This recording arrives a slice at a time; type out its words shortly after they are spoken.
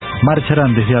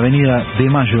marcharán desde Avenida de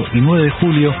Mayo y 9 de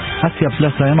Julio hacia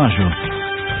Plaza de Mayo.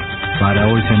 Para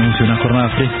hoy se anuncia una jornada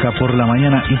fresca por la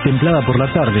mañana y templada por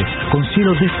la tarde, con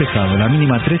cielo despejado, la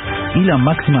mínima 3 y la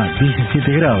máxima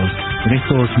 17 grados. En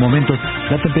estos momentos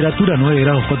la temperatura 9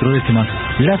 grados 4 décimas,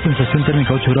 la sensación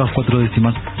térmica 8 grados 4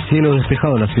 décimas, cielo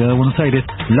despejado en la ciudad de Buenos Aires,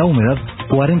 la humedad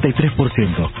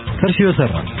 43%. Sergio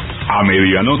Serra. A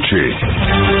medianoche,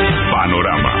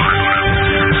 Panorama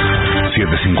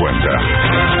 750.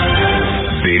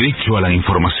 Derecho a la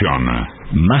información.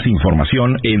 Más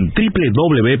información en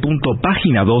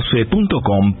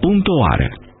www.pagina12.com.ar.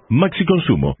 Maxi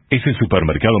Consumo es el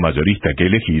supermercado mayorista que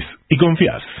elegís y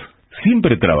confías.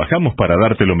 Siempre trabajamos para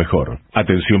darte lo mejor.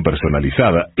 Atención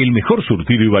personalizada, el mejor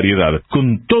surtido y variedad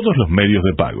con todos los medios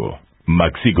de pago.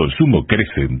 Maxi Consumo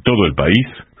crece en todo el país,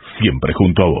 siempre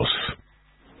junto a vos.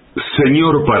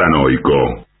 Señor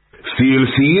paranoico, si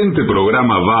el siguiente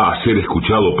programa va a ser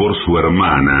escuchado por su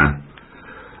hermana,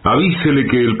 avísele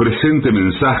que el presente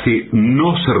mensaje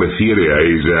no se refiere a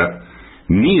ella,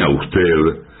 ni a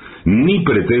usted, ni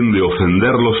pretende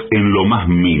ofenderlos en lo más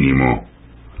mínimo.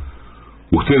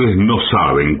 Ustedes no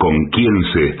saben con quién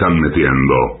se están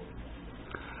metiendo.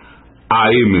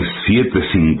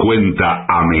 AM750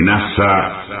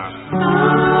 amenaza.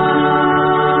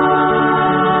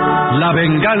 La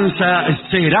venganza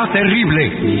será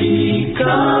terrible.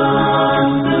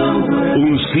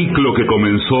 Un ciclo que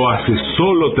comenzó hace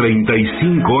solo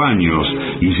 35 años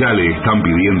y ya le están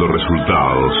pidiendo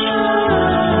resultados.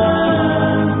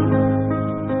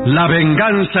 La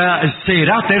venganza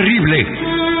será terrible.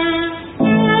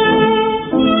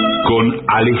 Con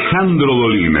Alejandro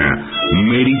Dolina,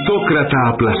 meritócrata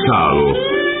aplazado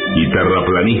y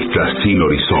terraplanista sin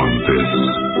horizontes.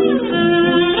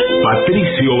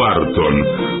 Patricio Barton,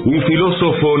 un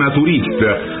filósofo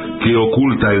naturista que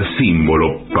oculta el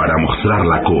símbolo para mostrar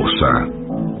la cosa.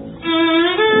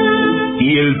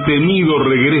 Y el temido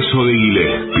regreso de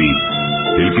Gillespie,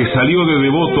 el que salió de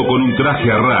devoto con un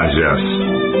traje a rayas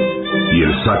y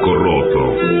el saco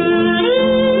roto.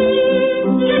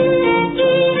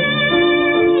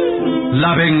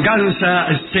 La venganza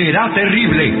será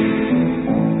terrible.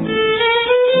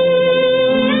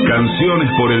 Canciones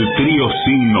por el trío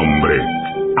sin nombre: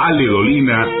 Ale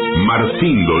Dolina,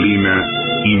 Martín Dolina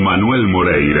y Manuel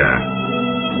Moreira.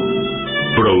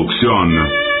 Producción: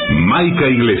 Maica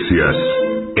Iglesias,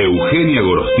 Eugenia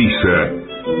Gorostiza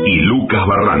y Lucas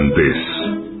Barrantes.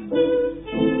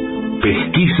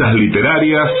 Pesquisas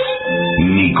literarias: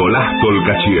 Nicolás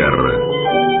Tolcachier.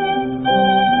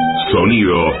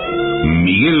 Sonido: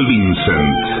 Miguel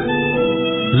Vincent.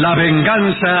 La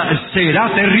venganza será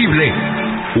terrible.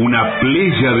 Una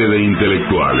pléyade de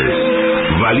intelectuales,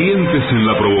 valientes en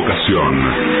la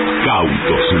provocación,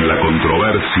 cautos en la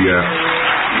controversia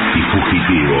y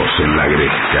fugitivos en la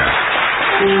gresca.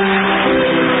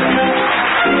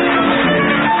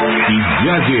 Y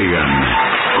ya llegan,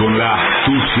 con la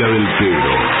astucia del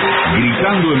tero,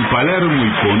 gritando en Palermo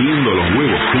y poniendo los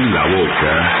huevos en la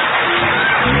boca,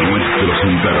 nuestros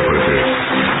intérpretes.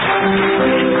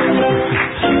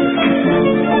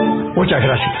 Muchas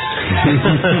gracias.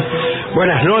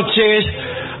 Buenas noches.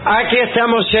 Aquí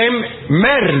estamos en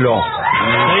Merlo.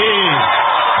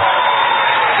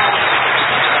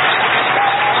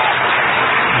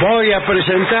 Voy a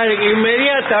presentar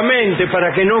inmediatamente,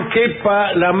 para que no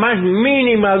quepa la más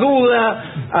mínima duda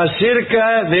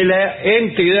acerca de la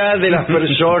entidad de las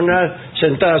personas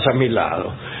sentadas a mi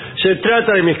lado. Se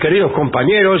trata de mis queridos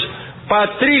compañeros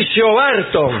Patricio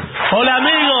Barton. Hola,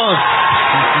 amigos.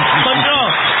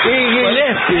 Y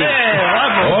Gillespie.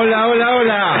 Hola.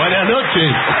 Buenas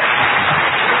noches.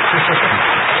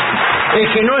 Es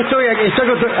que no estoy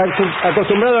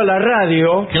acostumbrado a la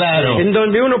radio, claro, en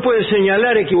donde uno puede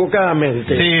señalar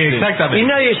equivocadamente. Sí, exactamente. Y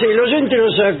el oyente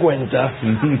no se da cuenta.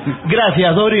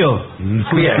 Gracias, Dorio.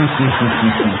 Bien.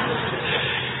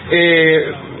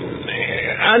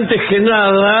 Antes que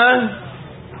nada,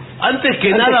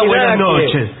 buenas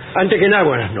noches. Antes que nada,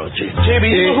 buenas noches.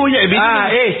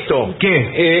 Esto.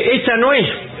 ¿Qué? Esta no es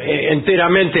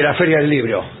enteramente la Feria del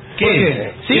Libro.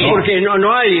 ¿Qué? Sí, porque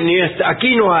no hay,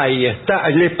 aquí no hay.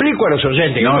 Le explico a los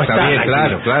oyentes. No, que está bien, aquí.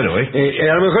 claro. A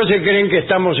lo mejor se creen que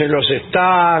estamos en los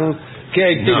stands, que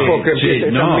hay tipos que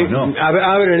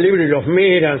abren el libro y los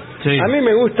miran. Sí. A mí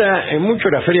me gusta mucho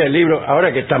la Feria del Libro,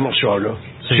 ahora que estamos solos.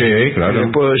 Sí, claro. Le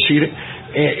puedo decir,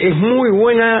 es muy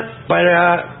buena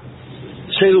para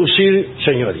seducir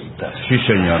señoritas. Sí,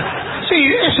 señor. Sí,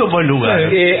 eso es un buen lugar.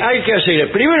 Hay que hacer,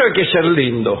 primero hay que ser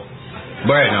lindo.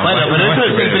 Bueno, pero eso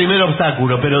es el primer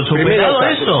obstáculo, pero superado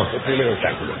eso. El primer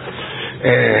obstáculo.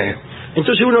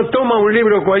 Entonces uno toma un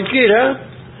libro cualquiera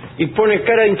y pone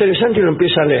cara interesante y lo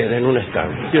empieza a leer en un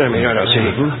estante. Quiere mirar así.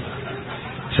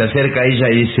 Se acerca a ella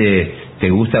y dice, ¿te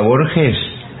gusta Borges?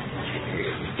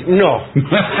 No.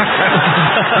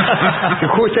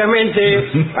 Justamente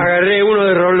agarré uno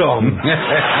de Rolón.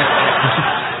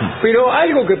 Pero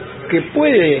algo que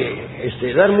puede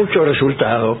dar mucho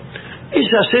resultado es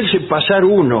hacerse pasar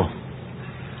uno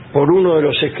por uno de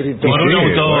los escritores. Por un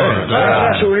autor.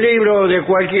 Agarrás un libro de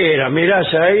cualquiera,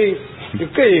 mirás ahí, ¿y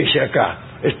qué dice acá?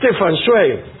 Stefan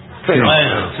Zweig.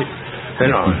 Fenómeno. Sí.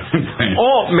 Fenómeno.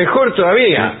 O mejor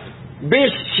todavía,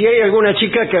 ves si hay alguna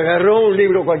chica que agarró un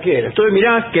libro cualquiera. Entonces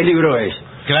mirá qué libro es.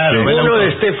 Claro, Uno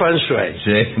de Stefan Zweig.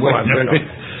 Sí, bueno.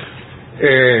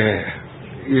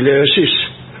 Y le decís,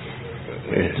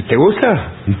 ¿te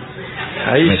gusta?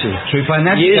 Ahí sí. Soy Y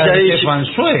fanática ella de dice, Stefan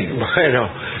Zweig. Bueno,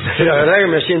 la verdad que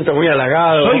me siento muy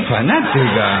halagado. Soy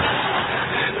fanática.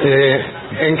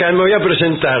 En cambio me voy a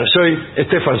presentar, soy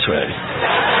Stefan Zweig.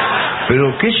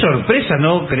 Pero qué sorpresa,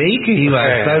 ¿no? Creí que iba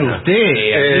a estar usted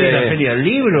aquí en la Feria del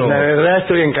Libro. La verdad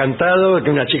estoy encantado de que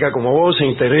una chica como vos se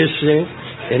interese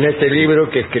en este libro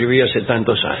que escribí hace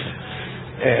tantos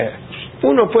años.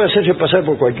 Uno puede hacerse pasar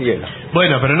por cualquiera.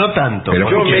 Bueno, pero no tanto. Pero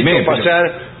Yo me he escúcheme, hecho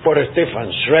pasar por Stefan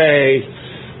Zweig,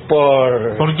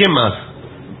 ¿Por quién más?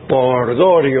 por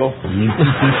Dorio.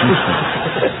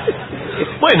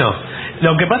 Bueno,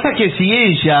 lo que pasa es que si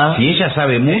ella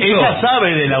sabe mucho. ella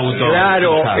sabe del autor.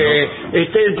 Claro,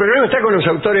 el problema está con los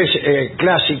autores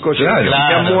clásicos que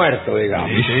han muerto, digamos,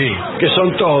 Sí. que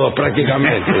son todos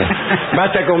prácticamente.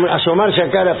 Basta con asomarse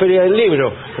acá a la Feria del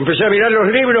Libro, empezar a mirar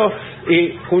los libros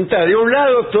y juntar de un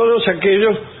lado todos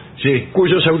aquellos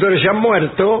cuyos autores se han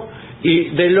muerto y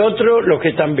del otro los que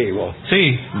están vivos.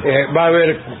 Sí. Va a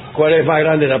ver cuál es más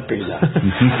grande la pila.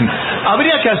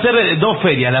 Habría que hacer dos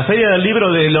ferias, la feria del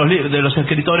libro de los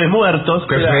escritores muertos.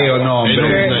 Qué feo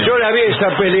nombre. Yo la vi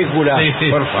esa película, Sí,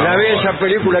 por favor. la vi esa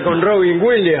película con Robin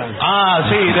Williams. Ah,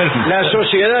 sí, La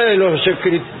sociedad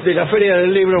de la Feria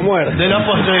del Libro Muerto.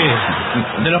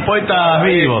 de los poetas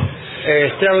vivos.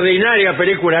 Extraordinaria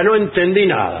película, no entendí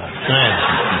nada.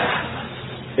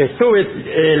 Estuve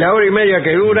la hora y media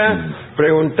que dura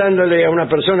preguntándole a una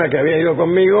persona que había ido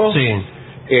conmigo, Sí.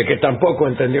 Que tampoco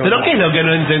entendió ¿Pero nada. qué es lo que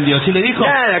no entendió? Si le dijo...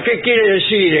 Nada, ¿qué quiere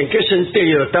decir? ¿En qué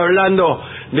sentido? Está hablando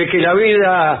de que la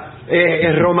vida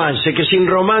es romance, que sin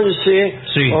romance,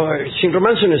 sin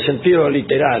romance en el sentido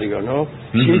literario, ¿no?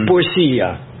 Sin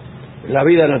poesía, la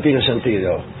vida no tiene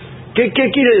sentido. ¿Qué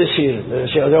quiere decir? Le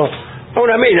decía yo a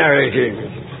una mina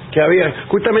que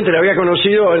justamente la había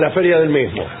conocido en la feria del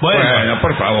mismo. Bueno,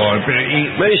 por favor.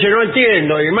 Me dice, no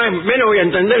entiendo, y menos voy a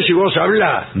entender si vos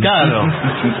hablás. Claro.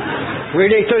 Fue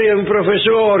la historia de un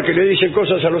profesor que le dice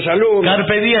cosas a los alumnos.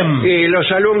 Carpe diem. Y los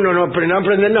alumnos no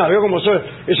aprenden nada. ¿Veo cómo son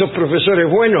esos profesores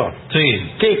buenos?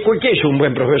 Sí. ¿Qué es un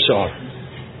buen profesor?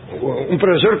 Un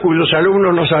profesor cuyos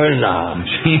alumnos no saben nada.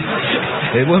 Sí.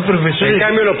 El buen profesor. En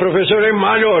cambio, los profesores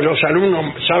malos, los alumnos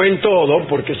saben todo,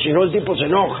 porque si no el tipo se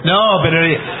enoja. No, pero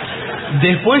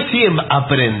después sí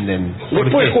aprenden.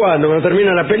 ¿Después cuándo? Cuando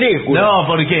termina la película. No,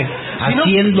 ¿por qué?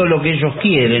 Haciendo lo que ellos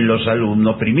quieren los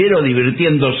alumnos, primero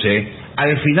divirtiéndose,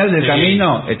 al final del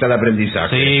camino está el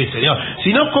aprendizaje. Sí, señor.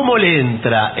 Si no, ¿cómo le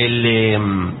entra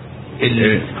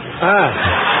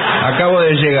Acabo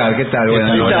de llegar, ¿qué tal?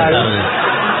 Buenas ¿Qué noches. tal?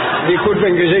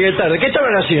 Disculpen que llegue tarde. ¿Qué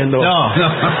estaban haciendo? No.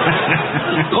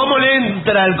 ¿Cómo le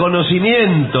entra el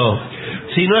conocimiento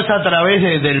si no es a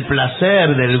través del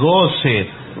placer, del goce,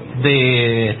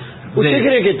 ¿Usted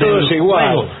cree que todo es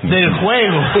igual? Del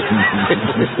juego.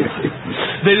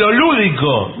 De lo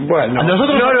lúdico. Bueno,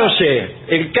 nosotros no lo sé.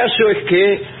 El caso es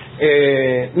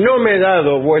que no me he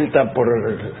dado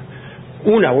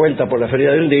una vuelta por la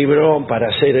Feria del Libro para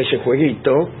hacer ese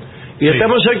jueguito. Y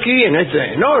estamos aquí en esta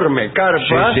enorme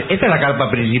carpa. Sí. Esta es la carpa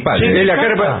principal. Sí, es la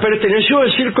carpa. Perteneció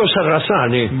al Circo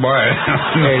Sarrazani. Bueno.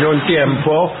 En un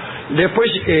tiempo. Después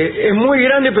es muy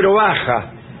grande pero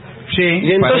baja. Sí.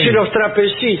 Y entonces los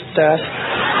trapecistas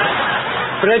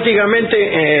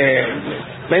prácticamente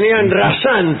venían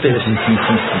rasantes.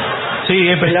 Sí,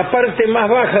 en la parte más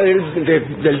baja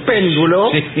del péndulo,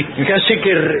 que hace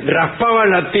que raspaban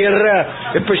la tierra,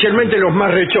 especialmente los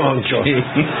más rechonchos.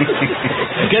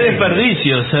 Qué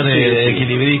desperdicio ser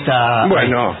equilibrista.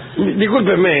 Bueno,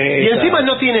 discúlpeme. Y encima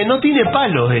no tiene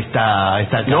palos esta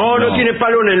No tiene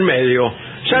palo en el medio,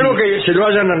 salvo que se lo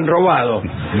hayan robado.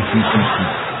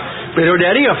 Pero le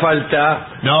haría falta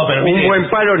un buen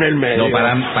palo en el medio. No,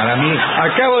 para mí.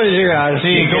 Acabo de llegar.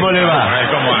 Sí, ¿cómo le va?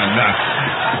 ¿Cómo anda?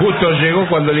 Justo llegó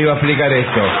cuando le iba a explicar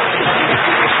esto.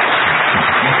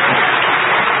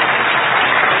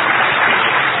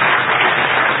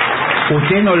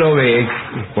 Usted no lo ve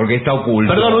porque está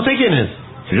oculto. Perdón, ¿usted quién es?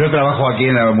 Yo trabajo aquí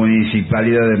en la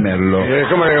municipalidad de Merlo.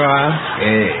 ¿Cómo le va?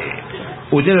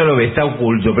 Usted no lo ve, está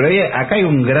oculto, pero acá hay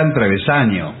un gran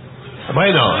travesaño.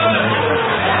 Bueno,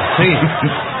 Sí.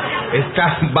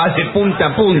 Va de punta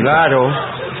a punta. Claro.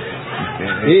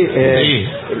 Sí, sí.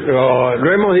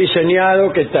 Lo hemos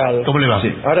diseñado, ¿qué tal? ¿Cómo le va?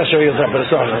 Sí. Ahora soy otra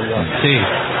persona. ¿No? Sí.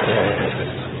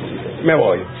 Me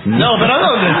voy. No, pero ¿a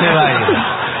dónde se va a ir?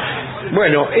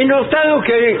 Bueno, he notado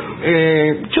que hay,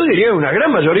 yo diría una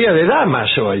gran mayoría de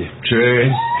damas hoy. Sí,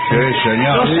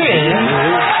 señor. No sé,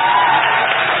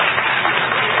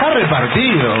 Está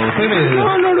repartido.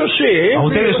 No lo sé. A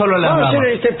ustedes solo las Vamos a damas.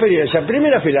 hacer esta experiencia.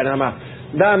 Primera fila nada más.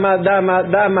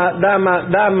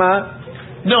 Dama.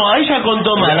 No, ahí ya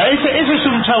contó mal. Ese es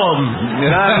un chabón.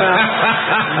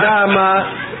 Dama.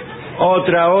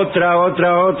 Otra. Nos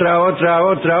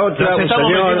estamos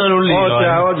metiendo en un lío,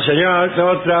 Otra, señor.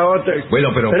 Otra. Bueno,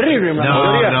 pero... Terrible,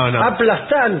 No.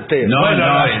 aplastante. No,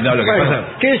 lo que pasa...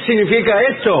 ¿Qué significa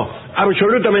esto?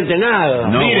 Absolutamente nada.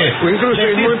 No, mire, O incluso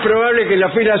es muy probable que en la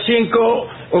fila 5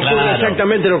 ocurra Claro.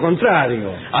 exactamente lo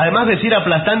contrario. Además, decir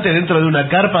aplastante dentro de una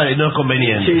carpa no es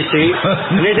conveniente. Sí.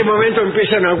 En este momento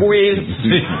empiezan a huir.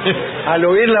 Sí. Al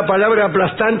oír la palabra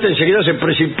aplastante, enseguida se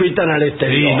precipitan al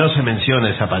exterior. Sí, no se menciona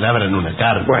esa palabra en una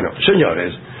carpa. Bueno,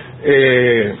 señores,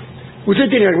 ¿usted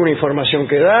tiene alguna información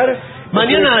que dar?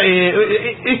 Mañana,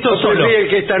 esto ¿O solo. prefiere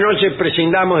que esta noche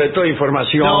prescindamos de toda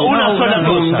información? No, una sola cosa.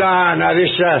 mundana, de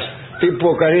esas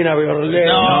tipo Karina Biorlé.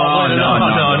 No.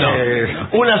 Eh,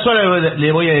 Una sola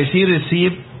le voy a decir,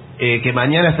 sí, que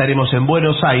mañana estaremos en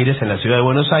Buenos Aires, en la ciudad de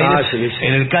Buenos Aires, sí.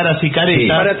 en el Caras y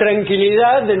Caretas. Para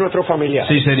tranquilidad de nuestros familiares.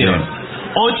 Sí, señor. Bien.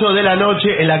 8 de la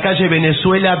noche en la calle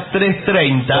Venezuela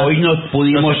 330. Hoy no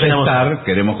pudimos Nos esperamos. estar,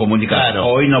 queremos comunicar. Claro.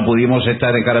 Hoy no pudimos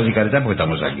estar en Caras y Caretas porque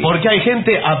estamos aquí. Porque hay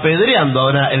gente apedreando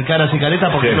ahora el Caras y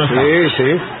Caretas porque Sí, no está.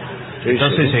 Sí.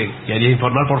 Entonces, quería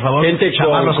informar, por favor. Gente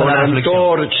llamarlos con a la reflexión.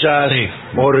 antorchas, Sí.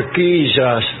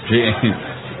 horquillas.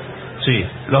 Sí,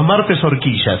 Los Martes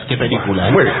Horquillas, qué película.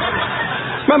 ¿eh? Bueno,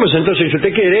 vamos entonces, si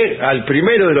usted quiere, al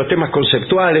primero de los temas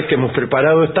conceptuales que hemos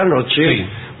preparado esta noche Sí.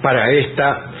 para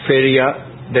esta feria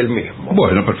del mismo.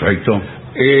 Bueno, perfecto.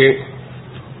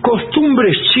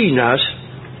 Costumbres chinas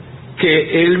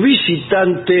que el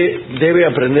visitante debe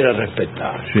aprender a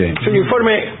respetar. Sí. Es un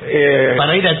informe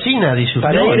Para ir a China, dice usted.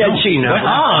 para ir a ¿no?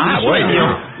 China. Mi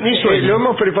sueño. Mi sueño. Lo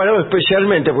hemos preparado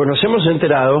especialmente porque nos hemos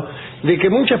enterado de que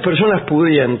muchas personas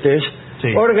pudientes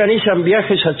Sí. organizan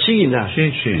viajes a China.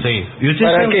 Sí. Sí. ¿Y usted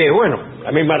 ¿Para sabe? qué? Bueno,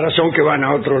 la misma razón que van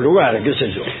a otros lugares, qué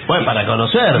sé yo. Bueno, para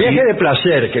conocer. Viaje de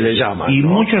placer que le llaman. Y ¿no?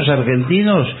 muchos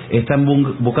argentinos están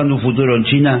buscando un futuro en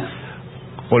China,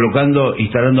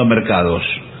 instalando mercados.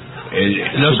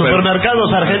 Los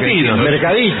supermercados argentinos.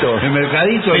 Mercaditos. El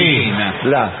mercadito Sí. en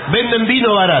China. Venden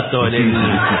vino barato en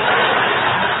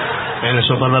el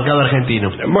supermercado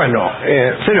argentino. Bueno,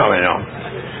 fenómeno.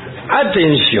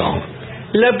 Atención.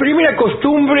 La primera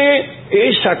costumbre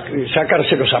es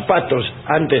sacarse los zapatos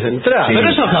antes de entrar. Pero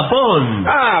eso es Japón.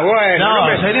 Ah, bueno,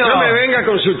 No, señor. no me venga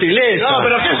con sutileza. No,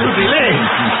 pero qué sutilez.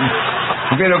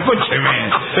 Pero escúcheme.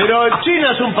 Pero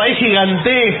China es un país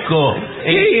gigantesco.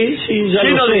 Sí, ya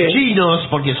lleno lo sé. de chinos,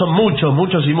 porque son muchos.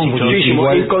 Muchísimo,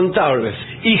 Igual. incontables.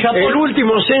 Y Japón. El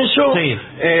último censo Sí.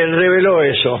 reveló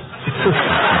eso.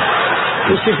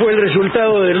 Ese fue el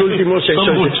resultado del último censo.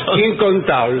 Son muchos.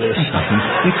 Incontables.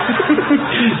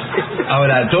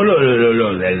 Ahora, todo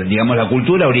digamos, la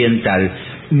cultura oriental,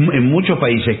 en muchos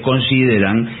países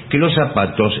consideran que los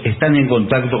zapatos están en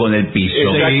contacto con el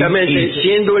piso. Exactamente, Y-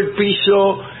 siendo el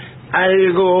piso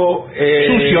algo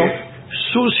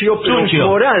sucio, pero Sucio.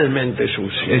 moralmente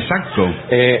sucio. Exacto.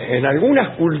 En algunas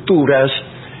culturas,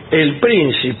 el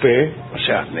príncipe, o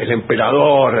sea, el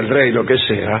emperador, el rey, lo que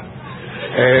sea,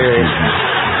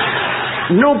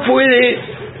 no puede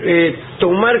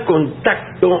tomar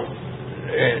contacto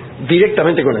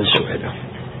directamente con el suelo.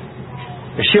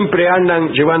 Siempre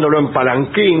andan llevándolo en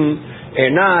palanquín,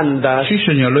 en andas, Sí,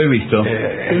 señor, lo he visto.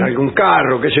 en algún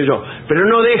carro, qué sé yo, pero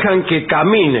no dejan que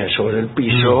camine sobre el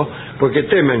piso porque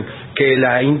temen que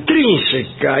la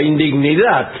intrínseca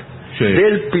indignidad Sí.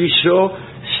 del piso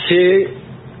se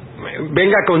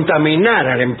venga a contaminar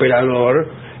al emperador,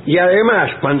 y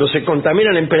además cuando se contamina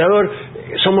al emperador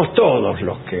somos todos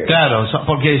los que Claro,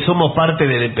 porque somos parte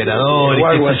del emperador. o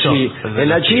algo qué sé yo. así. En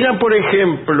la China, por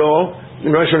ejemplo,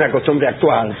 no es una costumbre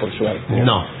actual, por suerte,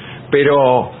 No.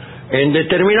 pero en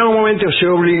determinado momento se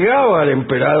obligaba al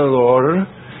emperador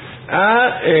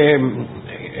a,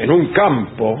 en un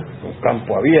campo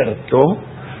abierto,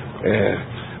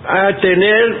 a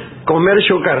tener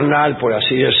comercio carnal, por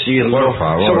así decirlo. Por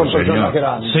favor, Somos personas señor.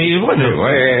 grandes. Sí, bueno.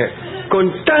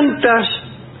 Con tantas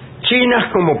chinas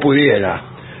como pudiera.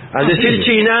 Al decir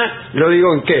China, lo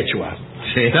digo en quechua.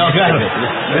 Sí. No, claro.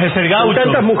 Es el Con gaucho.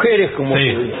 tantas mujeres como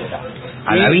Sí. pudiera.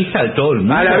 A la vista de todo el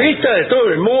mundo. A la vista de todo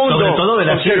el mundo, Sobre todo de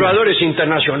la observadores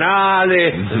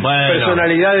internacionales, Bueno.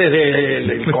 personalidades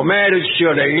del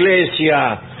comercio, la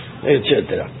iglesia,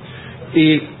 etcétera.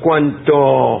 Y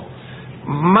cuanto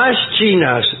más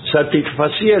chinas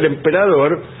satisfacía el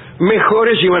emperador,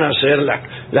 mejores iban a ser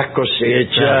las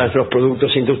cosechas, Claro. los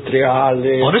productos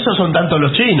industriales. Por eso son tantos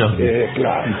los chinos.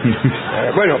 Claro.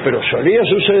 Bueno, pero solía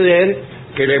suceder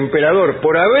que el emperador,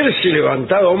 por haberse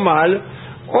levantado mal,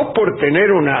 o por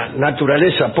tener una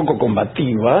naturaleza poco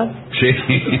combativa, Sí.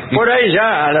 por ahí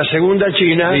ya a la segunda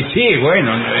China Sí,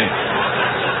 bueno.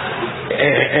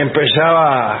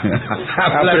 empezaba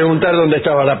a preguntar dónde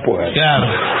estaba la puerta. Claro.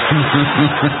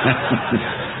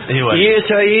 Y bueno. Y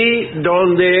es ahí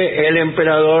donde el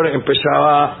emperador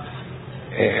empezaba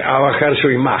a bajar su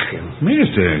imagen. Mire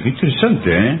usted, qué interesante,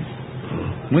 ¿eh?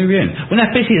 Muy bien. Una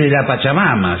especie de la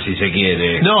Pachamama, si se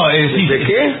quiere. No, si, ¿De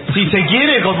qué? Si se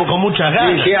quiere, con muchas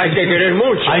ganas. Y que hay que querer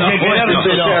mucho. Hay que querer, Bueno,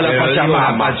 pero- sea la pero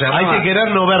Pachamama. digo, Hay que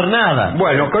querer no ver nada.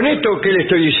 Bueno, con esto, ¿qué le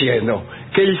estoy diciendo?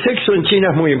 Que el sexo en China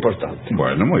es muy importante.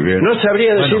 Bueno, muy bien. No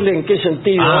sabría Bueno. decirle en qué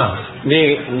sentido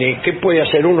ni qué puede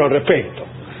hacer uno al respecto.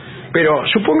 Pero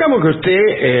supongamos que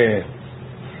usted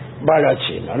va a la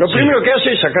China. Lo primero que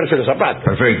hace es sacarse los zapatos.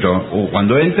 Perfecto.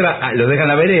 Cuando entra, lo deja en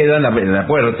la vereda, en la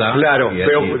puerta. Claro, Y así.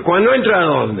 pero cuando entra ¿a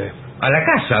dónde? A la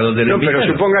casa donde le No, pero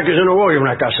invitaron. suponga que yo no voy a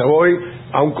una casa, voy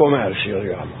a un comercio,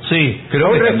 digamos. Sí. A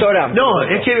un restaurante. No,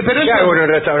 es que... Pero ¿Qué eso- hago en el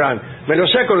restaurante? ¿Me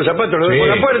los saco los zapatos, los dejo en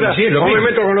la Sí, puerta? sí, lo ¿O me mismo.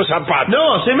 meto con los zapatos?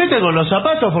 No, se mete con los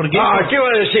zapatos porque... ¿Qué va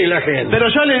a decir la gente? Pero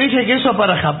yo le dije que eso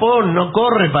para Japón no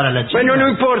corre para la China. Bueno, no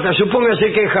importa,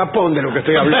 supóngase que es Japón de lo que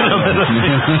estoy hablando. Pero-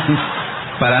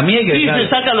 Para mí hay que Sí, dejar- se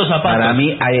sacan los zapatos. Para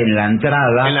mí hay en la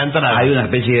entrada hay una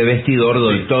especie de vestidor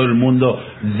donde todo el mundo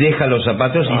deja los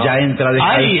zapatos y ya entra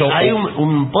descalzo. Hay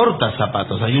un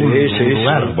portazapatos, hay un Sí,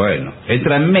 lugar. sí. Bueno,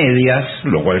 entra en medias,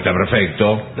 lo cual está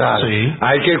perfecto. Claro. Sí.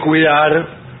 Hay que cuidar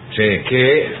Sí.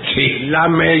 que Sí. las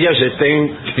medias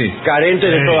estén Sí.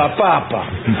 carentes de Sí. toda papa.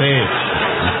 Sí.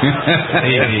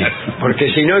 Sí.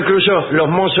 Porque si no, incluso los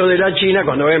mozos de la China,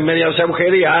 cuando ven medias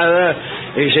agujereadas,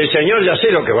 dicen, señor, ya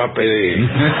sé lo que va a pedir.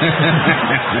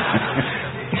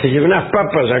 Y unas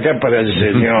papas acá para el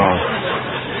señor.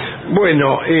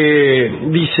 Bueno,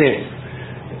 dice,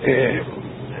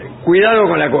 cuidado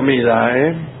con la comida,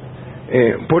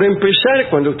 por empezar,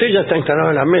 cuando usted ya está instalado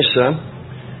en la mesa,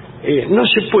 no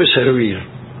se puede servir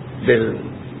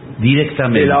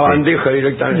Directamente. de la bandeja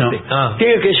directamente. No. Ah.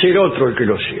 Tiene que ser otro el que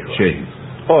lo sirva. Sí.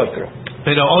 Otro.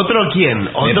 Pero ¿otro quién?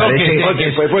 Otro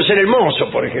parece Puede ser el mozo,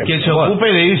 por ejemplo. que se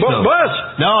ocupe de eso. ¿Vos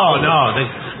vas? No,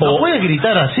 no puede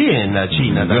gritar así en la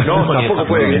China. No, tampoco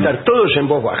puede no. gritar. Todos en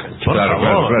voz baja. Por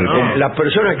favor, no. La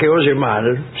persona que oye mal,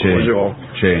 como yo,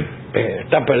 Sí.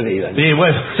 está perdida. Sí,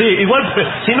 bueno, sí, igual,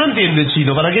 si no entiende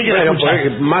chino, ¿para qué quiere Bueno, escuchar?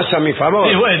 pues, más a mi favor.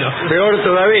 Sí, bueno. Peor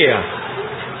todavía.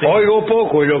 Oigo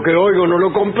poco y lo que oigo no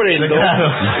lo comprendo.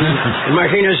 Claro.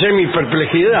 Imagínense mi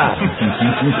perplejidad.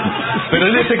 Pero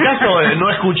en ese caso, no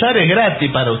escuchar es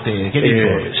gratis para usted. ¿Qué le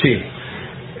importa? Sí.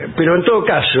 Pero en todo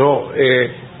caso,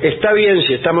 está bien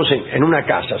si estamos en una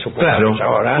casa, supongamos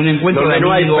Claro, ahora, un encuentro donde de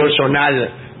no hay amigos. personal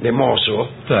de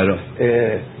mozo. Claro.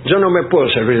 Yo no me puedo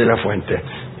servir de la fuente.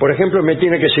 Por ejemplo, me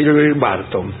tiene que servir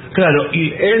Barton. Claro,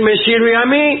 y Él me sirve a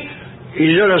mí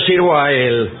y yo lo sirvo a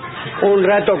él. Un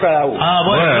rato cada uno. Ah,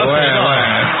 bueno, Bueno, no sé, bueno, no. bueno.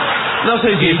 No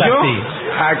sé si Y es yo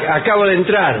así. acabo de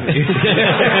entrar.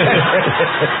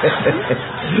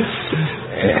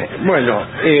 Bueno,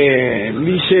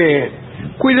 dice,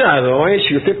 cuidado,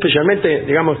 si usted especialmente,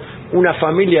 digamos, una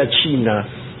familia china,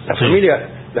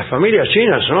 las familias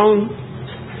chinas son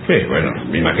sí, bueno,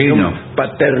 me imagino. un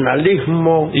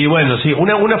paternalismo. Y bueno, sí,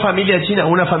 una familia china,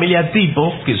 una familia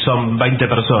tipo, que son 20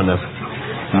 personas.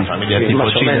 Una familia Sí, tipo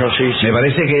más o china. menos, sí, sí. Me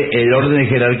parece que el orden de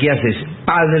jerarquías es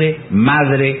padre,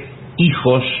 madre,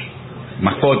 hijos,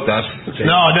 mascotas.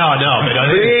 No,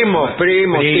 pero...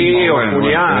 Primos, tíos, bueno,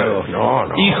 cuñados. No.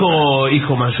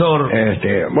 Hijo mayor.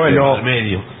 Bueno, al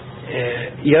medio.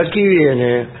 y aquí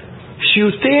viene, si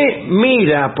usted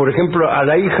mira, por ejemplo, a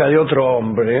la hija de otro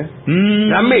hombre,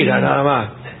 la mira nada más,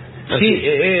 Sí,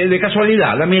 de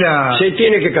casualidad, la mira. se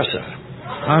tiene que casar.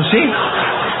 ¿Ah, sí?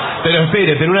 Pero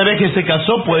espere, pero una vez que se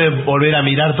casó puede volver a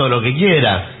mirar todo lo que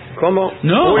quiera. ¿Cómo?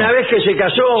 No. Una vez que se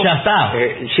casó... Ya está.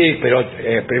 Sí, pero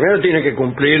primero tiene que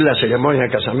cumplir la ceremonia de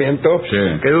casamiento, Sí.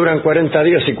 que duran 40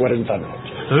 días y 40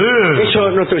 noches.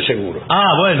 Eso no estoy seguro.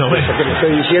 Ah, bueno. Eso que le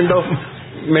estoy diciendo,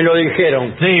 me lo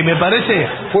dijeron. Sí, me parece...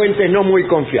 Fuentes no muy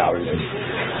confiables.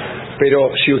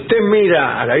 Pero si usted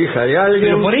mira a la hija de alguien...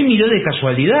 Pero por ahí miró de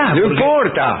casualidad. No porque...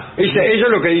 importa. Eso es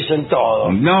lo que dicen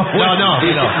todos. No.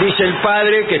 Dice el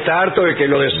padre que está harto de que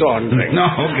lo deshonren.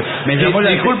 No, me llamó la...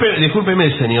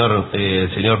 Discúlpeme, señor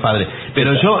padre,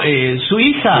 pero yo, su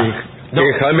hija... No.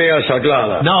 Déjame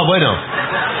aclarada. No, bueno.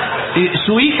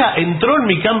 Su hija entró en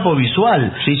mi campo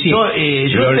visual. Sí.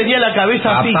 Yo tenía la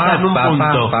cabeza fija en un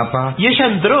punto. Y ella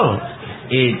entró.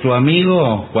 Tu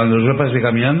amigo, cuando yo pasé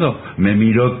caminando, me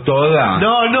miró toda.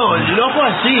 No fue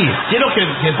así. Quiero que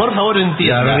por favor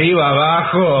entienda. De arriba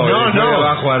abajo, de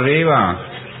abajo arriba.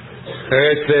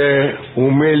 Este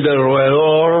humilde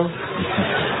roedor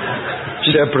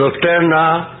se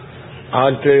prosterna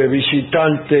ante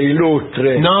visitante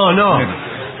ilustre. No.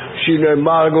 Sin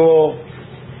embargo,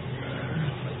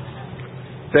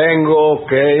 tengo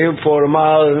que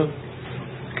informar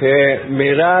que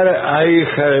mirar a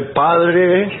hija de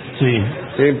padre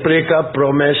implica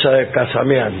promesa de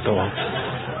casamiento,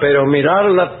 pero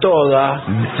mirarla toda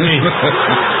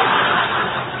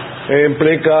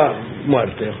implica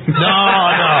muerte. No.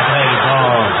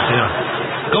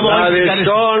 La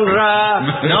deshonra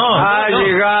ha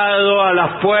llegado a las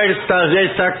puertas de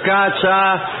esta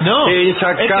casa sin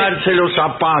sacarse los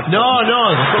zapatos. No,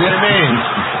 discúlpeme.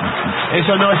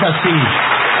 Eso no es así.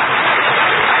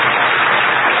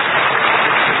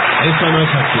 Eso no es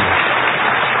así.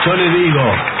 Yo le digo,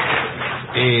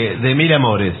 de 1000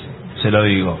 amores, se lo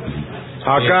digo.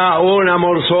 Acá un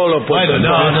amor solo. Bueno,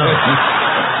 no.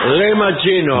 Lema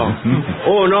chino,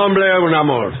 un hombre, un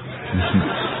amor.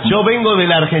 Yo vengo de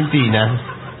la Argentina,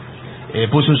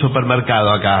 puse un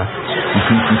supermercado acá,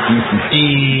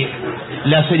 y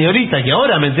la señorita, que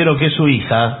ahora me entero que es su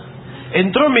hija,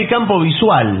 entró en mi campo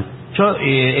visual. Yo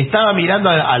estaba mirando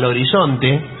al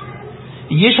horizonte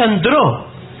y ella entró.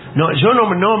 No, yo no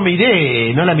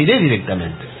la miré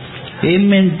directamente. Es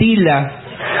mentira.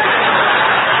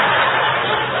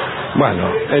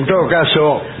 Bueno, en todo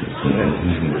caso,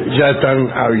 ya están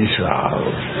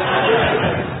avisados.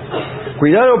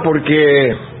 Cuidado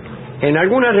porque en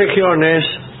algunas regiones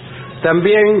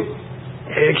también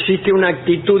existe una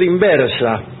actitud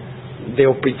inversa de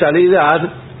hospitalidad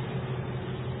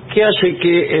que hace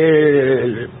que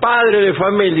el padre de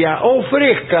familia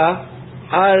ofrezca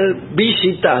al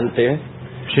visitante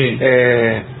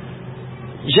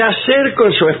yacer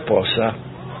con su esposa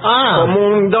como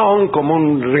un don, como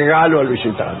un regalo al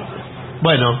visitante.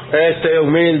 Bueno, este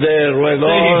humilde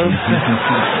roedor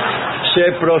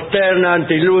se prosterna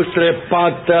ante ilustres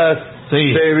patas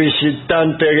de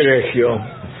visitante egregio.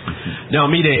 No,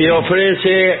 mire, y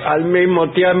ofrece al mismo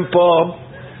tiempo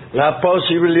la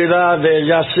posibilidad de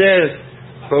yacer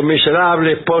con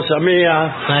miserable esposa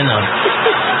mía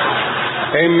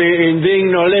en mi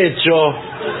indigno lecho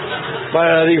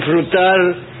para disfrutar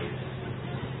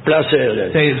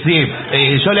placeres.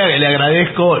 Yo le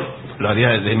agradezco, lo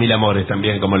haría de 1000 amores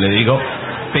también, como le digo,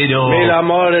 pero... 1000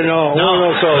 amores no,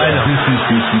 uno solo. Bueno.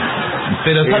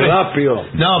 Pero ¿sabe? Rápido.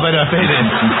 No, pero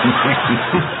esperen.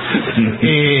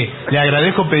 Le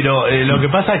agradezco, pero lo que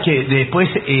pasa es que después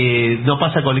no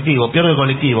pasa colectivo, pierde el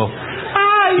colectivo.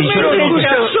 ¡Ay,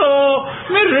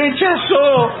 me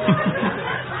rechazó!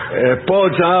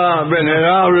 Esposa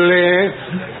venerable,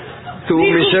 tu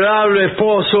miserable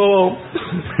esposo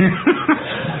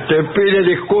te pide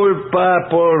disculpas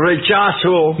por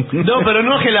rechazo. No, pero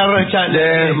no es que la rechace.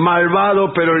 De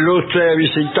malvado pero ilustre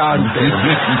visitante,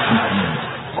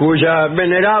 cuya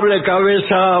venerable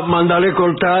cabeza mandaré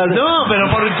cortar. No, pero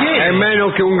 ¿por qué? En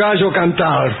menos que un gallo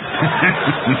cantar.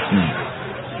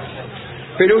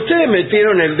 Pero ustedes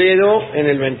metieron el dedo en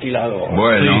el ventilador.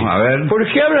 Bueno, a ver. ¿Por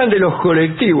qué hablan de los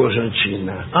colectivos en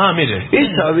China? Mire.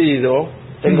 He sabido,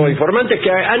 tengo informantes que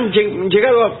han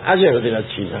llegado ayer de la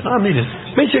China. Mire.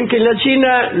 Me dicen que en la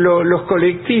China los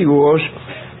colectivos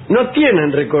no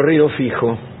tienen recorrido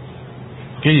fijo.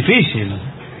 Qué difícil.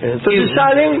 Entonces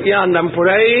salen y andan por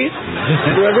ahí,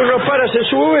 y algunos se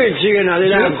suben y siguen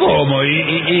adelante. ¿Pero cómo?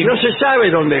 Y no se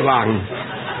sabe dónde van.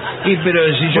 Pero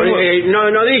si yo...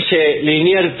 no dice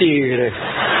Linier Tigre.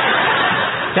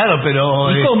 Claro,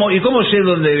 pero... ¿Y cómo sé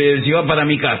dónde si va para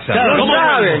mi casa? Claro, no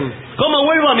saben. ¿Cómo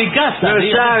vuelvo a mi casa? No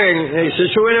saben. Se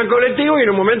suben al colectivo y en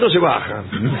un momento se bajan.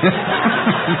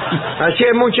 Así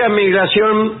hay mucha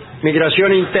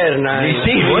migración interna.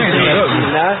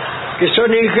 Que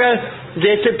son hijas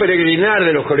de este peregrinar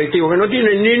de los colectivos, que no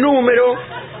tienen ni número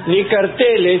ni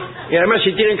carteles, y además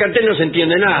si tienen cartel no se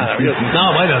entiende nada.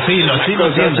 No, bueno, sí, los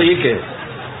chicos así que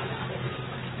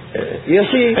y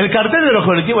así el cartel de los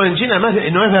colectivos en China además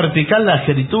no es vertical, la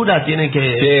escritura tiene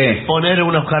que poner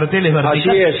unos carteles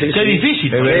verticales. Así es, qué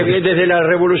difícil. Desde la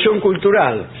revolución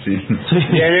cultural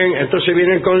entonces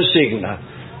vienen consignas.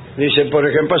 Dice, por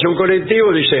ejemplo, pasa un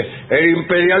colectivo, dice, el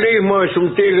imperialismo es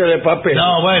un tigre de papel.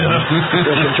 No, bueno.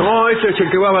 Dice, no, este es el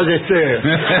que va a Ballester.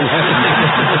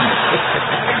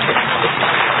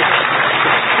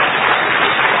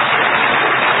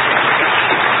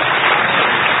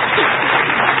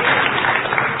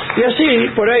 Y así,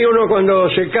 por ahí uno cuando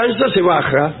se cansa se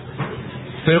baja.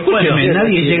 Pero escúcheme,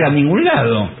 nadie llega a ningún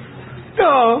lado.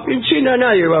 No, en China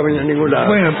nadie va a venir a ningún lado.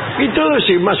 Bueno. Y todo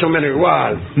es más o menos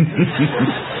igual.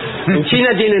 En China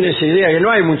tienen esa idea que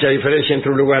no hay mucha diferencia entre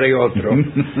un lugar y otro,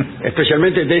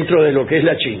 especialmente dentro de lo que es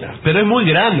la China. Pero es muy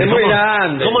grande. Es muy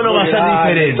grande. ¿Cómo no va a ser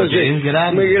diferente? Entonces, Es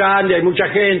grande. muy grande, hay mucha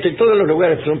gente, todos los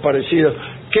lugares son parecidos.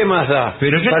 ¿Qué más da?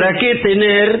 Pero ¿Para qué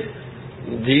tener,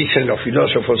 dicen los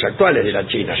filósofos actuales de la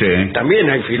China? Sí. También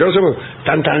hay filósofos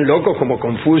tan locos como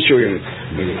Confucio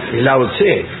y Lao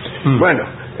Tse. Bueno,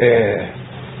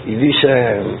 y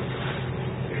dicen,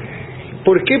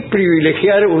 ¿por qué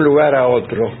privilegiar un lugar a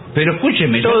otro? Pero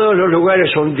escúcheme. Todos los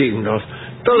lugares son dignos,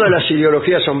 todas las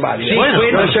ideologías son válidas. Sí,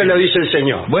 bueno, eso lo dice el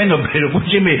señor. Bueno, pero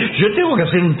escúcheme, yo tengo que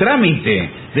hacer un trámite.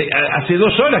 Hace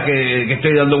 2 horas que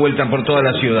estoy dando vueltas por toda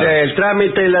la ciudad. El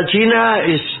trámite en la China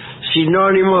es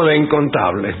sinónimo de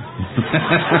incontable.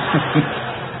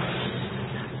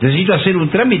 Necesito hacer un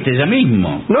trámite ya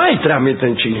mismo. No hay trámite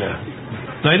en China.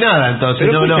 No hay nada, entonces.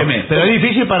 Pero no. escúcheme. Pero es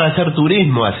difícil para hacer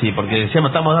turismo así, porque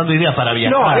decíamos, estamos dando ideas para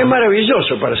viajar. No, es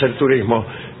maravilloso para hacer turismo.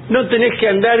 No tenés que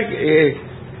andar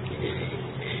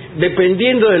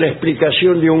dependiendo de la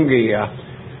explicación de un guía.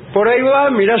 Por ahí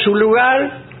va, mirás un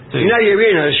lugar, sí, y nadie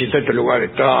viene a decirte este lugar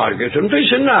es tal, que eso. No te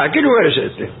dicen nada. ¿Qué lugar es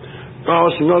este?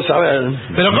 No saber.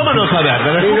 Pero ¿cómo no saber?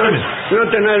 Pero, Y no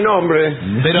tener nombre.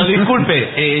 pero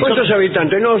disculpe. ¿Cuántos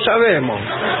habitantes? No sabemos.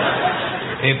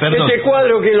 Perdón. ¿Este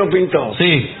cuadro quién lo pintó?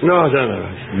 Sí. No.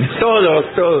 Todos.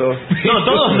 No,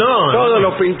 todos no. Todos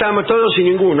los pintamos, todos y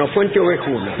ninguno. Fuente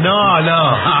ovejuna.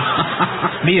 No.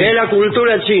 Mire. Es la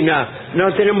cultura china.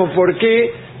 No tenemos por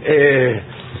qué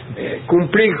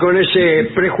cumplir con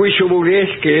ese prejuicio burgués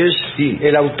que es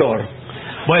el autor.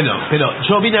 Bueno, pero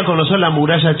yo vine a conocer la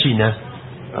muralla china.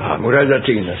 Muralla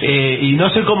china. Sí. Y no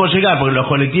sé cómo llegar, porque los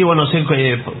colectivos no sé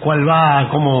cuál va,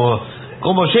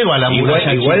 cómo llego a la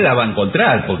muralla Igual china. la va a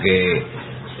encontrar, porque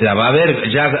la va a ver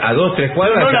ya a 2-3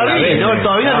 cuadras. No la vi, ve.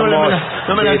 todavía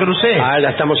no me la crucé. La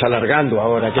estamos alargando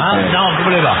ahora. ¿Qué tal? No, ¿cómo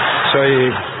le va?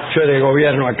 Soy de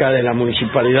gobierno acá de la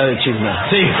municipalidad de China.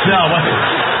 Sí,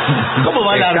 bueno. ¿Cómo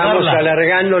va a alargarla? Estamos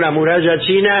alargando la muralla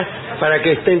china para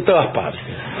que esté en todas partes.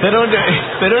 Pero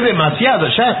es demasiado,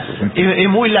 ya es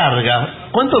muy larga.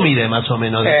 ¿Cuánto mide más o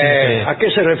menos? ¿A qué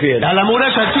se refiere? A la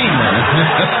muralla china.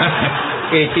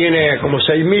 Que tiene como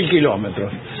 6.000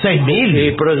 kilómetros. ¿6.000?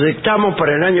 Y proyectamos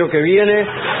para el año que viene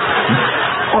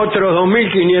otros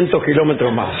 2.500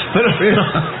 kilómetros más. Pero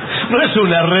no es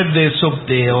una red de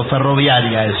subte o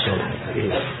ferroviaria eso.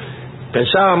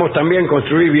 Pensábamos también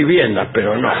construir viviendas,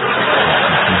 pero no.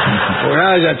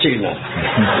 Muralla china.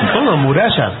 ¿Todo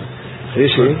muralla?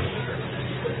 Sí.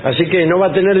 Así que no va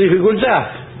a tener dificultad.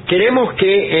 Queremos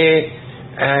que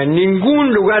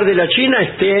ningún lugar de la China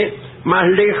esté más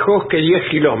lejos que 10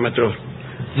 kilómetros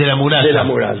de la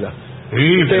muralla.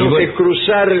 Sí, tenemos que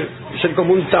cruzar, ser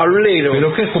como un tablero.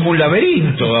 Pero que es como un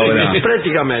laberinto ahora.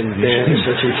 Prácticamente.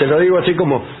 Eso sí, se lo digo así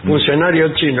como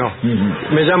funcionario chino.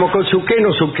 Me llamo Kotsuke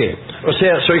no Suke. O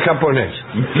sea, soy japonés.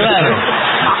 Claro.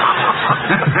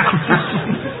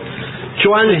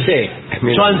 Chuanse.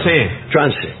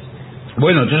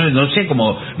 Bueno, entonces no sé,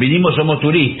 como somos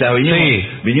turistas,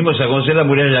 vinimos a conocer la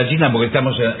muralla de la China porque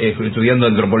estamos estudiando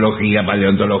antropología,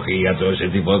 paleontología, todo ese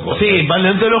tipo de cosas. Sí,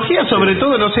 paleontología sobre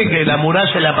todo, no sé qué, la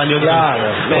muralla y la paleontología. Claro,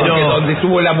 pero donde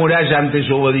estuvo la muralla antes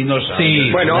hubo dinosaurios.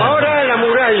 Sí, bueno, claro. Ahora la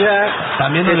muralla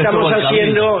también que estamos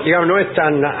haciendo, digamos, no es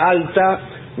tan alta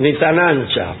ni tan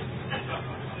ancha.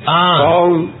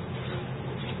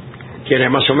 Tiene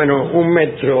más o menos 1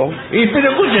 metro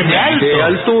pero escúcheme, de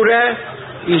altura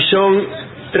y son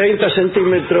 30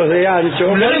 centímetros de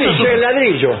ancho.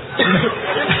 Ladrillo.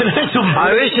 A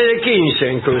veces de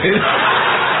 15 incluso.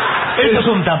 Eso es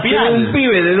un tapial. Un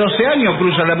pibe de 12 años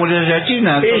cruza la muralla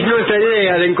china. Es nuestra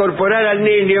idea de incorporar al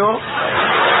niño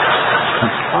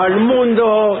al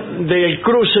mundo del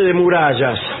cruce de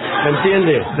murallas. ¿Me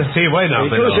entiende? Sí, bueno. El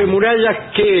cruce de murallas,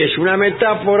 ¿qué es? Una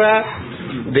metáfora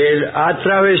del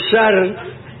atravesar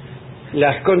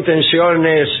las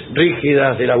contenciones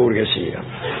rígidas de la burguesía.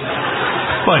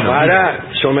 Bueno, para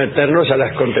someternos a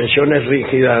las contenciones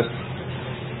rígidas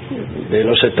de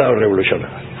los estados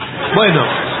revolucionarios. Bueno,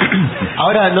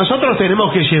 ahora nosotros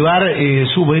tenemos que llevar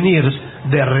souvenirs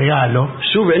de regalo.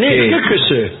 ¿Souvenirs? ¿Qué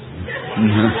es eso?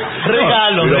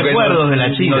 Regalos, Pero que recuerdos de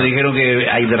la China. Nos dijeron que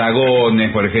hay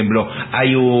dragones, por ejemplo,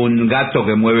 hay un gato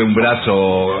que mueve un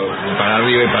brazo para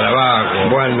arriba y para abajo.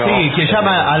 Bueno, Sí, que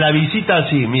llama a la visita,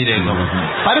 sí, mire.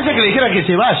 Parece que le dijera que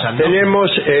se vayan, ¿no?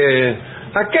 tenemos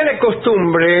acá la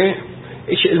costumbre,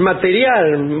 el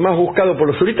material más buscado por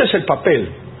los turistas es el papel.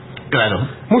 Claro.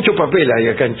 Mucho papel hay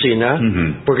acá en China,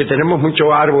 porque tenemos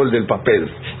mucho árbol del papel.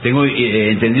 Tengo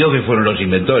entendido que fueron los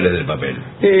inventores del papel.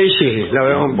 Sí, la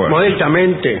verdad,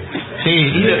 modestamente. Sí,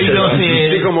 y los...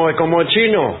 Sí, como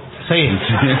chino, Sí.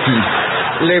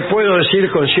 le puedo decir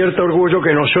con cierto orgullo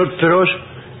que nosotros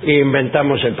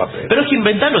inventamos el papel. Pero es que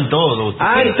inventaron todo. Usted.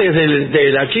 Antes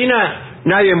de la China,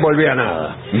 nadie envolvía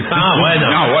nada. Ah,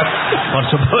 bueno. No, bueno. Por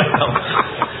supuesto.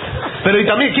 Pero y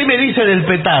también, ¿qué me dice del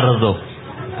petardo?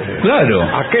 Claro.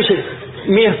 ¿A qué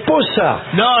mi esposa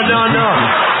No.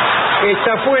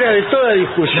 está fuera de toda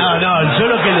discusión. No, yo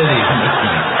lo que le digo.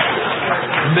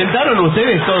 ¿Inventaron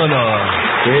ustedes todo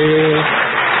lo...?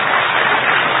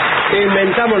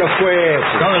 Inventamos los cohetes.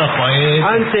 Todos los cohetes.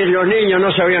 Antes los niños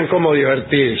no sabían cómo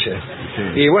divertirse.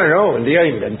 Y bueno, un día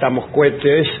inventamos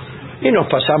cohetes y nos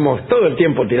pasamos todo el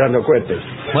tiempo tirando cohetes.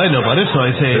 Bueno, por eso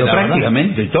ese... Pero la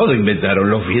prácticamente todo inventaron,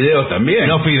 los videos también.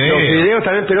 verdad, los fideos. Los fideos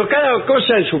también, pero cada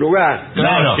cosa en su lugar.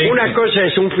 Claro. Una cosa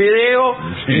es un fideo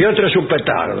y otra es un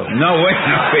petardo. No, bueno,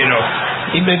 pero...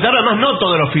 Inventaron además no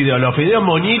todos los fideos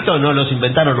moñitos no los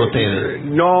inventaron ustedes.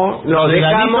 No, los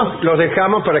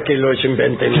dejamos para que los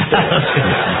inventen ustedes.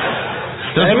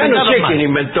 Además no sé quién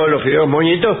inventó los fideos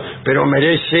moñitos, pero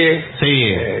merece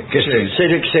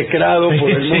ser execrado por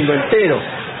el mundo entero.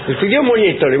 El fideo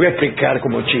moñito, le voy a explicar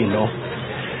como chino,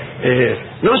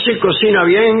 no se cocina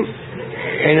bien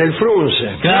en el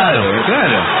frunce. Claro.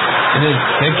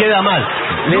 Le queda mal.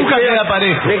 Nunca queda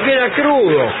parejo. Le queda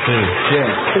crudo. Sí.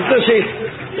 Entonces,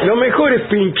 lo mejor es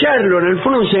pincharlo en el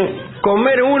frunce,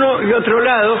 comer uno y otro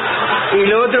lado, y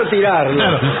lo otro tirarlo.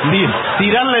 Claro.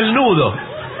 Tirarle el nudo.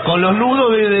 Con los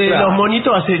nudos de Claro. los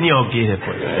monitos hace ñoquis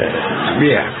después.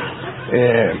 Bien.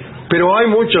 Pero hay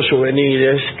muchos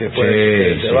souvenirs que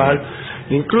pueden llevar.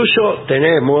 Incluso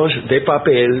tenemos de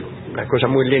papel una cosa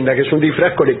muy linda que es un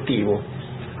disfraz colectivo.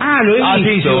 Ah, lo he visto.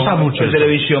 Sí, se usa mucho en eso.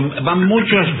 televisión. Van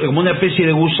muchos como una especie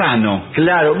de gusano.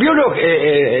 Claro, ¿vio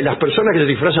las personas que se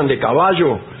disfrazan de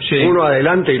caballo? Sí. Uno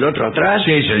adelante y el otro atrás.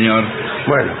 Sí, señor.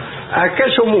 Bueno, acá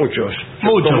son muchos.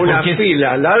 Muchos, Como una porque-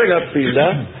 fila, larga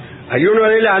fila. Hay uno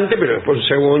adelante, pero después un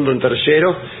segundo, un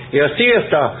tercero. Y así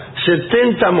hasta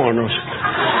 70 monos.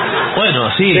 Bueno,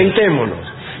 sí. Sentémonos.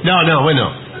 No,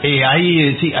 bueno.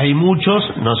 Hay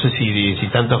muchos, no sé si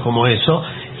tantos como eso,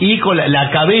 y con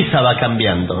la cabeza va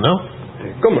cambiando, ¿no?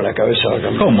 ¿Cómo la cabeza va a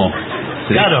cambiar? ¿Cómo?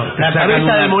 Claro, la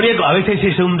cabeza del muñeco a veces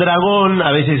es un dragón,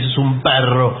 a veces es un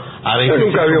perro, a veces Yo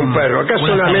nunca es vi un perro. Acá una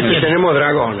solamente serpiente. tenemos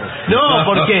dragones. No,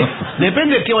 porque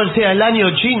depende de cuál sea el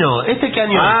año chino. ¿Qué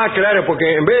año Ah, claro,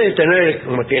 porque en vez de tener,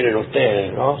 como tienen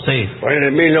ustedes, ¿no? Sí. Poner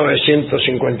en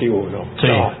 1951. Sí.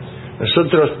 No,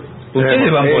 nosotros Ustedes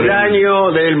tenemos van por el el-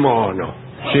 año del mono.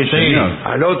 Sí, señor.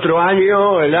 Al otro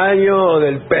año, el año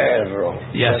del perro.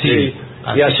 Y así.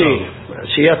 Y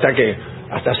así hasta que,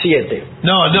 hasta 7.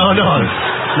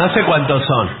 No sé cuántos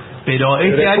son, pero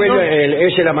este Después año...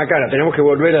 esa es la macana, tenemos que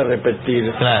volver a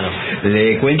repetir. Claro.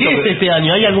 Le cuento ¿Qué es que- este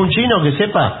año? ¿Hay algún chino que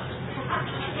sepa?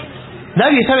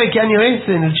 ¿Nadie sabe qué año es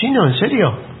en el chino? ¿En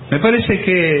serio? Me parece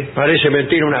que... Parece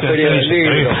mentira una feria de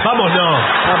libros. Vámonos.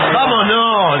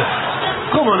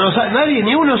 ¿Cómo no sabe? ¿Nadie,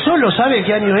 ni uno solo sabe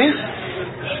qué año es?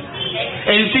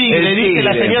 El tigre, dice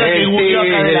la señora que googleó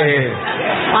acá adelante.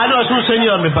 Ah, no, es un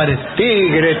señor, me parece.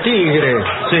 Tigre.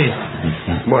 Sí.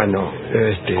 Bueno,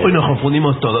 Hoy nos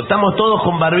confundimos todos. Estamos todos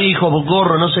con barbijo,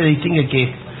 gorro, no se distingue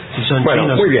qué. Si son bueno,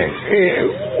 chinos. muy bien.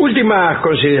 Últimas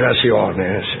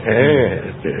consideraciones.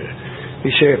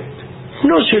 Dice,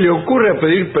 no se le ocurre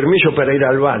pedir permiso para ir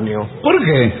al baño. ¿Por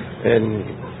qué?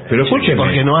 Pero escúcheme.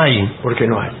 Porque no hay. Porque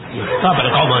no hay. Ah,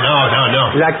 pero ¿cómo?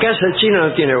 No. La casa china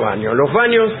no tiene baño. Los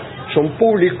baños son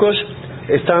públicos,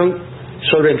 están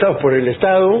solventados por el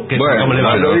Estado. Bueno, ¿Cómo le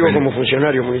va? Lo digo como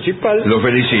funcionario municipal. Lo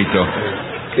felicito.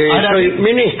 Que soy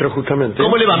ministro, justamente.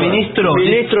 ¿Cómo le va, ministro?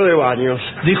 Ministro de baños.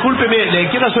 Discúlpeme, le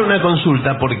quiero hacer una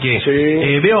consulta porque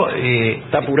Sí. veo...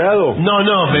 ¿Está apurado? No,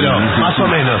 pero más o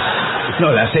menos.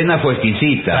 No, la cena fue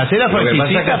exquisita. La cena fue Lo que pasa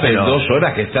exquisita, es que hace pero- 2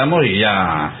 horas que estamos y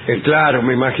ya... Claro,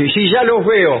 me imagino. Sí, ya los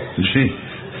veo. Sí.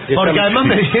 Porque además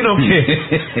me dijeron que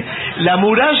la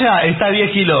muralla está a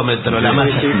 10 kilómetros, la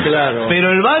malla. Sí, claro. Pero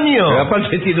el baño... Pero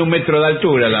aparte tiene 1 metro de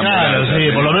altura la Claro, muralla.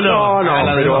 sí, por lo menos...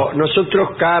 No, pero nosotros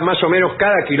más o menos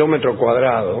cada kilómetro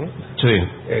cuadrado Sí.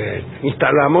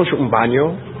 instalamos un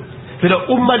baño Pero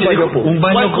un baño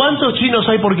público. ¿Cuántos chinos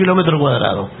hay por kilómetro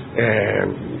cuadrado?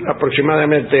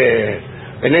 Aproximadamente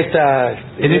en esta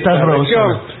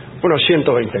región, unos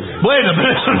 120.000. Bueno,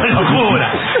 pero es una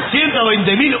locura.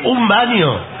 120.000, un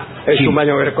baño. Es un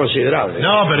baño considerable.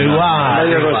 No, pero igual.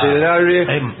 Un baño considerable.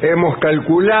 Hemos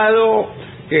calculado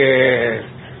que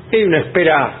hay una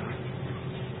espera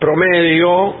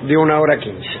promedio de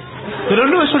 1h15. Pero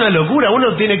no es una locura,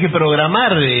 uno tiene que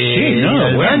programar el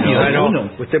baño. Bueno,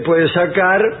 usted puede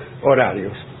sacar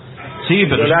horarios. Sí,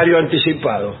 pero horario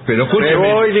anticipado. Pero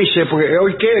hoy dice, porque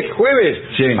hoy qué es jueves,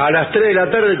 sí. A las 3 de la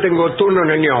tarde tengo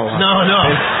turno en Ñoba. No.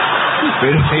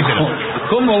 Pero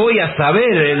 ¿cómo voy a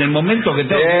saber en el momento que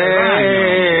tengo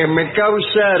que me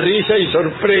causa risa y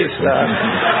sorpresa.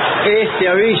 Este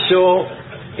aviso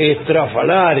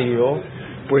estrafalario,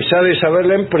 pues ha de saber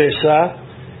la empresa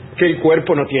que el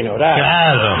cuerpo no tiene horario.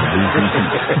 Claro.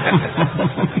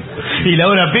 Y la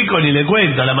hora pico ni le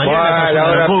cuento, a la mañana. La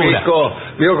hora pico,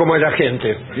 veo cómo es la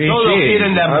gente. Todos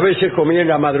quieren a veces comí en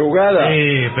la madrugada.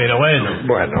 Sí, pero bueno.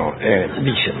 Bueno,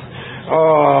 dicen.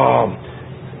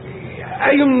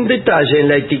 Hay un detalle en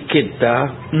la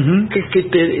etiqueta que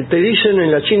te dicen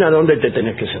en la China dónde te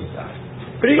tenés que sentar.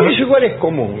 Pero eso igual es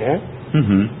común,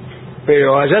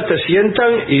 Pero allá te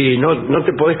sientan y no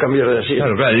te podés cambiar de silla.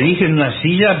 Claro, eligen una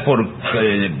silla por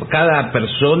cada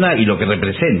persona y lo que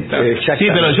representa. Sí,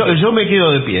 pero yo me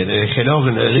quedo de pie.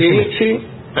 Sí.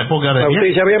 ¿Me puedo quedar de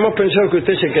pie? Ya habíamos pensado que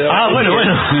usted se quedaba. Bueno.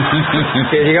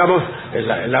 Que digamos,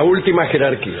 la última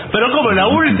jerarquía. ¿Pero cómo, la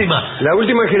última? La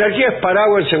última jerarquía es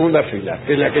Paraguay en segunda fila,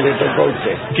 que es la que le tocó a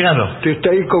usted. Claro. Usted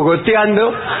está ahí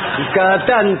cogoteando y cada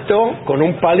tanto, con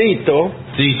un palito,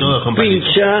 todos con palito,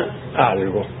 pincha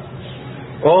algo.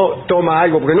 O toma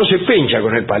algo, porque no se pincha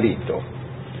con el palito.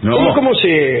 No. ¿Cómo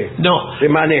se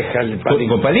maneja el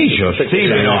palito? Con palillos. Sí,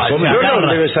 pero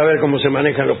no debe saber cómo se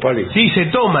manejan los palitos. Sí, se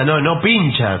toma, no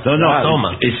pincha. No,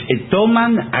 toma.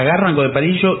 Toman, agarran con el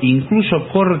palillo, incluso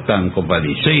cortan con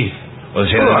palillo. Sí. O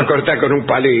sea, ¿cómo va a cortar con un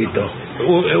palito?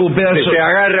 Un pedazo. Se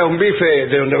agarra un bife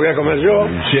de donde voy a comer yo.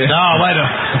 Sí. No, bueno.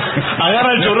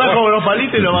 Agarra el churrasco con los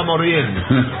palitos y lo va mordiendo.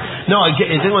 No,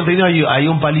 tengo entendido hay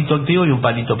un palito activo y un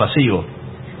palito pasivo.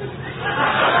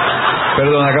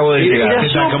 Perdón, acabo de llegar.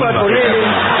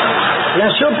 La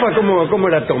sopa, ¿cómo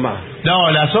la toma?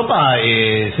 No, la sopa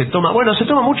se toma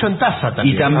mucho en taza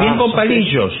también. Y también con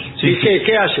palillos. Sí.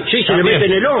 ¿Qué hace? Sí, se le mete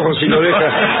en el ojo si lo deja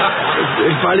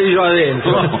el palillo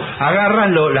adentro. No,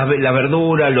 agarran la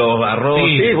verdura, los arroz.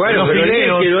 Sí, bueno, pero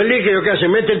el líquido que hace,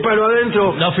 mete el palo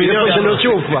adentro y después se lo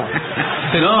chupa.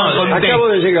 Acabo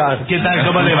de llegar. ¿Qué tal?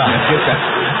 ¿Cómo le va?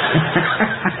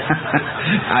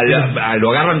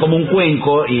 Lo agarran como un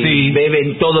cuenco y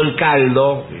beben todo el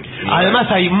caldo. Además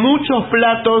hay muchos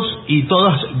platos y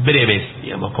todos breves,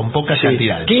 digamos, con poca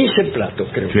cantidad. 15 platos,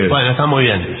 creo. Sí. Bueno, está muy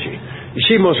bien.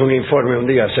 Hicimos un informe un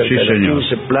día acerca de los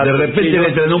 15 platos. De repente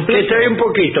le traen un plato. Le trae un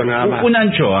poquito nada más. Una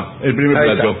anchoa, el primer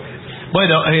plato. Está.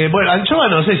 Bueno, anchoa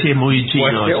no sé si es muy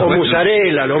chino. O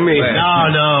mozzarella, lo mismo.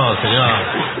 No, señor.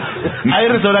 Hay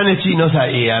restaurantes chinos,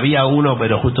 había uno,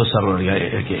 pero justo cerró,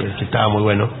 que estaba muy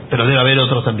bueno. Pero debe haber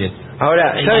otros también.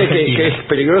 Ahora, ¿sabe que es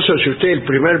peligroso si usted el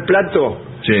primer plato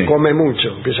come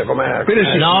mucho? Empieza a comer.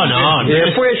 No. Y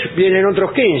después vienen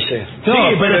otros 15. Sí,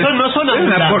 pero no son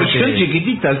una porción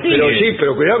chiquitita.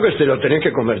 Pero cuidado que te lo tenés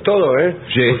que comer todo,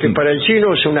 Sí. Porque para el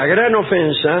chino es una gran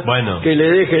ofensa que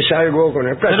le dejes algo con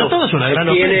el plato. Pero todo es una gran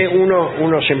ofensa. Tiene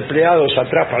unos empleados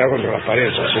atrás parados contra las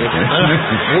paredes,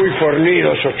 muy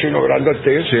fornidos, esos chinos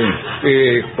grandotes.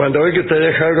 Y cuando ve que usted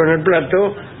deja algo en el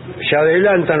plato, se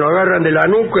adelantan, lo agarran de la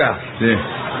nuca.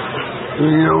 Y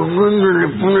le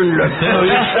ponen la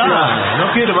cabeza.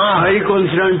 No quiero más. Ahí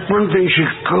contra el puente y se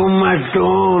coma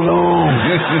todo.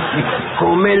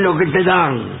 Come lo que te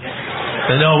dan.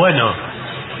 Pero bueno,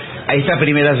 estas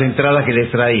primeras entradas que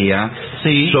les traía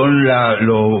son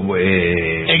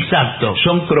exacto,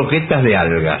 son croquetas de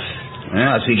algas.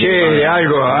 Así que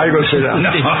algo será.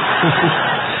 No.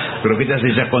 Croquetas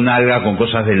hechas con algas, con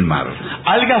cosas del mar.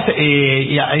 Algas,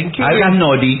 ¿en qué? Algas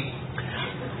nori.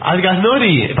 Algas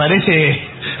nori, parece.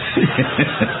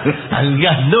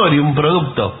 Algas nori, un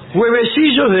producto.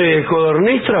 ¿Huevecillos de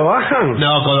codorniz trabajan?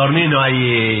 No, codorniz no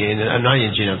hay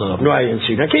en China, codorniz. No hay en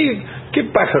China. ¿Qué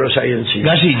pájaros hay en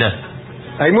China? Gallina.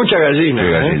 Hay mucha gallina.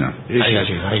 Hay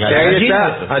gallina. Ahí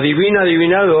está,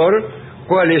 adivinador,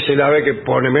 ¿cuál es el ave que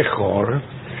pone mejor?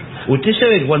 Usted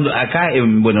sabe cuando acá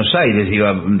en Buenos Aires,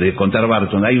 iba de contar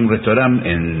Barton, hay un restaurante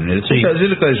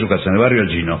cerca de su casa, en el barrio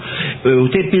Chino.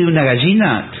 Usted pide una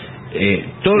gallina,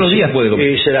 todos los días puede comer.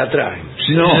 Y se la trae.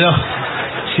 No.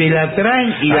 se la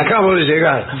traen y la... Acabo de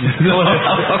llegar. No,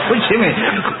 escúcheme,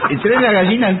 traen la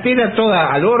gallina entera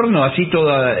toda al horno, así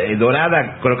toda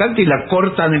dorada, crocante, y la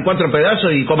cortan en 4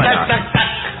 pedazos y cómala.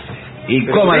 Y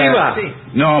cómala. ¿Viva? Sí.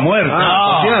 No, muerta.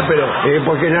 No. O sea, pero...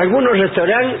 porque en algunos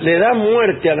restaurantes le dan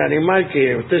muerte al animal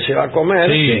que usted se va a comer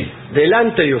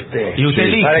delante de usted. Y usted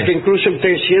elige. Para que incluso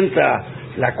usted sienta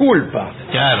la culpa.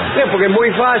 Claro. Porque es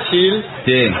muy fácil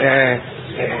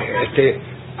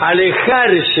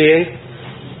alejarse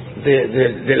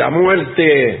de la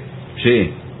muerte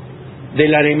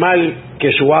del animal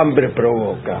que su hambre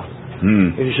provoca.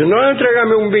 Y dice, no,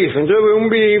 tráigame un bife. Entonces ve un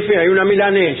bife, hay una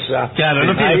milanesa. Claro,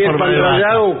 no tiene ahí el forma de pan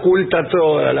rallado vaca. oculta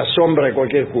toda la sombra de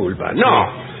cualquier culpa. No.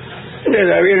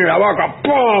 Le viene la vaca,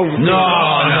 ¡pum!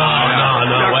 No,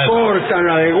 la bueno. cortan,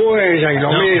 la degüellan y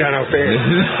lo miran a usted.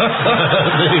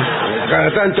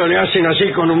 Cada tanto le hacen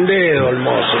así con un dedo el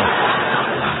mozo.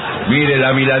 Mire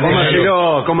la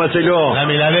milanesa. Cómaselo. La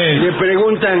milanesa. Le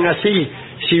preguntan así,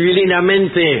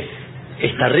 civilinamente,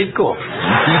 ¿está rico?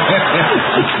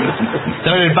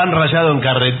 Traen el pan rallado en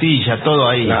carretilla, todo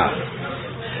ahí. Claro.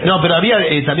 No, pero había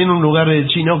también un lugar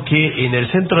chino que en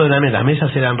el centro de la mesa, las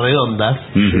mesas eran redondas,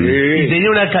 y tenía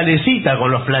una calecita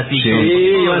con los platitos.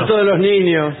 Sí, iban todos los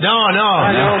niños. No.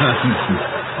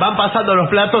 Van pasando los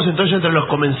platos, entonces entre los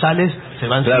comensales se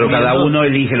van Claro, sirviendo cada uno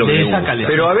elige lo que de le esa gusta.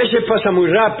 calecita. Pero a veces pasa muy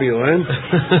rápido,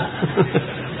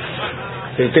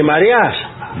 te mareás.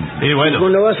 Y bueno,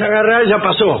 Cuando vas a agarrar ya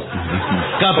pasó.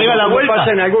 pega la Como vuelta.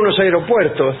 pasa en algunos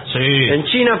aeropuertos. Sí. En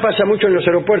China pasa mucho en los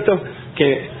aeropuertos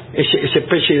que esa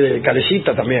especie de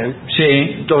calecita también,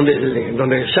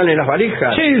 donde salen las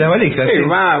valijas. Sí, la valija. Sí.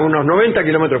 Va a unos 90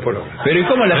 kilómetros por hora. Pero ¿y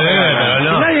cómo la sacan?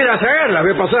 no. Y nadie las agarra, la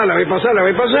ve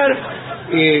pasar.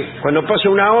 Y cuando pasa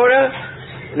una hora,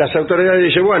 las autoridades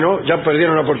dicen, bueno, ya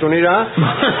perdieron la oportunidad.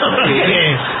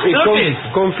 y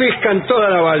confiscan toda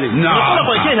la valija. No,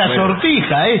 porque es la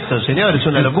sortija esto, señor, es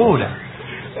una locura.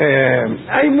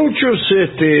 Hay muchos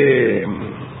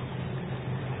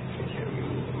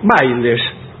bailes.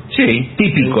 Sí,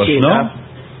 típicos, en China, ¿no?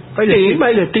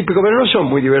 Bailes típicos, pero no son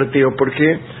muy divertidos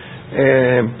porque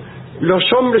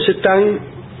los hombres están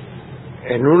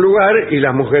en un lugar y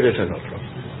las mujeres en otro.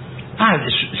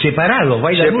 Separados,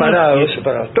 bailan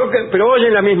Separados. Tocan, pero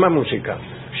oyen la misma música.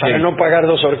 Para no pagar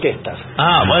 2 orquestas.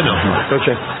 Bueno.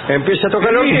 Entonces, empieza a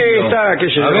tocar la orquesta, qué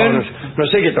sé yo, no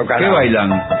sé qué tocar. ¿Qué bailan?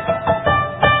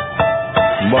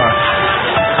 Buah.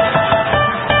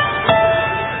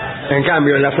 En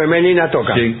cambio, en la femenina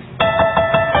toca. Sí.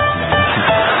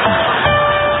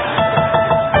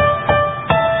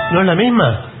 ¿No es la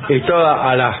misma? Y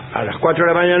toda a las 4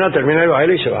 de la mañana termina el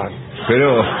baile y se van.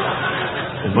 Pero...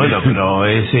 Bueno, pero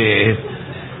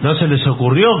 ¿no se les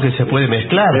ocurrió que se puede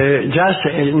mezclar?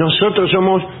 Nosotros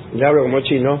somos, ya hablo como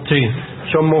chino,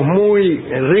 somos muy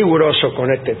rigurosos con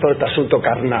todo este asunto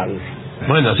carnal.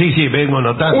 Bueno, sí, vengo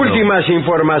notando. Últimas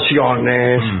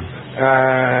informaciones.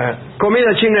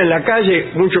 Comida china en la calle,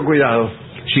 mucho cuidado.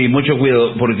 Sí, mucho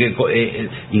cuidado, porque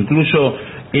incluso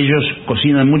ellos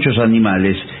cocinan muchos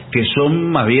animales que son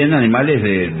más bien animales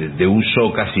de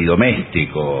uso casi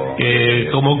doméstico.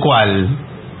 ¿Cómo cuál?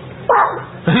 No.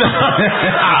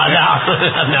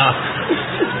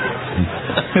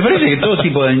 Me parece que todo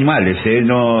tipo de animales,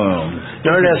 no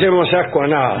le hacemos asco a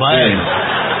nada. Bueno.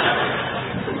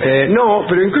 No,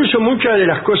 pero incluso muchas de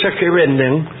las cosas que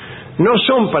venden no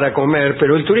son para comer,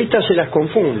 pero el turista se las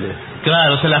confunde.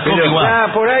 Claro, se las come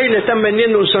igual. Por ahí le están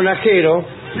vendiendo un sonajero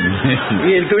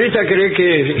y el turista cree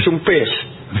que es un pez.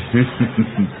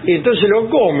 Y entonces lo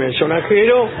come el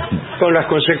sonajero, con las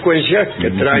consecuencias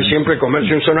que trae siempre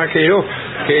comerse un sonajero,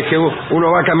 que es que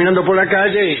uno va caminando por la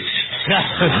calle y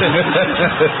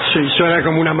suena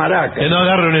como una maraca. Que no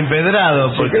agarre un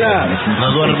empedrado, porque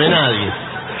no duerme nadie.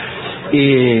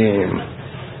 Y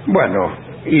bueno,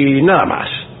 y nada más.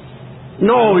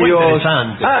 Novios.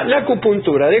 La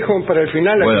acupuntura, dejo para el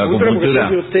final la acupuntura, porque sé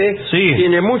que usted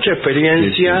tiene mucha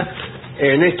experiencia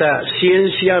en esta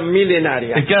ciencia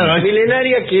milenaria.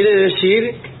 Milenaria quiere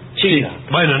decir China.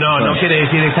 Bueno, no quiere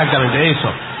decir exactamente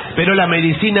eso. Pero la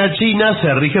medicina china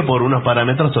se rige por unos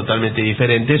parámetros totalmente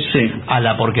diferentes a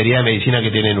la porquería de medicina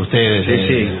que tienen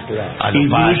ustedes. Claro.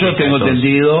 Incluso tengo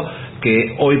entendido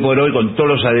que hoy por hoy, con todos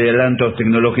los adelantos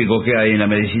tecnológicos que hay en la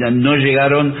medicina, no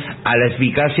llegaron a la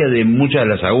eficacia de muchas de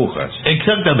las agujas.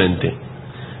 Exactamente.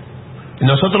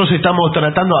 Nosotros estamos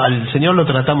tratando, al señor lo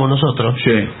tratamos nosotros.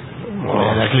 Sí.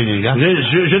 En la clínica.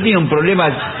 Yo tenía un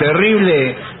problema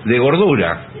terrible de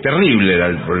gordura. Terrible era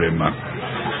el problema.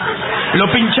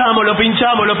 Lo pinchamos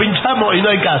y no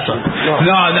hay caso.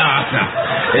 No.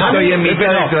 Estoy en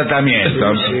mitad del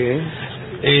tratamiento.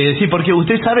 Sí, porque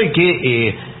usted sabe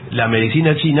que la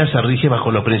medicina china se rige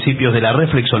bajo los principios de la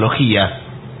reflexología,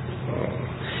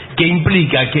 que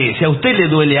implica que si a usted le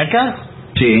duele acá,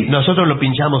 sí, nosotros lo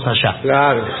pinchamos allá.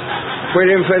 Claro. Pues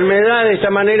la enfermedad de esta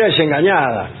manera es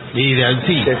engañada. Y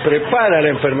sí. Se prepara la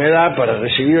enfermedad para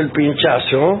recibir el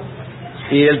pinchazo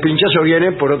y el pinchazo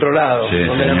viene por otro lado, sí,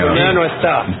 donde señor. la enfermedad no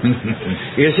está.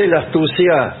 Y esa es la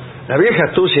astucia, la vieja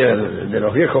astucia de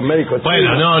los viejos médicos.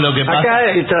 Bueno, no, lo que pasa... Acá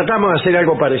tratamos de hacer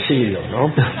algo parecido,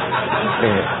 ¿no?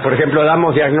 Por ejemplo,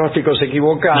 damos diagnósticos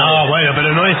equivocados. No, bueno,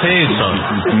 pero no es eso.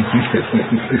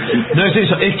 No es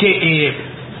eso, es que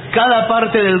cada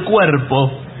parte del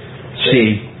cuerpo,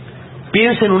 sí,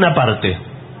 piensa en una parte.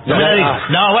 No,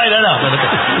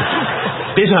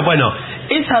 piensa, bueno,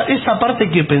 esa parte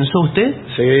que pensó usted,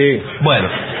 sí, bueno,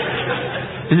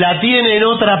 la tiene en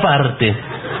otra parte.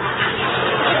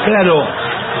 claro,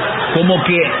 como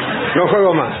que... no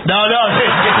juego más. No,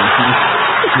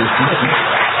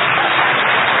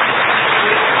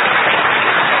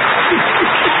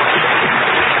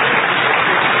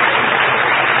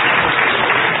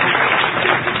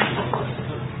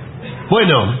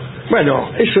 Bueno,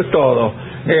 eso es todo.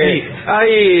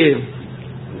 Hay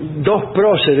dos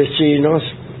próceres chinos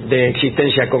de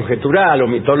existencia conjetural o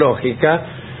mitológica,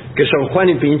 que son Juan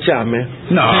y Pinchame.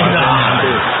 No. Sí,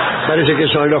 parece que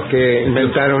son los que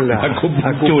inventaron la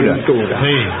acupuntura.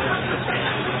 Sí.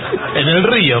 En el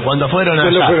río, cuando fueron allá.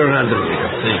 Cuando fueron al río.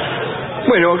 Sí.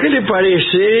 Bueno, ¿qué le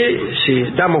parece si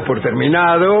damos por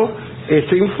terminado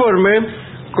este informe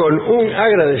con un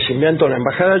agradecimiento a la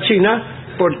Embajada China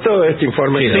por todo este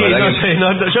informe? Sí,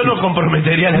 yo no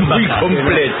comprometería a la embajada. Muy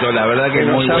completo, la verdad que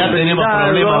muy ya bueno. tenemos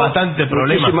problemas, bastante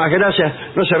problemas. Muchísimas gracias.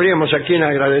 No sabríamos a quién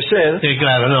agradecer. Sí,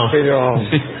 claro, no. Pero,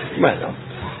 bueno.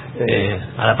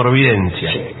 A la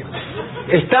providencia. Sí.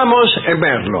 Estamos en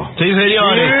Merlo. Sí,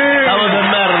 señores. Sí. Estamos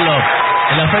en Merlo,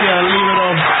 en la Feria del Libro.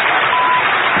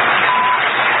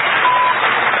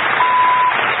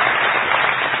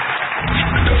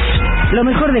 Lo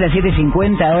mejor de la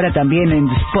 750 ahora también en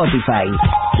Spotify.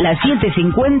 La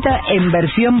 750 en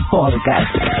versión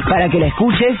podcast, para que la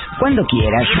escuches cuando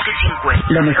quieras.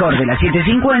 Lo mejor de la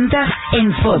 750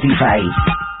 en Spotify.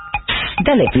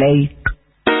 Dale play.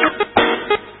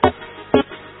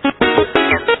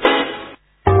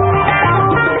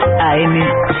 AM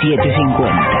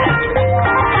 750.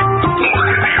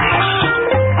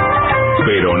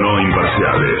 Pero no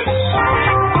imparciales.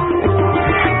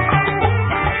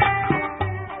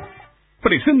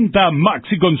 Presenta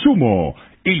Maxi Consumo,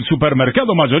 el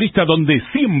supermercado mayorista donde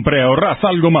siempre ahorrás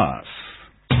algo más.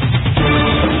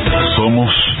 Somos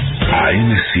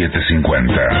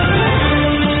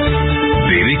AM750.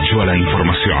 Derecho a la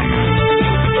información.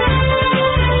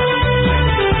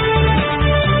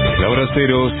 La hora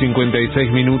 0,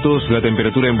 56 minutos, la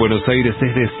temperatura en Buenos Aires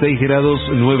es de 6 grados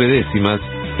 9 décimas,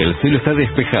 el cielo está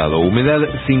despejado, humedad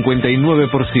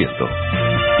 59%.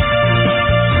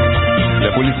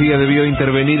 La policía debió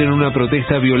intervenir en una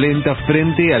protesta violenta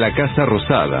frente a la Casa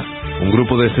Rosada. Un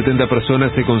grupo de 70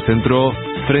 personas se concentró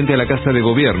frente a la Casa de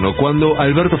Gobierno cuando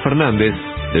Alberto Fernández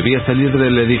debía salir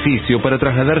del edificio para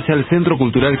trasladarse al Centro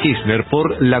Cultural Kirchner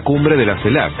por la cumbre de la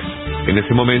CELAC. En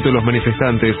ese momento los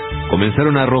manifestantes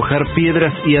comenzaron a arrojar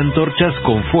piedras y antorchas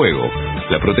con fuego.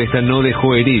 La protesta no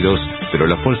dejó heridos, pero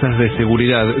las fuerzas de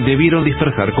seguridad debieron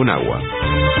dispersar con agua.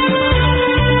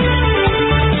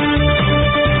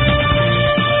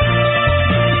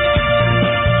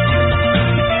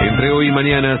 Entre hoy y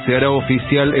mañana se hará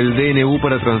oficial el DNU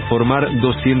para transformar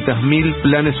 200.000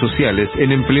 planes sociales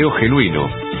en empleo genuino.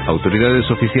 Autoridades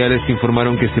oficiales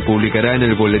informaron que se publicará en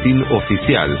el boletín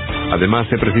oficial. Además,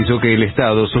 se precisó que el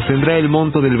Estado sostendrá el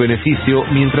monto del beneficio,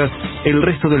 mientras el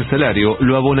resto del salario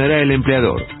lo abonará el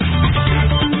empleador.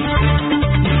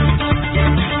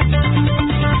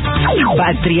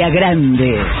 Patria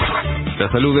Grande. La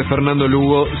salud de Fernando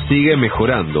Lugo sigue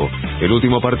mejorando. El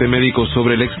último parte médico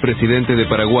sobre el expresidente de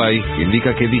Paraguay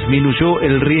indica que disminuyó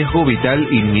el riesgo vital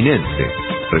inminente.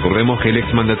 Recordemos que el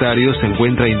exmandatario se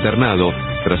encuentra internado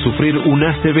tras sufrir un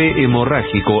ACV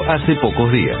hemorrágico hace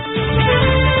pocos días.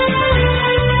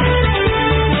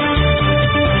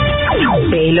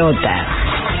 Pelota.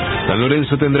 San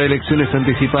Lorenzo tendrá elecciones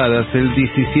anticipadas el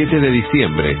 17 de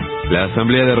diciembre. La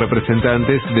Asamblea de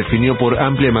Representantes definió por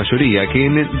amplia mayoría que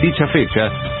en dicha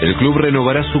fecha el club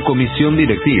renovará su comisión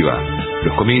directiva.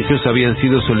 Los comicios habían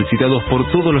sido solicitados por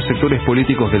todos los sectores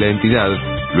políticos de la entidad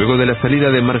luego de la salida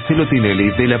de Marcelo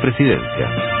Tinelli de la presidencia.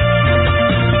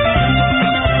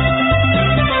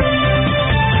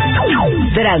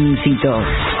 Tránsito.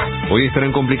 Hoy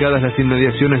estarán complicadas las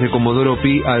inmediaciones de Comodoro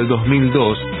Pi al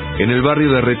 2002 en el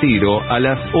barrio de Retiro a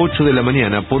las 8 de la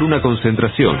mañana por una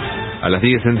concentración. A las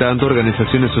 10 en tanto,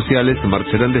 organizaciones sociales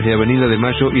marcharán desde Avenida de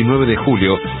Mayo y 9 de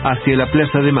Julio hacia la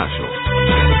Plaza de Mayo.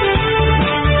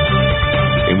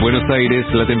 En Buenos Aires,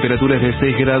 la temperatura es de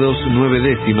 6 grados 9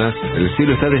 décimas, el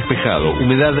cielo está despejado,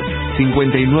 humedad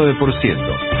 59%.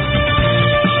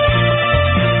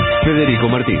 Federico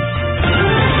Martín.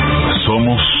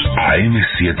 Somos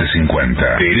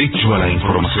AM750. Derecho a la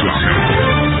información.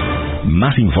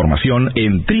 Más información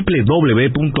en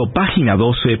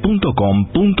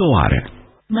www.pagina12.com.ar.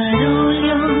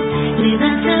 Marolio, le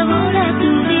da sabor a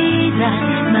tu vida.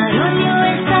 Marolio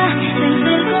está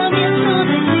desde el comienzo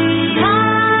del día.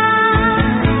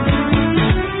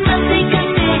 Mate y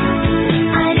café,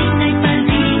 harina y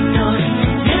palmitos,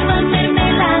 hierbas,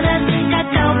 mermeladas,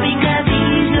 cacao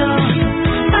picadillo,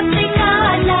 pasta y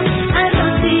caballa,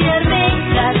 arroz y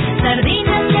arvejas,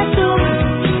 sardinas y atún,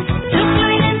 choclo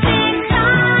y lentejas.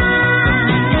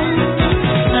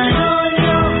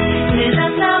 Marolio, le da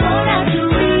sabor a tu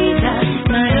vida.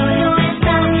 Marolio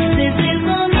está desde el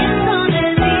comienzo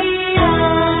del día.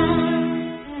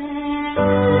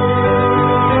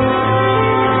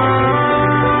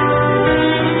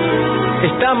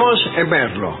 Estamos en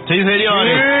Merlo. Sí,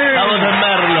 señores, estamos en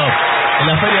Merlo, en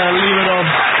la Feria del Libro.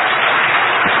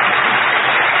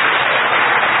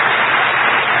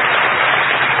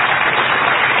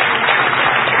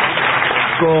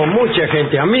 Con mucha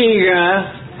gente amiga.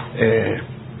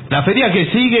 La feria que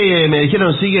sigue, me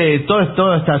dijeron, sigue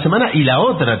toda esta semana y la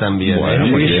otra también. Bueno,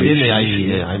 muy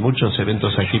bien. Hay muchos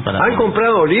eventos aquí para... ¿Han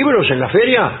comprado libros en la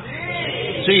feria?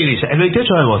 Sí, dice, el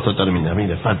 28 de agosto termina, a mí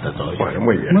me falta todavía. Bueno,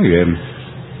 muy bien. Muy bien.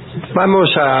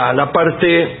 Vamos a la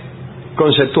parte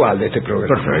conceptual de este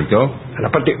programa. Perfecto. A la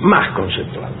parte más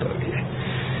conceptual todavía.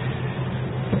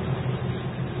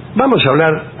 Vamos a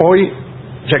hablar hoy,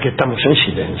 ya que estamos en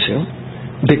silencio,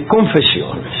 de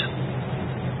confesiones.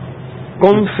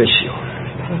 Confesiones.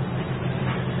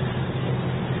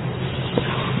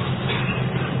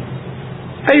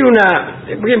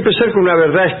 Voy a empezar con una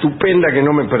verdad estupenda que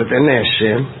no me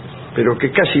pertenece, pero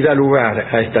que casi da lugar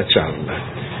a esta charla.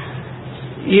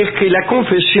 Y es que la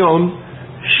confesión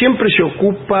siempre se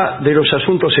ocupa de los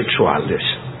asuntos sexuales.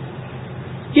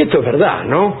 Y esto es verdad,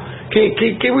 ¿no?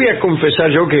 ¿Qué voy a confesar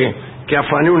yo que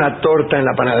afané una torta en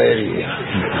la panadería?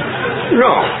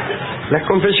 No, las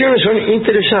confesiones son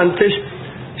interesantes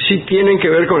si tienen que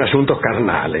ver con asuntos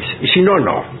carnales, y si no,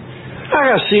 no.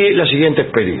 Hágase la siguiente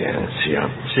experiencia.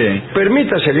 Sí.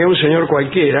 Permítasele a un señor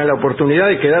cualquiera la oportunidad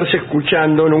de quedarse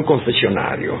escuchando en un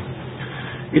confesionario.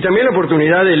 Y también la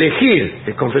oportunidad de elegir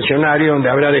el confesionario donde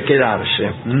habrá de quedarse.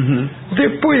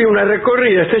 Después de una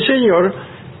recorrida, este señor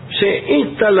se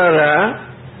instalará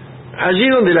allí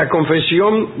donde la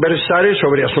confesión versare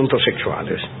sobre asuntos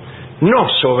sexuales, no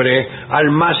sobre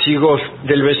almácigos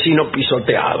del vecino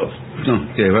pisoteados.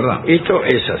 No, que es verdad. Esto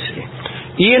es así.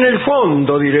 Y en el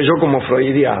fondo, diré yo como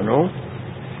freudiano...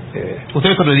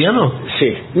 ¿Usted es freudiano?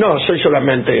 Sí, no, soy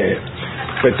solamente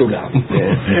petulado.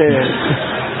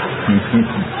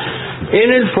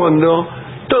 En el fondo,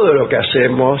 todo lo que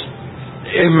hacemos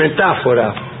es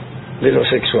metáfora de lo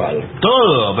sexual.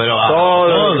 Todo, pero...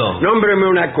 Todo. Nómbreme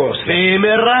una cosa.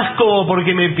 Me rasco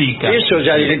porque me pica. Eso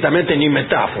ya directamente ni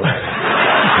metáfora.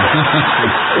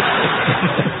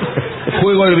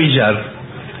 Juego al billar.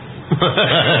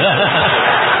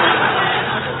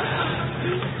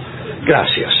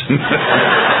 Gracias.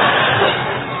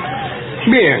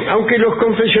 Bien, aunque los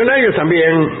confesionarios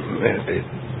también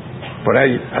por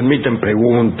ahí admiten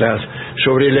preguntas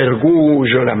sobre el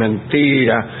orgullo, la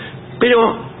mentira,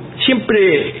 pero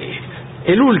siempre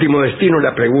el último destino de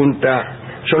la pregunta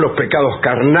son los pecados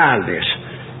carnales,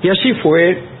 y así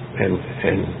fue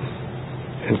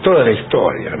en toda la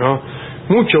historia, ¿no?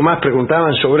 Mucho más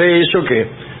preguntaban sobre eso que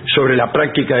sobre la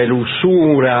práctica de la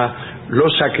usura,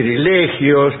 los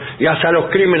sacrilegios y hasta los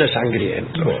crímenes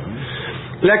sangrientos.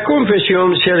 La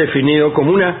confesión se ha definido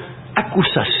como una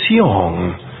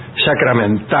acusación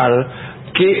sacramental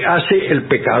que hace el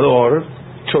pecador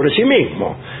sobre sí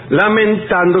mismo,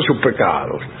 lamentando sus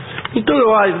pecados. Y todo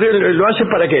lo hace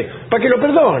 ¿para qué? Para que lo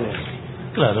perdone.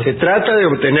 Claro. Se trata de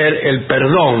obtener el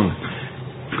perdón.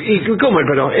 ¿Y cómo el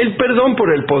perdón? El perdón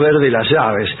por el poder de las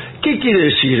llaves. ¿Qué quiere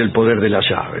decir el poder de las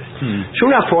llaves? Es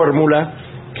una fórmula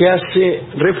que hace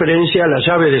referencia a la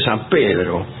llave de San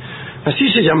Pedro. Así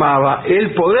se llamaba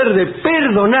el poder de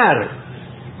perdonar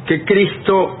que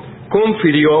Cristo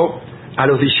confirió a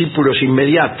los discípulos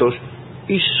inmediatos,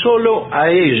 y solo a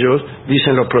ellos,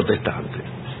 dicen los protestantes.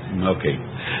 Okay.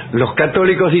 Los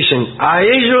católicos dicen a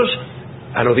ellos,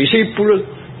 a los discípulos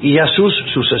y a sus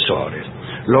sucesores.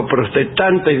 Los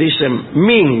protestantes dicen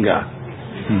minga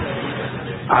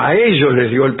A ellos les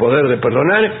dio el poder de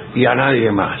perdonar y a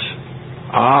nadie más.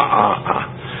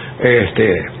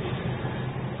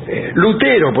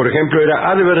 Lutero, por ejemplo, era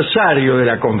adversario de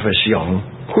la confesión,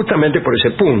 justamente por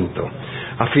ese punto.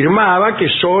 Afirmaba que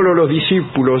solo los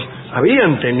discípulos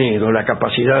habían tenido la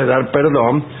capacidad de dar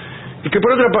perdón y que,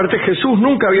 por otra parte, Jesús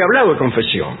nunca había hablado de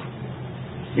confesión.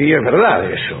 Y es verdad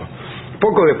eso.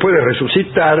 Poco después de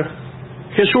resucitar,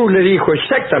 Jesús le dijo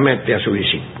exactamente a sus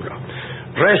discípulos: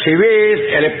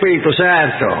 recibid el Espíritu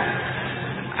Santo.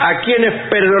 A quienes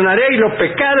perdonaréis los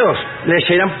pecados, les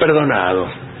serán perdonados.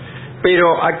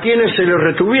 Pero a quienes se los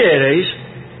retuviereis,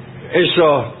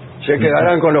 esos se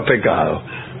quedarán con los pecados.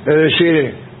 Es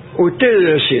decir, ustedes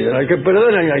deciden, al que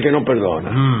perdona y al que no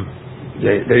perdona,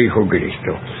 le dijo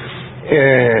Cristo.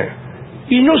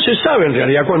 Y no se sabe en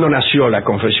realidad cuándo nació la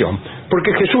confesión,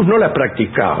 porque Jesús no la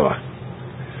practicaba.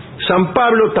 San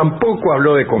Pablo tampoco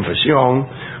habló de confesión.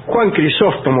 Juan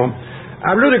Crisóstomo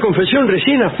habló de confesión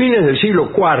recién a fines del siglo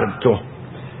IV,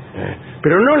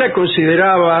 pero no la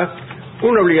consideraba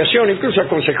una obligación. Incluso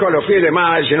aconsejó a los fieles: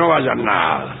 más, si no vayan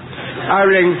nada,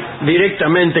 hablen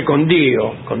directamente con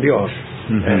Dios,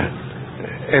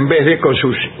 en vez de con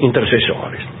sus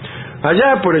intercesores.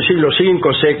 Allá por el siglo V,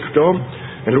 VI,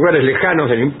 en lugares lejanos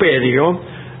del imperio,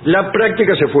 la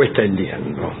práctica se fue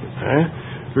extendiendo.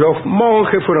 Los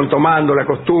monjes fueron tomando la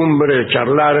costumbre de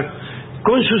charlar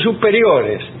con sus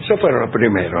superiores, esos fueron los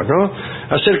primeros, ¿no?,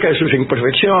 acerca de sus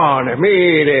imperfecciones.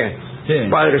 Mire, sí,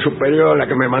 padre superior, la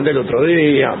que me mandé el otro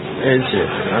día,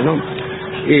 etcétera, ¿no?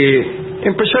 Y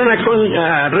empezaron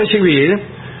a recibir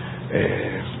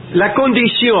la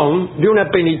condición de una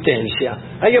penitencia.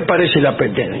 Ahí aparece la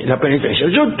penitencia.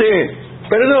 Yo te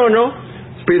perdono,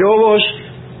 pero vos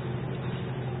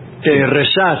te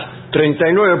rezás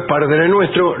 39 Padre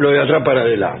Nuestro, lo de atrás para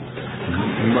adelante.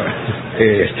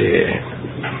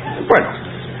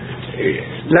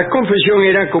 La confesión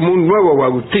era como un nuevo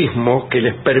bautismo que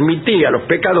les permitía a los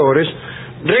pecadores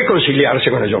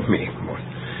reconciliarse con ellos mismos.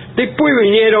 Después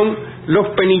vinieron los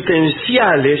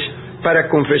penitenciales para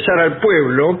confesar al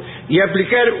pueblo y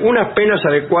aplicar unas penas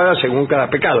adecuadas según cada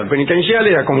pecado. El penitencial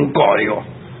era como un código.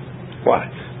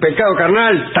 Pecado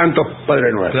carnal, tantos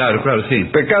Padre Nuestro. Claro, sí.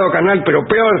 Pecado carnal, pero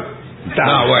peor, tanto.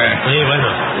 Ah, bueno. Sí, bueno.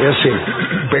 Y así,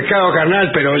 pecado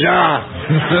carnal, pero ya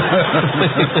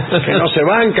que no se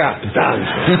banca,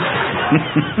 tanto.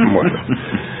 Bueno,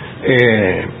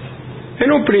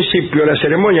 en un principio la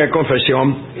ceremonia de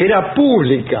confesión era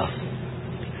pública.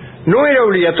 No era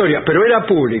obligatoria, pero era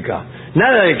pública.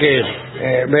 Nada de que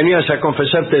venías a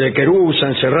confesarte de querusa,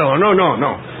 encerrado.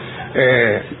 No.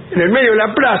 En el medio de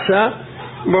la plaza,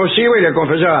 vos ibas y le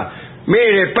confesabas: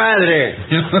 mire, padre,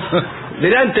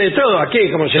 delante de todo, aquí,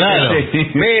 como se dice,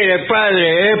 mire,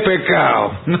 padre, he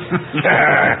pecado.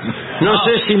 No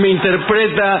sé si me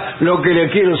interpreta lo que le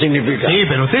quiero significar. Sí,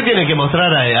 pero usted tiene que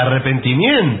mostrar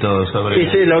arrepentimiento sobre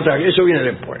eso. Sí, la otra, eso viene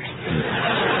después.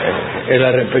 El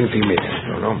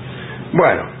arrepentimiento, ¿no?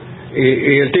 Bueno,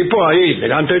 y el tipo ahí,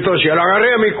 delante de todo, decía: lo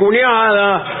agarré a mi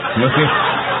cuñada.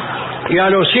 Y a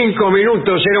los 5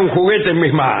 minutos era un juguete en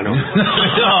mis manos.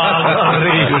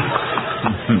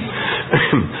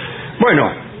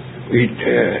 Bueno,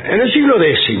 en el siglo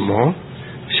X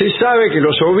se sabe que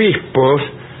los obispos,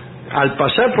 al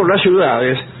pasar por las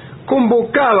ciudades,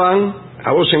 convocaban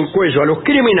a voz en cuello a los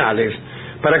criminales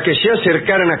para que se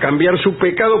acercaran a cambiar su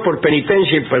pecado por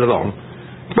penitencia y perdón.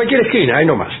 Cualquier esquina, ahí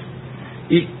nomás.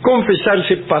 Y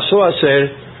confesarse pasó a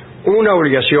ser una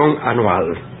obligación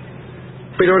anual.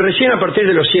 Pero recién a partir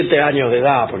de los 7 años de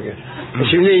edad, porque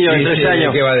si un niño de 3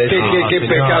 años, ¿qué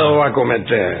pecado va a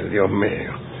cometer? Dios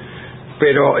mío.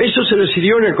 Pero eso se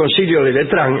decidió en el Concilio de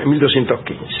Letrán en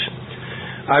 1215.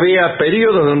 Había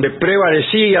periodos donde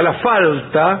prevalecía la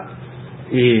falta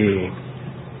y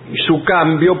su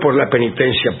cambio por la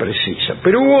penitencia precisa.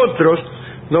 Pero hubo otros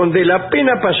donde la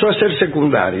pena pasó a ser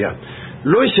secundaria.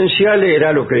 Lo esencial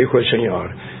era lo que dijo el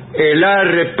Señor: el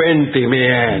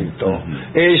arrepentimiento,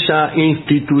 esa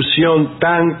institución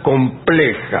tan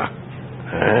compleja.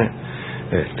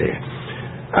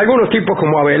 Algunos tipos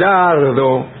como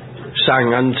Abelardo,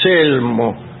 San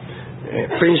Anselmo,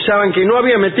 pensaban que no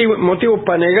había motivo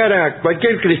para negar a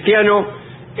cualquier cristiano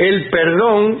el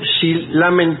perdón si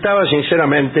lamentaba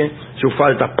sinceramente sus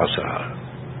faltas pasadas.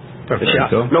 Decía: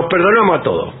 los perdonamos a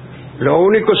todos, lo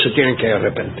único se tienen que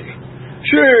arrepentir.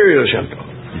 Sí, decían todos.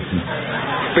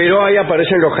 Pero ahí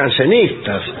aparecen los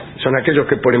jansenistas, son aquellos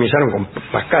que polemizaron con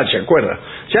Pascal, ¿se acuerda?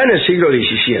 Ya en el siglo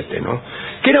XVII, ¿no?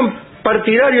 Que eran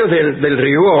partidarios del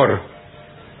rigor.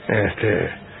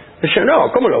 Decían: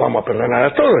 no, ¿cómo lo vamos a perdonar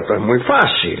a todos? Esto es muy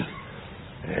fácil.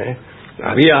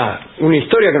 había una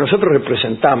historia que nosotros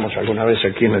representamos alguna vez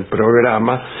aquí en el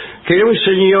programa, que era un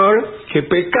señor que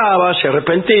pecaba, se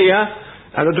arrepentía,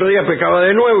 al otro día pecaba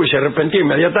de nuevo y se arrepentía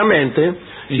inmediatamente,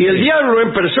 y el diablo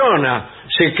en persona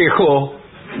se quejó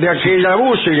de aquel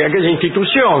abuso y de aquella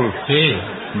institución. Sí.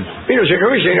 Y no se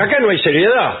quejó y dicen, acá no hay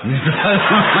seriedad.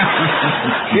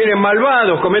 Vienen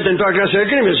malvados, cometen toda clase de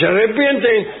crímenes, se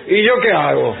arrepienten, ¿y yo qué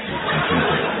hago?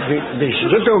 Dice,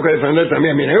 yo tengo que defender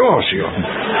también mi negocio.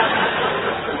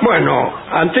 Bueno,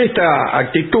 ante esta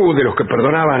actitud de los que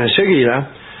perdonaban enseguida,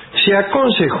 se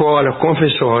aconsejó a los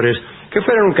confesores que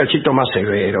fueran un cachito más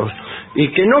severos y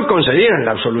que no concedieran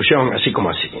la absolución así como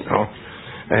así, ¿no?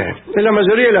 En la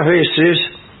mayoría de las veces,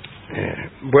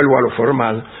 vuelvo a lo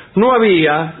formal, no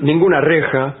había ninguna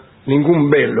reja, ningún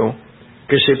velo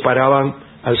que separaban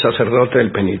al sacerdote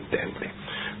del penitente.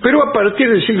 Pero a partir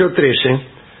del siglo XIII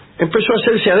empezó a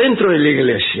hacerse adentro de la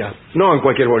iglesia, no en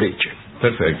cualquier boliche.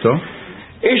 Perfecto.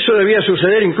 Eso debía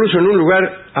suceder incluso en un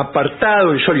lugar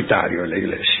apartado y solitario de la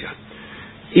iglesia.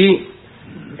 Y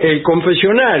el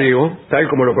confesionario, tal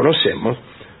como lo conocemos,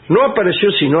 no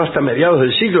apareció sino hasta mediados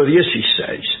del siglo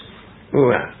XVI.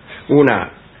 Una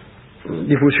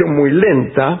difusión muy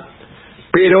lenta,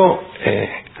 pero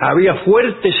había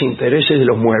fuertes intereses de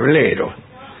los muebleros.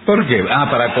 ¿Por qué? Ah,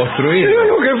 para construir. Era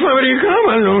lo que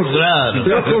fabricaban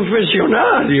los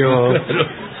confesionarios.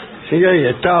 Sí, ahí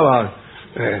estaba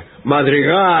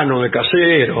Madrigano de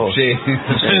Casero. Sí.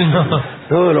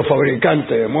 Todos los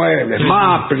fabricantes de muebles,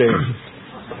 Maple.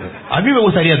 A mí me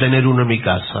gustaría tener uno en mi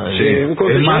casa. Sí, un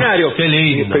confesionario. Qué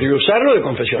lindo. Pero usarlo de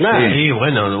confesionario. Sí,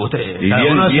 bueno, usted. Y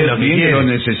bien lo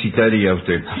necesitaría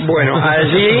usted. Bueno,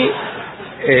 allí,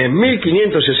 en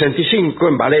 1565,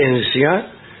 en Valencia,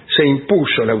 se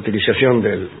impuso la utilización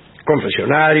del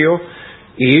confesionario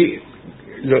y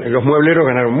los muebleros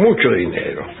ganaron mucho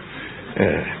dinero.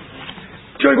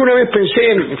 Yo alguna vez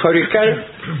pensé en fabricar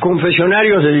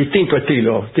confesionarios de distinto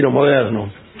estilo moderno.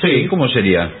 Sí, ¿cómo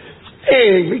sería?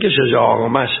 Qué sé yo,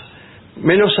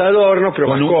 menos adornos, pero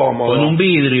más cómodo. Con un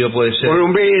vidrio puede ser. Con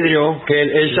un vidrio, que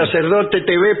el sacerdote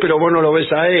te ve, pero vos no lo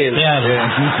ves a él. Claro.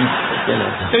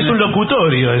 Es un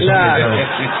locutorio eso. Claro,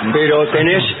 pero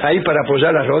tenés ahí para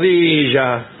apoyar las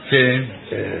rodillas. Sí.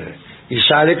 Y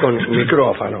sale con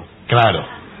micrófono. Claro.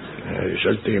 Es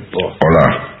el tipo.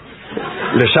 Hola.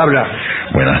 Les habla.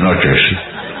 Buenas noches.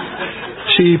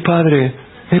 Sí, padre,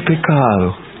 he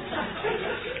pecado.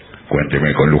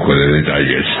 Cuénteme con lujo de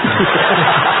detalles.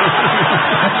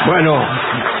 Bueno.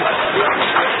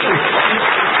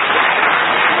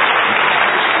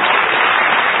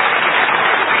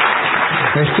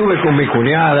 Estuve con mi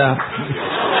cuñada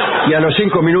y a los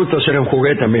 5 minutos era un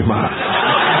juguete en mis manos.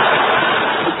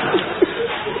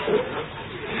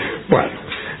 Bueno,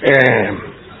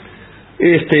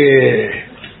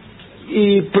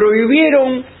 y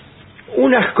prohibieron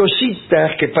unas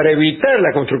cositas que para evitar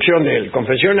la construcción del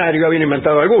confesionario habían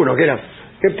inventado algunos,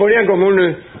 que ponían como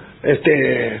un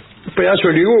pedazo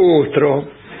de ligustro,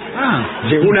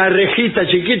 una rejita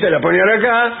chiquita la ponían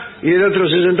acá y el otro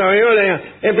se sentaba y le decía,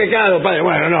 es pecado, padre.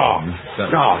 Bueno,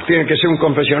 no, tiene que ser un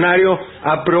confesionario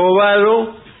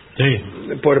aprobado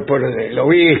por el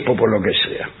obispo, por lo que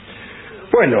sea.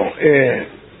 Bueno,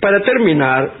 para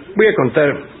terminar voy a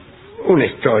contar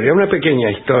una pequeña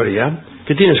historia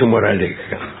que tiene su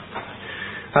moraleja.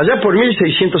 Allá por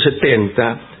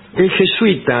 1670, el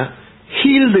jesuita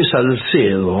Gil de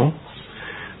Salcedo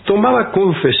tomaba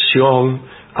confesión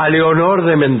a Leonor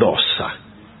de Mendoza.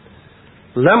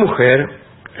 La mujer,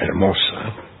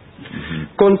 hermosa,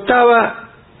 contaba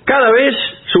cada vez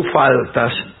sus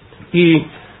faltas y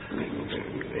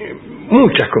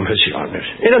muchas confesiones.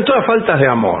 Eran todas faltas de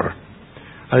amor.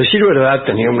 A decir verdad,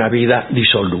 tenía una vida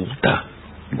disoluta.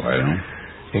 Bueno.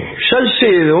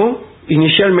 Salcedo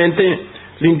inicialmente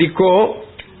le indicó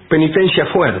penitencias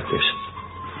fuertes,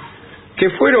 que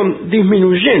fueron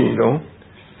disminuyendo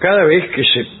cada vez que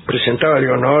se presentaba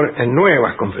Leonor en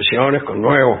nuevas confesiones con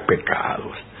nuevos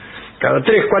pecados. Cada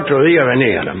 3-4 días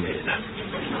venía la mina.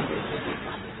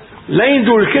 La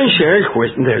indulgencia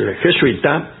del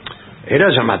jesuita era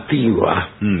llamativa,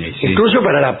 incluso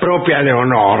para la propia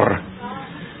Leonor,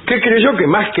 que creyó que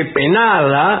más que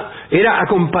penada era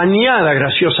acompañada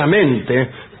graciosamente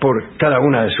por cada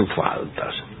una de sus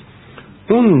faltas.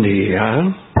 Un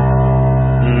día,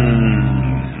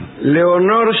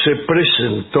 Leonor se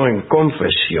presentó en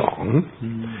confesión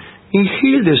y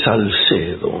Gil de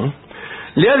Salcedo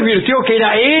le advirtió que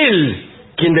era él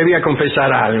quien debía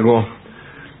confesar algo.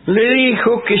 Le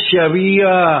dijo que se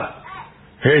había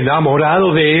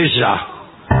enamorado de ella.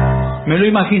 Me lo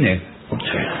imaginé.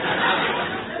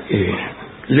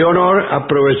 Leonor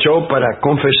aprovechó para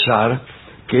confesar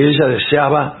que ella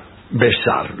deseaba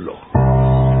besarlo.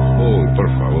 Uy, por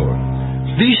favor.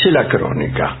 Dice la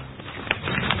crónica: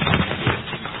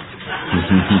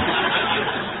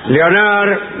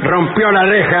 Leonor rompió la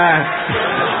reja.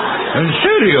 ¿En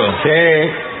serio?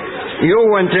 Sí. Y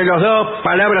hubo entre los dos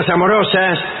palabras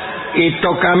amorosas y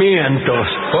tocamientos.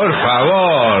 Por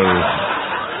favor.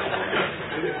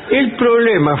 El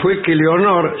problema fue que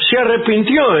Leonor se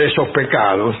arrepintió de esos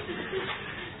pecados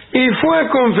y fue a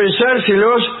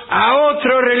confesárselos a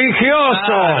otro religioso.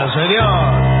 ¡Claro,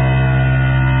 señor!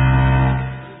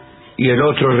 Y el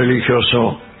otro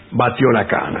religioso batió la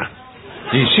cana.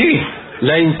 Y sí.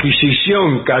 La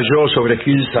Inquisición cayó sobre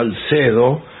Gil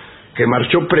Salcedo, que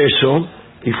marchó preso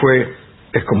y fue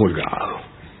excomulgado.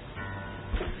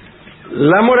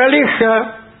 La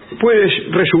moraleja puede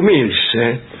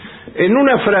resumirse en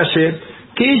una frase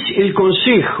que es el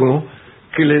consejo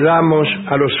que le damos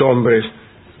a los hombres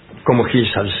como Gil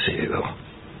Salcedo: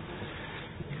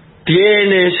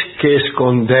 tienes que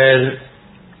esconder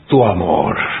tu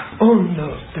amor. 1,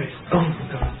 2, 3, 1,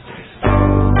 2, 3.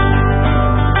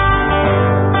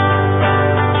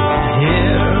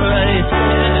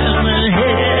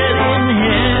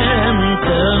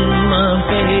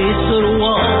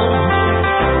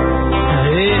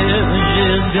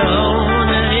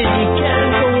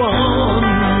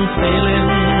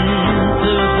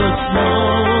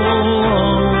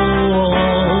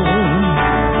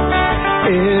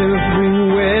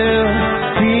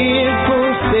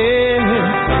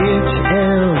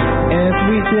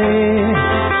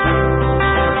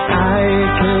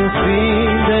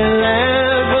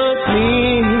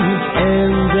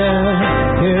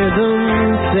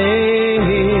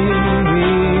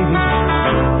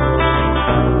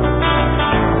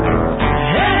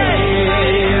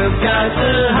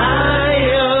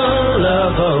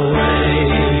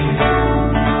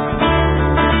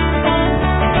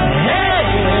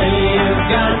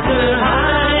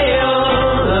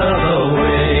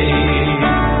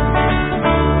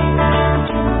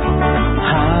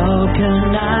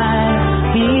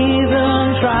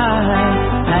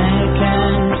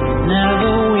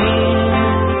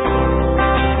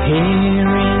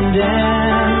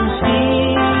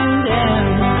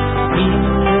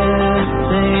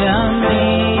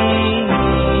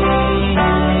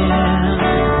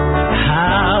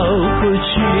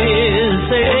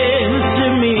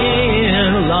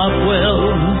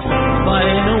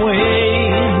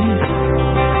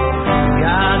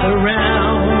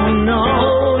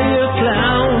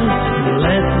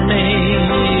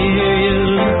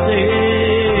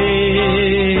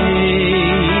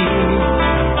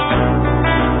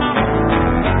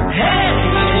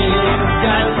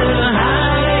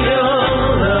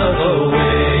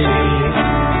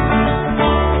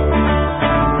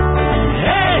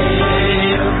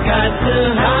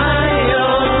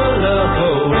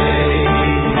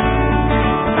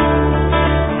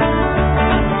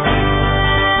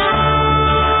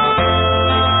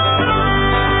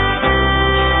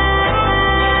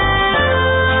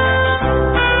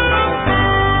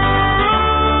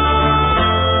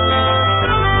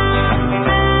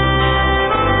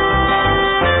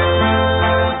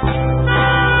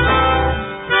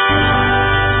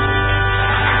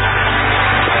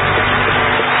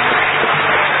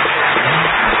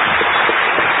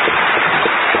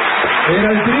 Era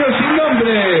el trío sin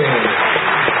nombre.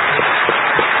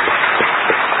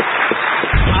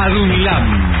 ADUNLAM,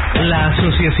 la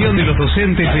Asociación de los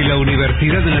Docentes de la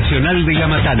Universidad Nacional de La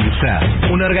Matanza.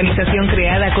 Una organización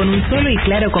creada con un solo y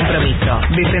claro compromiso: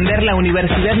 defender la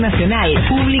Universidad Nacional,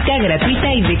 pública,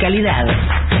 gratuita y de calidad.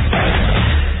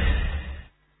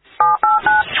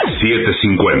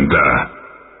 750.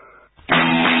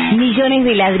 Millones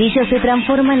de ladrillos se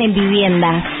transforman en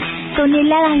viviendas.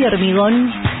 Toneladas de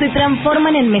hormigón se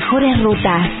transforman en mejores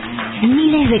rutas.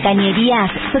 Miles de cañerías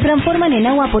se transforman en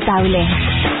agua potable.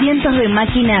 Cientos de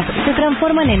máquinas se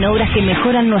transforman en obras que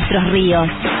mejoran nuestros ríos.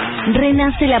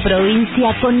 Renace la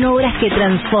provincia con obras que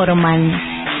transforman.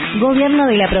 Gobierno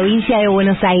de la Provincia de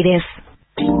Buenos Aires.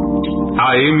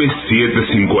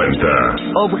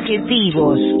 AM750.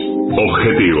 Objetivos.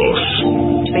 Objetivos.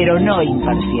 Pero no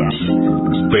imparciales.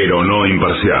 Pero no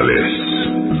imparciales.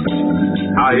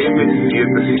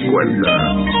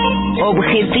 AM750.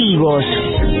 Objetivos.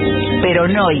 Pero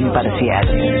no imparciales.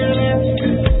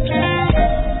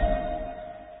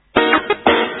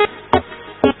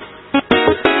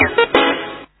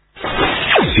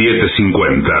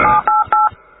 $7.50.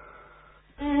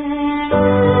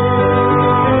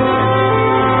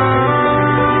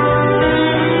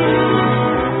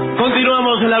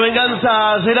 Continuamos en La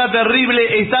Venganza Será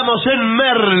Terrible. Estamos en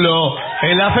Merlo,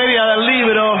 en la Feria del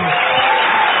Libro.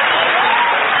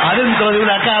 adentro de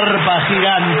una carpa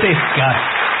gigantesca.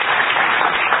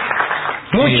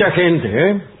 Mucha gente,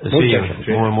 ¿eh? Mucha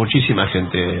gente. Muchísima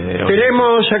gente.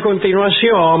 Tenemos a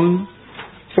continuación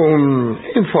un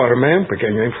informe, un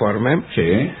pequeño informe,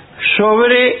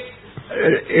 sobre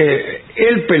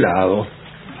el pelado.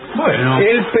 Bueno.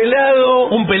 El pelado...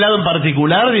 ¿Un pelado en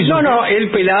particular? No, el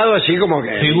pelado así como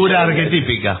que... Figura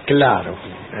arquetípica. Claro,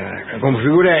 como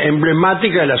figura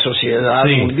emblemática de la sociedad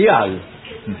mundial.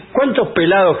 ¿Cuántos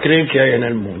pelados creen que hay en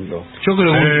el mundo? Yo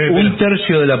creo que un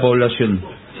tercio de la población.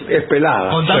 Es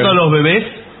pelada. ¿Contando a los bebés?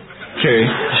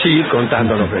 Sí,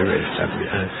 contando a los bebés también.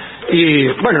 Y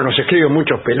bueno, nos escriben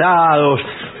muchos pelados.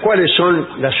 ¿Cuáles son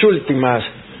las últimas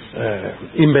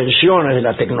invenciones de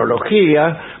la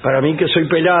tecnología? Para mí que soy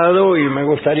pelado y me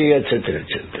gustaría, etcétera,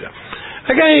 etcétera.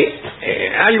 Acá hay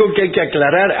algo que hay que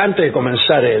aclarar antes de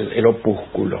comenzar el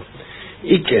opúsculo.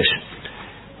 ¿Y qué es?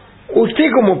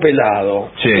 Usted como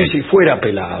pelado, si fuera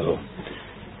pelado,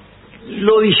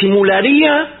 ¿lo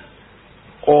disimularía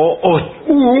o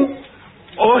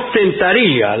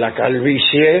ostentaría la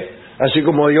calvicie así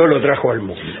como Dios lo trajo al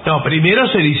mundo? No, primero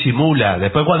se disimula,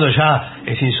 después cuando ya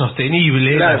es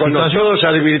insostenible. Claro, cuando todos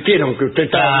advirtieron que usted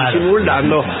estaba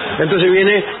disimulando, entonces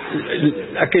viene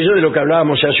aquello de lo que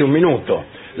hablábamos hace un minuto,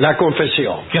 la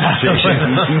confesión. Claro.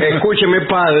 Escúcheme,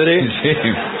 padre,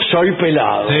 soy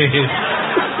pelado.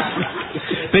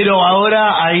 Pero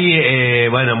ahora hay,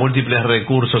 múltiples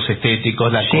recursos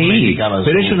estéticos, la cosmética avanzó.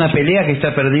 Pero es una pelea que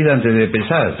está perdida antes de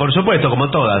empezar. Por supuesto, como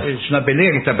todas. Es una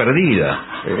pelea que está perdida.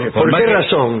 ¿Por qué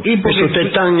razón? Y porque es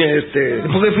usted tan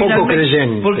poco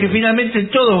creyente. Porque finalmente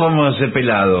todos vamos a ser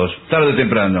pelados, tarde o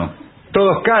temprano.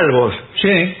 Todos calvos.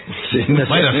 Sí.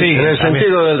 Bueno, sí. En el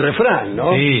sentido del refrán,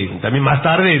 ¿no? Sí, también más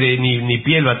tarde ni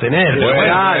piel va a tener.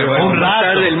 Bueno, un más rato.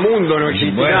 tarde el mundo no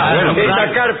existirá.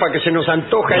 Esta carpa que se nos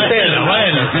antoja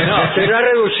eterna será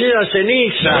reducida a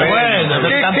ceniza.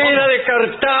 ¿Qué queda de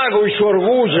Cartago y su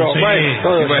orgullo?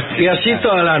 Y así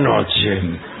toda la noche.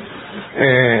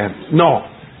 No,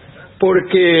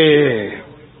 porque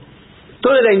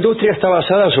toda la industria está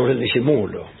basada sobre el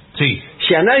disimulo. Sí.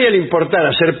 Si a nadie le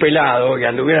importara ser pelado y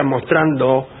anduvieran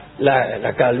mostrando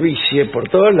la calvicie por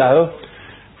todos lados,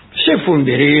 se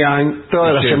fundirían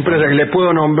todas las empresas que le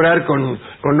puedo nombrar con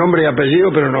nombre y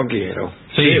apellido, pero no quiero.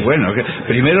 Sí, bueno,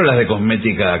 primero las de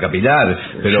cosmética capilar,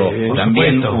 pero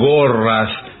también gorras,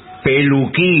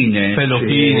 peluquines,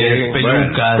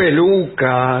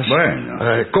 pelucas,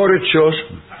 corchos.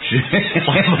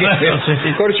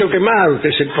 Corcho quemado,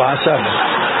 usted se pasa.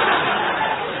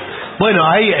 Bueno,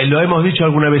 ahí lo hemos dicho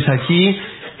alguna vez aquí,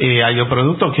 hay un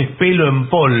producto que es pelo en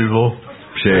polvo.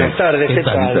 Buenas tardes, ¿qué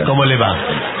tal? ¿Cómo le va?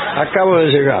 Acabo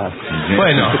de llegar.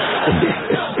 Bueno,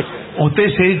 usted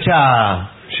se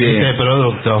echa este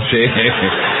producto.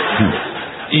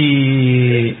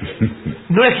 Y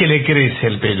no es que le crece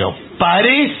el pelo,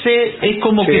 parece, es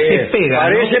como que se pega.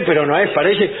 Parece, ¿no? Pero no es,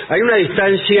 parece, hay una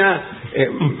distancia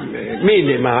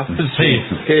mínima que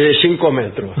es de 5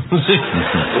 metros.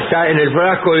 Está en el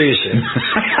frasco, dice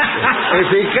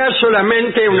eficaz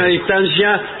solamente una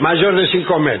distancia mayor de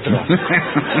 5 metros.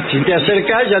 Si te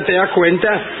acercas ya te das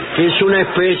cuenta que es una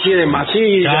especie de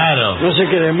masilla, no sé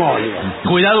qué demonio.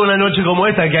 Cuidado una noche como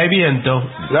esta que hay viento.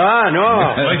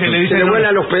 No, se le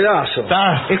vuelan los pedazos.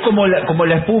 Es como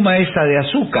la espuma esa de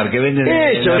azúcar que venden.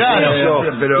 Eso,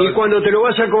 pero... Y cuando te lo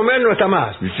vas a comer no está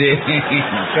más.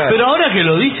 Pero ahora que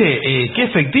lo dice, qué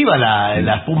efectiva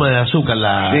la espuma de azúcar.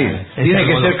 Tiene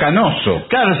que ser canoso.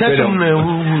 Claro, se hace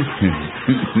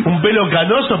un pelo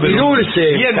canoso, pero y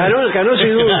dulce, canoso y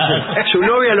dulce. Su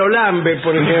novia lo lambe,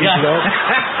 por ejemplo,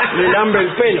 le lambe el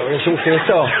pelo, es un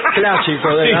gesto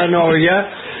clásico de la novia.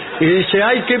 Y dice,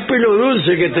 ay, qué pelo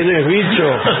dulce que tenés,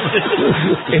 bicho.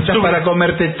 Estás para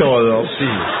comerte todo.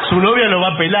 Su novia lo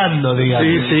va pelando,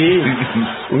 digamos. Sí.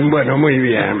 Bueno, muy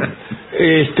bien.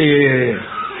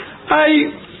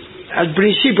 Hay, al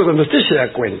principio, cuando usted se da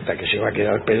cuenta que se va a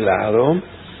quedar pelado,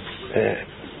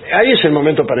 ahí es el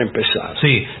momento para empezar.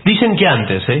 Sí, dicen que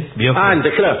antes,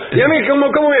 Antes, claro. ¿Y a mí cómo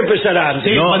voy a empezar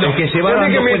antes? Es que se va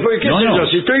dando cuenta.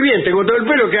 Si estoy bien, tengo todo el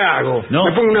pelo, ¿qué hago?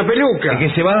 Me pongo una peluca. Es que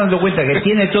se va dando cuenta que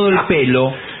tiene todo el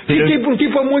pelo. Pero... un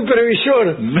tipo muy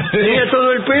previsor. Tenía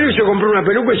todo el pelo y se compró una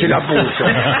peluca y se la puso.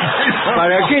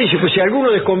 ¿Para qué? Dice, pues si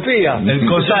alguno desconfía,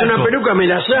 una peluca me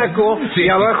la saco y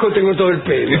abajo tengo todo el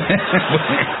pelo.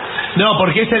 No,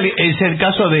 porque es el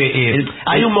caso de...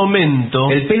 hay un momento...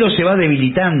 El pelo se va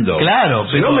debilitando. Claro,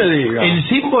 pero no me diga. El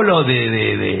símbolo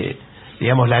de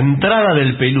digamos, la entrada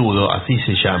del peludo, así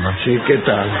se llama. Sí, ¿qué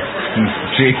tal?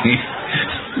 Sí.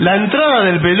 La entrada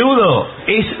del peludo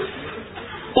es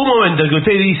Un momento en que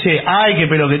usted dice, ay, qué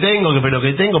pelo que tengo,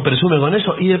 presume con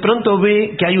eso, y de pronto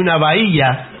ve que hay una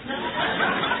bahía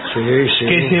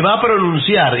que se va a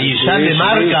pronunciar y ya le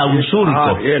marca un surco.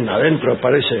 Ah, bien, adentro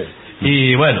parece.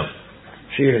 Y bueno.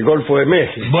 Sí, el Golfo de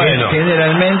México. Bueno.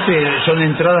 Generalmente son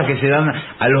entradas que se dan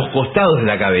a los costados de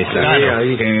la cabeza. Claro.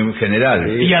 Ahí, en general.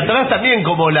 Sí. Y atrás también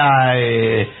como el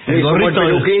como el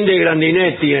peluquín de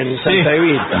Grandinetti en Santa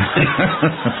Evita.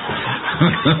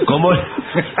 Como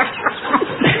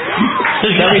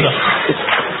claro.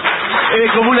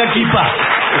 Es como una equipa.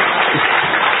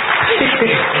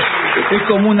 Es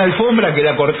como una alfombra que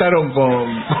la cortaron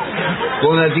con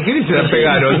una tijera y se la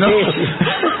pegaron, ¿no?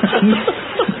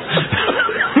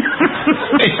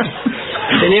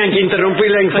 Tenían que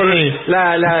interrumpir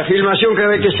la filmación cada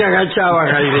vez que se agachaba,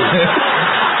 Jaime.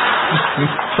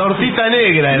 Tortita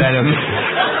negra era lo que...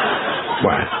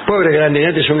 Bueno, pobre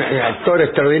Grandinetti es un actor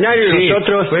extraordinario y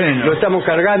nosotros lo estamos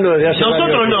cargando desde hace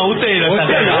Nosotros no, usted lo está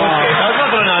cargando.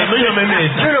 Nosotros no, yo me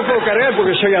meto. Yo lo puedo cargar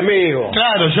porque soy amigo.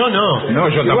 Claro, yo no. No,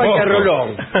 yo igual tampoco. Que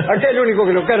Rolón. Acá el único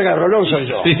que lo carga a Rolón soy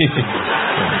yo. Sí.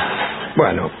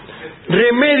 Bueno,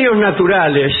 remedios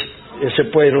naturales se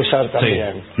pueden usar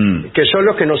también, que son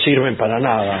los que no sirven para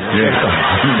nada,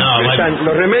 ¿no? Están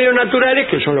los remedios naturales,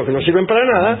 que son los que no sirven para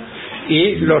nada,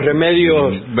 y los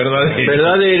remedios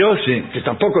verdaderos que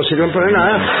tampoco sirven para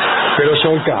nada, pero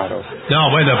son caros.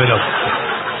 No, bueno, pero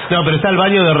está el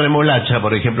baño de remolacha,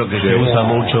 por ejemplo, que se usa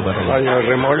mucho para... El baño de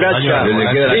remolacha,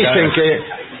 dicen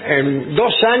que en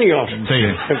 2 años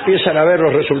empiezan a ver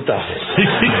los resultados.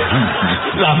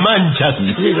 Las manchas.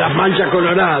 Sí, las manchas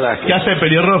coloradas. ¿Qué hace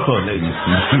pelirrojo?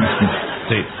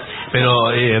 Sí.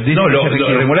 Pero no,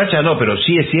 remolacha no, pero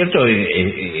sí es cierto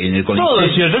en el CONICET. Todo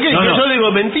es cierto, ¿qué? No. Yo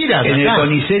digo mentiras. En el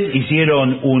CONICET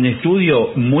hicieron un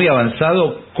estudio muy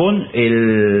avanzado con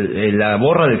la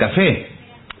borra del café.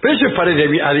 Pero eso es para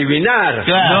adivinar.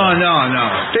 Claro.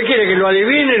 No. ¿Usted quiere que lo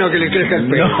adivinen o que le crezca el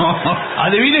pelo? No.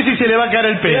 Adivine si se le va a caer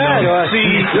el pelo. Claro,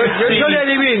 sí. Yo le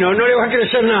adivino, no le va a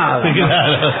crecer nada.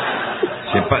 Claro.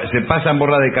 Se pasan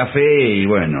borra de café y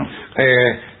bueno.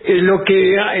 Lo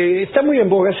que está muy en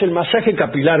boga es el masaje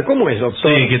capilar. ¿Cómo es,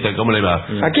 doctor? Sí, ¿qué tal? ¿Cómo le va?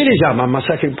 ¿A qué le llaman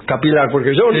masaje capilar?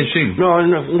 Porque yo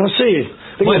no sé.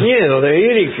 Tengo miedo de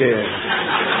ir y que...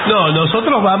 No,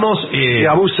 nosotros vamos... que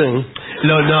abusen.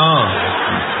 No.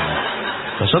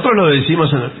 Nosotros lo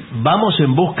decimos, vamos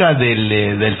en busca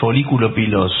del folículo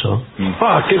piloso.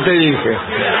 Ah, ¿qué te dije?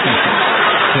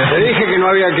 Te dije que no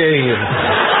había que ir.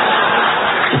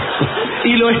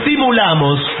 Y lo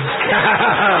estimulamos.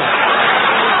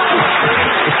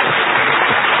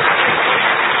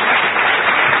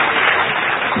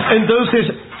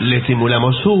 Entonces, le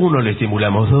estimulamos 1, le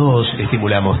estimulamos 2, le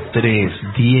estimulamos 3,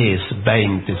 10,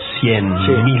 20,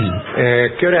 100, 1000.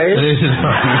 ¿Qué hora es?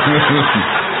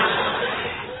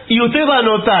 Y usted va a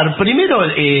notar, primero,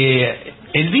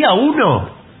 el día 1...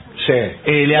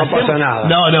 no pasa nada.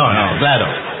 No, claro.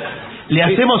 Le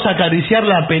hacemos acariciar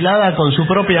la pelada con su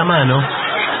propia mano.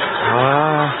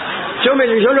 Yo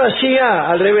lo hacía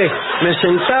al revés. Me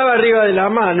sentaba arriba de la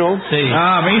mano. Me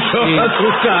hizo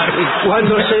asustar. Y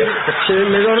cuando se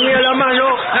me dormía la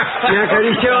mano, me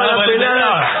acariciaba la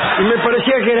pelada y me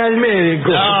parecía que era el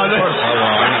médico. No, por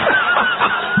favor.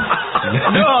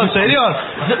 No, señor,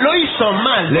 lo hizo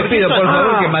mal. Le pido por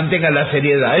favor que mantenga la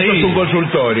seriedad. Esto es un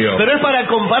consultorio. Pero es para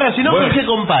comparar, si no, ¿por qué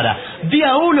compara?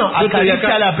 Día 1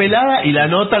 acaricia a la pelada y la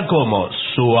nota como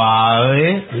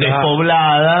suave,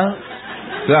 despoblada.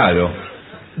 Claro.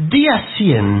 Día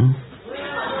 100,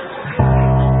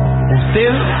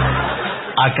 usted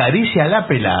acaricia a la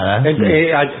pelada.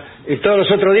 Y todos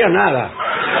los otros días nada.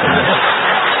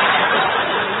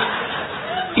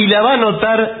 Y la va a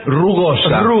notar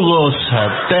rugosa,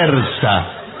 tersa,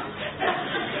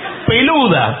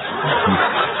 peluda,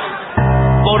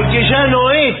 porque ya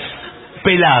no es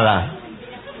pelada.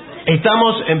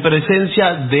 Estamos en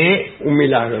presencia de un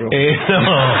milagro.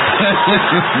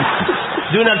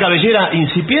 De una cabellera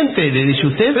incipiente, le dice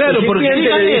usted. Claro, porque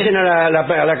le dicen a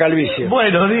la calvicie.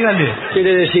 Bueno, dígale.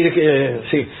 Quiere decir que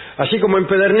sí, así como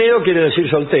empedernido quiere decir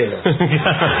soltero.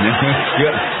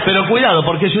 Pero cuidado,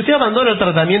 porque si usted abandona el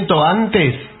tratamiento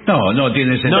antes, no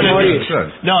tiene sentido.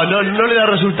 No le da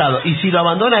resultado. Y si lo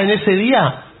abandona en ese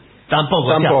día,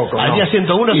 tampoco. Al día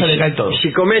 101 se le cae todo. Y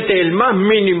si comete el más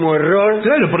mínimo error,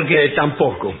 claro, porque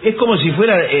tampoco. Es como si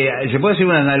fuera, se puede hacer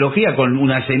una analogía con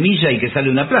una semilla y que sale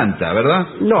una planta, ¿verdad?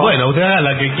 No. Bueno, usted haga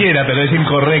la que quiera, pero es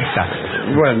incorrecta.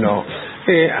 Bueno,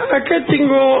 acá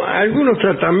tengo algunos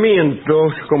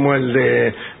tratamientos, como el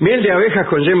de miel de abejas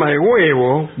con yema de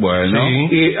huevo. Bueno.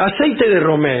 Y aceite de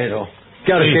romero.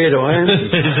 Qué arquero, ¿eh?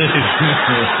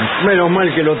 Menos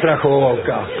mal que lo trajo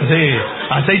Boca. Sí,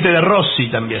 aceite de Rossi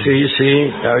también.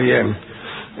 Sí, está bien.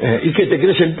 ¿Y qué, te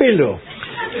crece el pelo?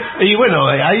 Y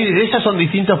bueno, esos son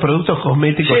distintos productos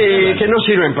cosméticos. Sí, que no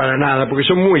sirven para nada, porque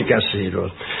son muy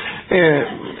caseros.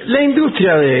 La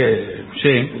industria de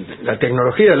la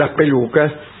tecnología de las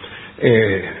pelucas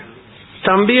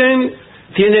también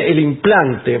tiene el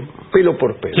implante pelo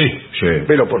por pelo. Sí.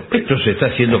 Pelo por pelo. Esto se está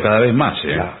haciendo cada vez más.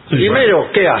 Primero,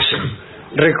 ¿qué hacen?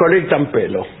 Recolectan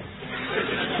pelo.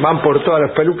 Van por todas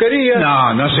las peluquerías.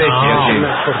 No sé si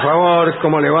por favor,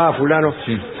 ¿cómo le va, fulano?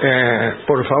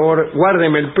 Por favor,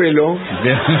 guárdeme el pelo.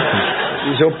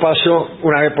 Y yo paso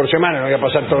una vez por semana, no voy a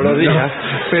pasar todos los días.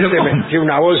 Pero metí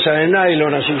una bolsa de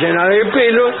nylon así llena de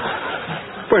pelo.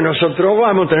 Pues nosotros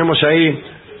vamos, tenemos ahí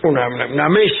una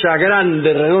mesa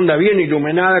grande, redonda, bien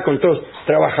iluminada, con todos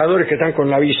trabajadores que están con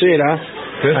la visera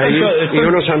ahí, y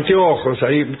unos anteojos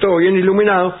ahí, todo bien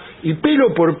iluminado, y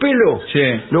pelo por pelo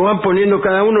lo van poniendo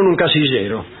cada uno en un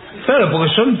casillero. Claro, porque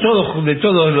son todos de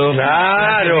todos los...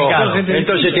 Claro,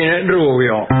 entonces tiene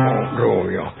rubio,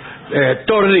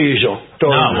 tordillo,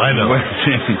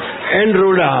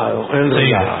 enrulado,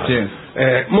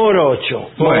 morocho,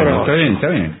 bueno, está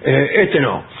bien. Este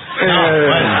no.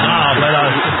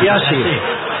 Y así.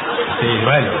 Sí,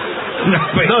 bueno.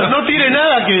 No tiene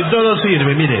nada que todo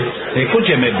sirve, mire.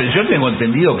 Escúcheme, yo tengo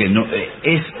entendido que no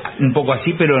es un poco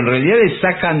así, pero en realidad le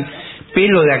sacan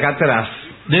pelo de acá atrás.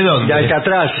 ¿De dónde? De acá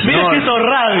atrás. Mire que esto es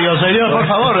radio, señor, por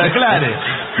favor, aclare.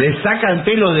 Le sacan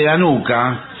pelo de la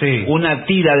nuca, una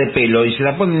tira de pelo, y se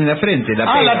la ponen en la frente.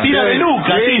 La tira de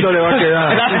nuca, sí. Le va a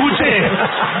quedar. La escuché.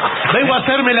 Vengo a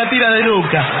hacerme la tira de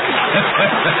nuca.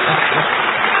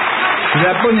 Se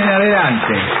la ponen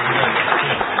adelante.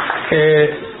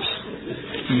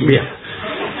 Bien.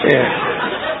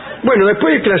 Bueno,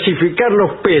 después de clasificar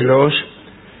los pelos,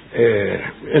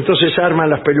 entonces arman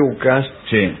las pelucas.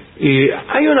 Y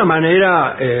hay una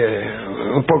manera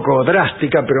un poco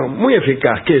drástica, pero muy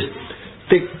eficaz, que es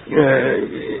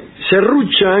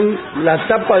serruchan la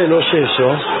tapa de los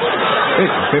sesos.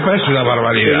 Me parece una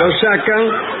barbaridad. Se lo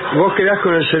sacan, vos quedás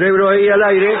con el cerebro ahí al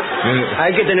aire.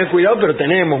 Hay que tener cuidado, pero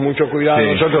tenemos mucho cuidado.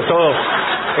 Nosotros todos,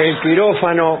 el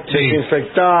quirófano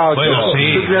desinfectado,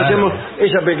 siempre hacemos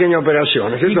esa pequeña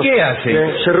operación. ¿Y qué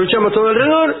hace? Serruchamos todo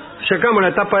alrededor, sacamos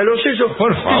la tapa de los sesos.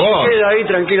 Por favor. Y se queda ahí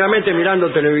tranquilamente mirando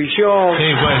televisión.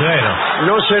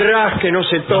 No se rasque, no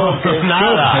se toque.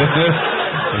 Nada.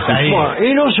 Está ahí. Bueno,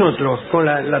 y nosotros, con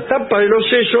la tapa de los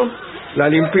sesos, la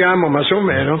limpiamos más o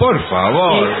menos. Por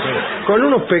favor. Y con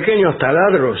unos pequeños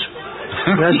taladros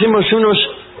le hacemos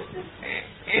unos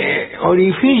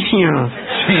orificios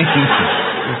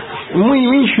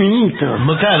muy finitos.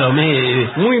 Claro,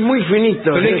 muy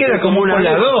finitos. Pero le queda como un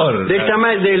colador.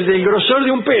 Del grosor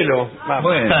de un pelo.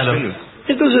 Claro.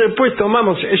 Entonces después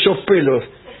tomamos esos pelos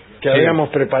que habíamos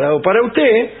preparado para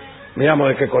usted, miramos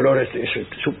de qué color es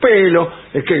su pelo,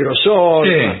 de qué grosor,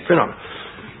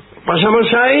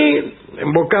 pasamos ahí,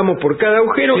 embocamos por cada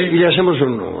agujero y le hacemos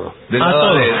un nudo. Del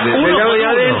lado de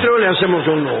adentro le hacemos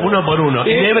un nudo. Uno por uno.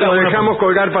 Y lo dejamos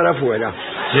colgar para afuera.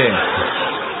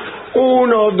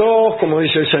 1, 2, como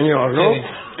dice el señor, ¿no?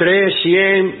 3,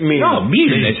 100, 1000. No,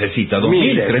 1000 necesita,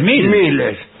 2000, 3000.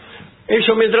 Miles.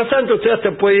 Eso, mientras tanto, usted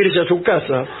hasta puede irse a su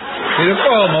casa. ¿Pero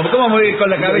cómo? ¿Cómo voy a ir con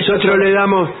la cabeza? Nosotros le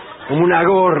damos como una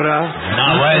gorra.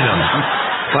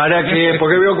 Para que,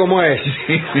 porque veo cómo es.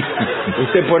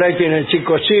 Usted por ahí tiene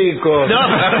chicos. No,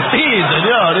 sí,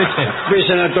 señor.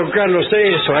 Empiezan a tocar los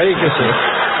sesos ahí, que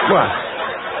se... Bueno.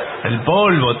 El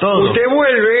polvo, todo. Usted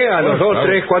vuelve a los 2,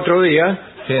 3, 4 días.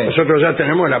 Nosotros ya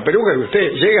tenemos la peluca, y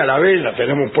usted llega a la vez, la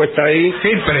tenemos puesta ahí.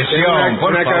 ¡Qué impresión!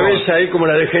 Una cabeza ahí como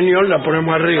la de Geniol, la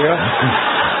ponemos arriba.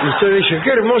 Y usted dice, qué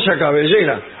hermosa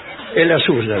cabellera. Es la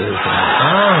suya.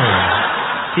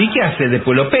 ¿Y qué hace?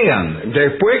 ¿Después lo pegan?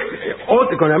 Después,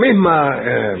 con la misma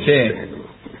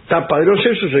tapa de los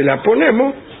sesos, se la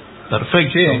ponemos.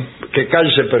 Perfecto. Que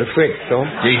calce perfecto.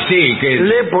 Que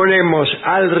le ponemos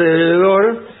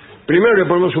alrededor, primero le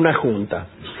ponemos una junta.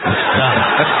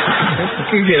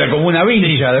 ¿Qué queda? Como una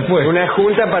vincha después. Una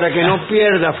junta para que no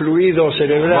pierda fluido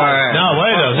cerebral.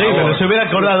 Pero se hubiera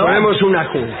acordado. Ponemos una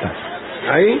junta.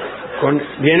 Ahí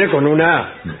viene con un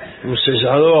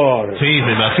sellador. Sí,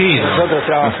 me imagino. Nosotros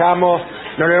trabajamos,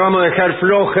 no le vamos a dejar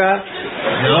floja.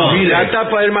 La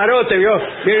tapa del marote, ¿vio?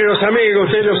 Vienen los amigos,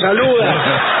 usted los saluda.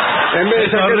 En vez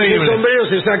de sacar el sombrero,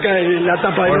 se saca la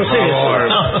tapa de los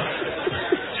sesos.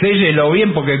 Séllelo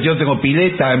bien, porque yo tengo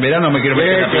pileta, en verano me quiero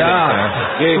meter la pileta.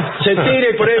 Se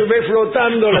tire y por ahí ve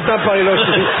flotando la tapa de los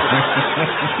sesos.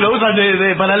 Lo usan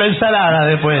para la ensalada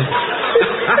después.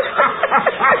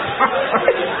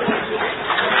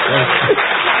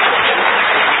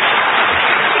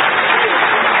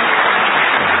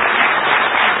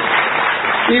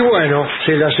 Y bueno,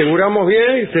 si le aseguramos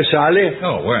bien y te sale,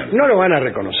 no lo van a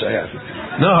reconocer.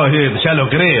 No, ya lo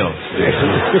creo.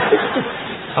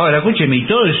 Ahora, escúcheme, y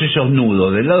todos esos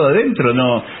nudos del lado adentro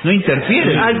no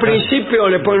interfieren. Al principio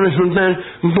le pones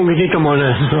un poquitito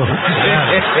molesto.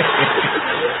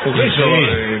 Porque eso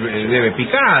debe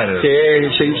picar.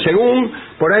 Sí,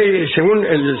 según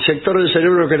el sector del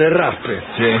cerebro que le raspe.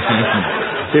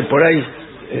 Sí, por ahí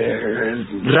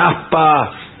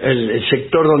raspa el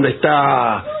sector donde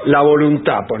está la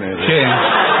voluntad, ponele.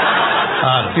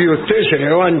 Y usted se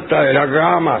levanta de la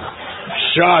cama,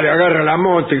 sale, agarra la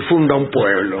moto y funda un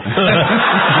pueblo.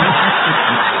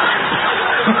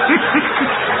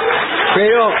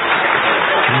 Pero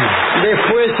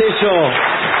después eso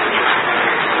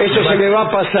se le va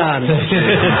pasando.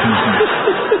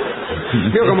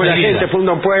 Vio como la gente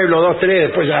funda un pueblo, 2, 3,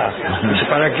 después ya.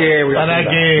 ¿Para qué? ¿Para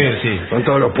qué? Sí. Con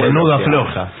todos los pueblos. Menuda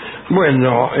floja.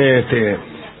 Bueno,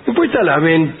 después está la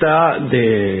venta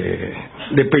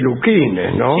de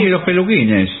peluquines, ¿no? Sí, los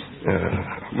peluquines.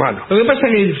 Bueno. Lo que pasa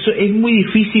es que es muy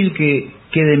difícil que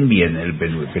queden bien el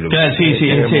peluquín. Claro, sí.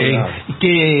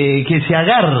 Que se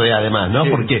agarre además, ¿no? Sí.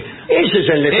 Porque ese es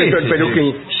el defecto del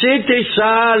peluquín. Se te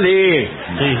sale.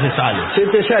 Sí, Se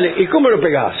te sale. ¿Y cómo lo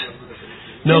pegás?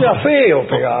 No. Queda feo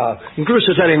pegado.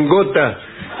 Incluso salen gotas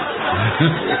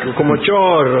como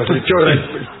chorros.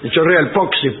 Chorrea el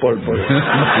poxipol por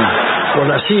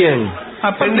la 100.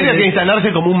 Tendría que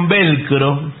instalarse como un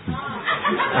velcro.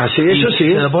 Así, eso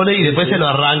sí. Se lo pone y después se lo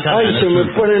arranca. Ay, se me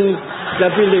ponen la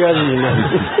piel de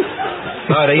gallina.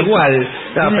 Ahora, igual.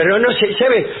 No, pero no sé,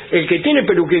 ¿sabe? El que tiene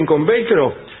peluquín con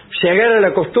velcro se agarra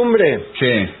la costumbre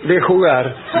de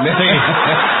jugar.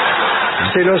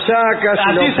 Se lo saca,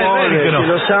 se lo pone, se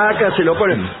lo saca, se lo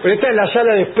pone. Pero está en la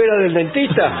sala de espera del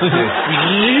dentista.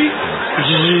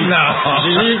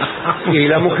 Y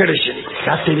la mujer dice,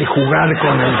 dejate de jugar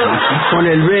con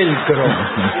el velcro.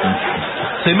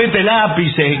 Se mete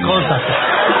lápices y cosas.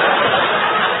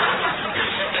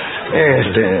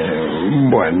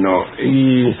 Bueno,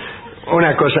 y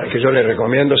una cosa que yo le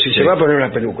recomiendo, si se va a poner una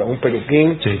peluca, un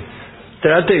peluquín,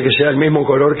 trate de que sea el mismo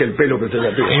color que el pelo que usted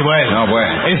ya tiene. Y bueno,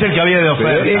 es el que había de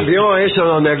oferta. Vio eso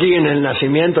donde aquí en el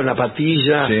nacimiento, en la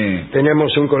patilla,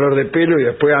 tenemos un color de pelo y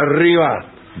después arriba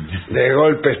de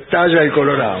golpe estalla el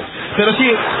colorado. Pero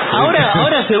sí,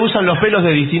 ahora se usan los pelos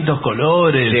de distintos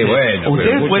colores. Sí, bueno,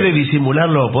 usted puede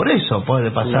disimularlo por eso,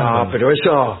 puede pasar. No, pero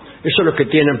eso los que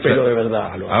tienen pelo de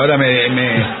verdad. Ahora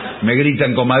me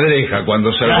gritan comadreja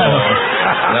cuando salgo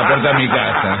a la puerta de mi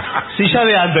casa. Si ya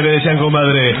de antes le decían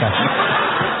comadreja.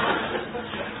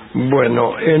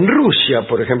 Bueno, en Rusia,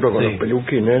 por ejemplo, con los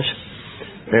peluquines,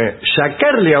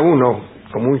 sacarle a uno,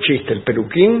 como un chiste, el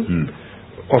peluquín,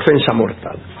 ofensa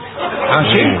mortal. ¿Ah,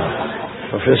 sí?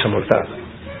 Ofensa mortal.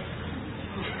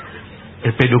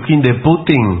 El peluquín de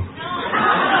Putin.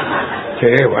 Sí,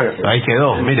 bueno. Ahí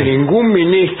quedó, mire. Ningún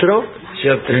ministro se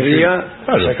atrevía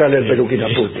a sacarle el peluquín a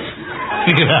Putin.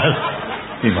 Claro.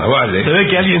 Y más vale. Se ve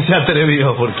que alguien se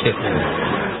atrevió, porque...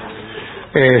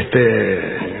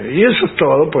 Y eso es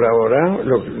todo por ahora,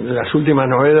 las últimas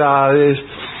novedades.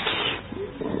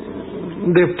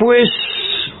 Después,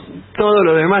 todo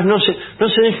lo demás, no se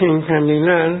dejen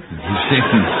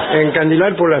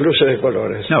encandilar por las luces de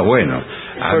colores. No, bueno.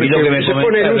 A mí lo que me se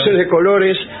ponen luces de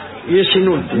colores y es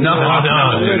inútil. No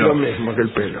es lo mismo que el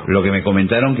pelo. Lo que me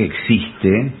comentaron que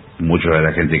existe, mucha de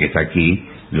la gente que está aquí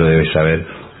lo debe saber,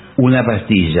 una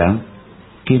pastilla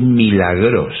que es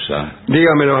milagrosa.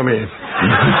 Dígamelo a mí.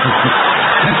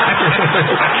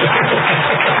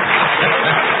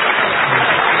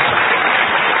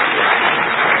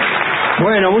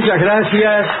 Bueno, muchas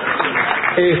gracias.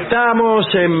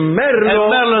 Estamos en Merlo. En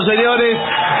Merlo, señores.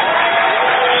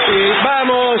 Y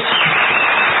vamos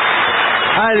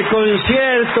al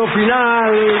concierto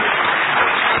final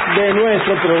de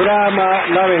nuestro programa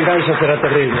La venganza será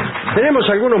terrible. Tenemos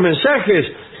algunos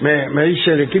mensajes, me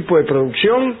dice el equipo de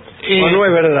producción, o no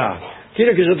es verdad.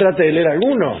 ¿Quiere que yo trate de leer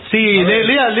alguno? Sí,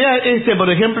 lea este, por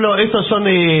ejemplo. Estos son...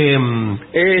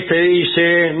 Este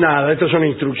dice... Nada, estos son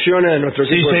instrucciones de nuestro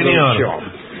equipo de producción.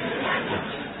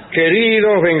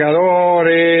 Queridos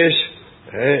Vengadores,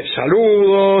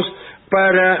 saludos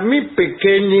para mi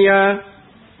pequeña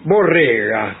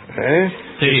borrega,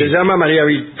 que se llama María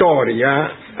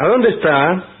Victoria. ¿A dónde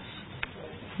está?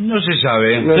 No se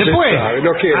sabe. No se sabe,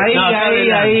 no quiero.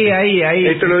 Ahí.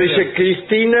 Esto lo dice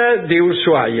Cristina de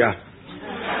Ushuaia.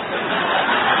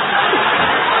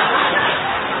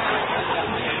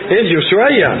 ¿Es de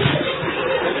Ushuaia?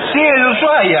 Sí, en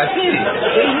Ushuaia, sí.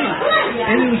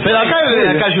 Pero acá en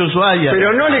la calle Ushuaia.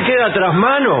 Pero no le queda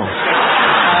trasmano.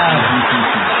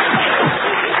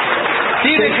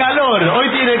 Tiene calor, hoy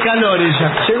tiene calor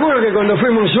ella. Seguro que cuando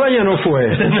fuimos a Ushuaia no fue.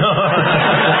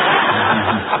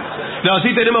 No,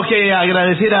 sí tenemos que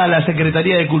agradecer a la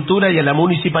Secretaría de Cultura y a la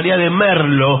Municipalidad de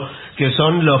Merlo, que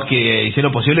son los que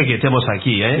hicieron posible que estemos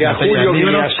aquí, ¿eh? Y a Julio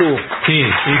Guineazú. Sí,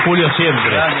 y Julio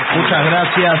siempre. Muchas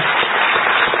gracias.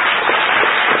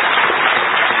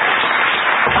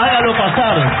 Hágalo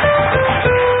pasar.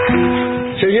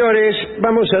 Señores,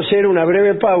 vamos a hacer una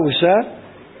breve pausa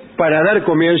para dar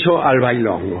comienzo al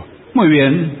bailongo. Muy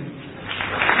bien.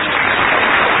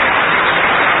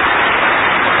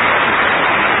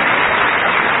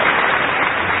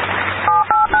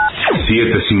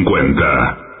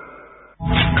 $7.50.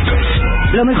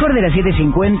 Lo mejor de la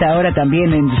 750 ahora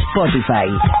también en Spotify.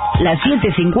 La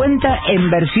 750 en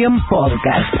versión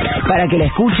podcast, para que la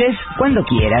escuches cuando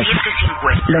quieras.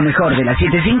 Lo mejor de la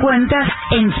 750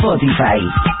 en Spotify.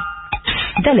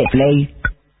 Dale play.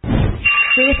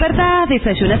 Te despertás,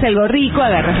 desayunás algo rico,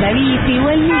 agarras la bici o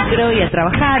el micro y a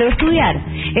trabajar o estudiar.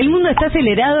 El mundo está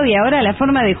acelerado y ahora la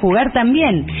forma de jugar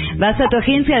también. Vas a tu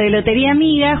agencia de lotería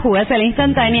amiga, jugás a la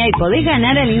instantánea y podés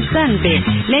ganar al instante.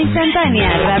 La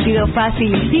instantánea, rápido,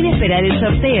 fácil y sin esperar el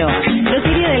sorteo.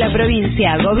 Lotería de la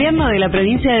provincia, Gobierno de la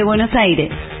provincia de Buenos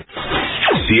Aires.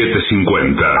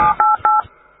 7.50.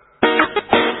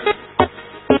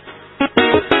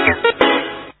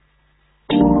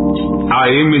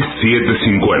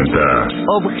 AM750.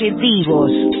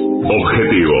 Objetivos.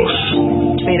 Objetivos.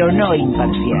 Pero no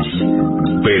imparciales.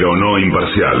 Pero no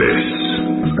imparciales.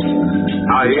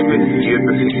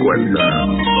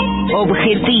 AM750.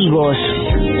 Objetivos.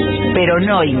 Pero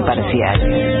no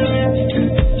imparciales.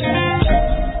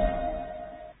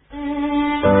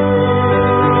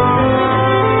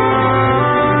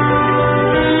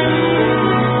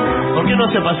 No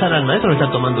se pasar al maestro que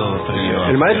está tomando frío.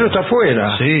 El maestro está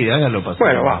afuera. Sí, hágalo pasar.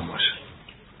 Bueno, vamos.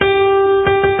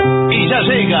 Y ya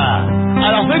llega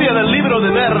a la Feria del Libro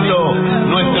de Merlo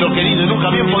nuestro querido y nunca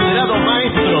bien ponderado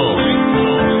maestro,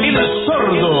 el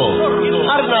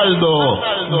sordo Arnaldo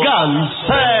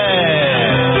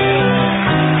Ganser.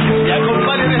 Y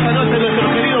acompañen esta noche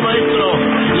nuestro querido maestro,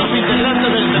 los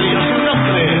integrantes del trío. Su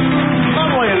nombre,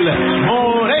 Manuel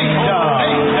Moreira.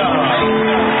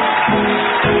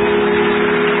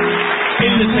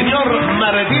 El señor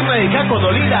Martín de Caco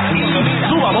Dolina y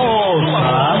su voz.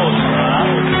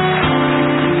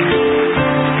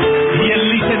 Y el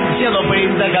licenciado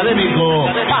pentacadémico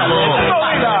Palo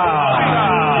Dolina.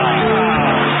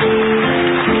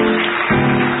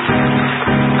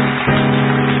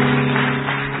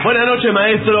 Buenas noches,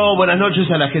 maestro. Buenas noches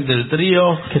a la gente del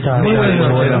trío. ¿Qué tal? Muy buenas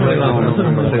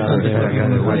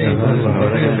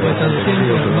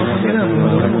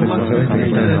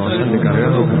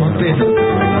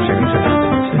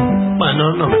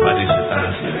Bueno, no me parece tan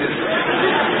así.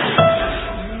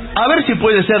 A ver si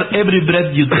puede ser Every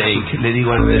Breath You Take, le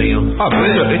digo al trío.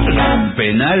 Pero esto es un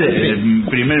penal el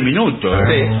primer minuto.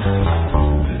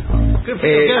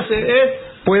 ¿Qué hace?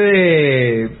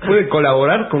 ¿Puede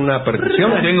colaborar con una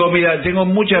percusión? Tengo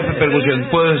mucha percusión.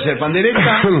 ¿Puede ser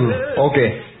pandereta? ¿O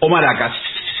qué? O maracas.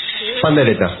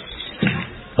 Pandereta.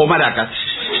 O maracas.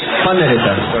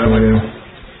 Pandereta.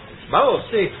 Vamos,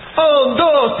 sí. 1,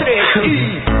 2, 3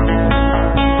 y...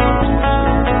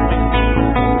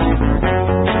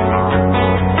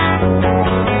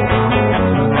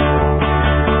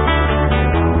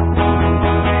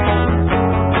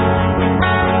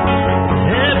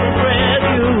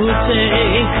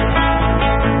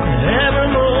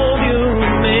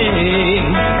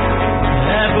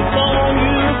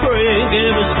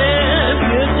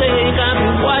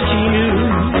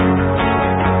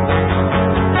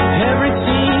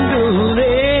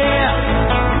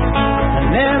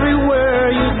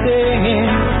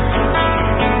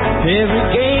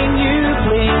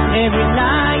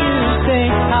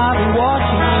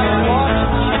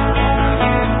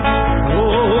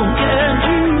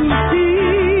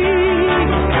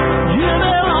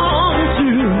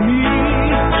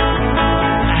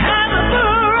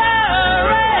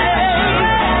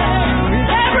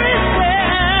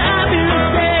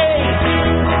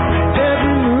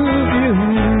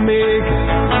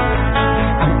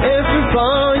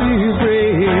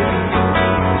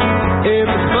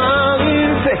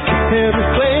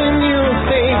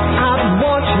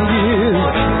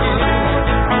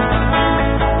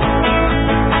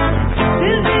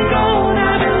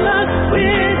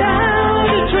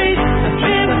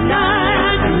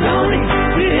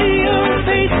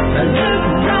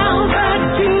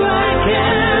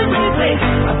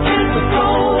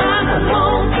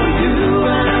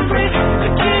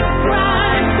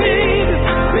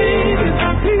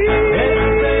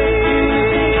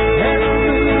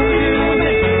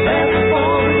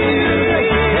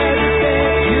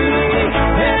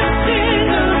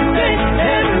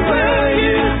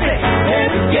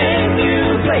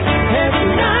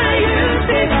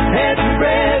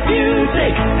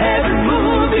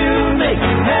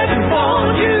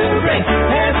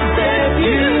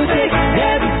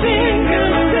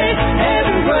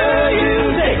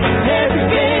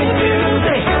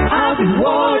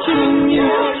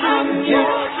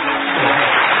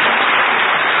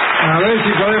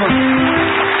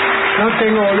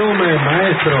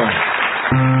 maestro.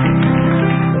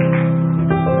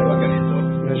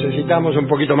 Necesitamos un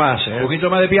poquito más, ¿eh? Un poquito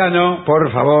más de piano.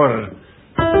 Por favor.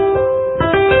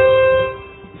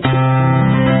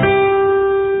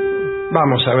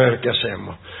 Vamos a ver qué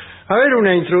hacemos. A ver,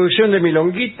 una introducción de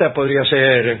milonguita podría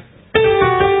ser...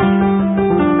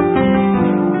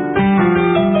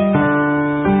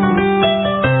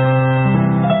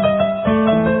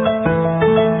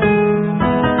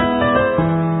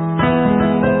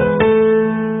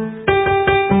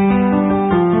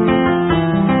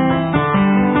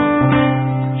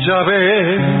 Ya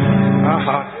ves.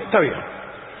 Ajá, está bien.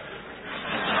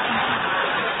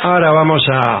 Ahora vamos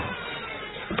a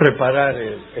preparar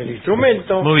el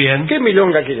instrumento. Muy bien. ¿Qué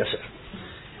milonga quiere hacer?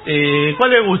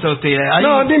 ¿Cuál le gusta a usted? ¿Hay...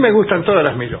 No, a mí me gustan todas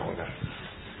las milongas.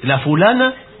 ¿La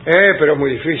fulana? Pero es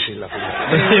muy difícil la fulana.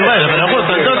 Bueno, pero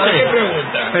justo entonces... ¿Qué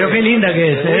pregunta? Pero qué linda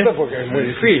que es, ¿eh? Porque es muy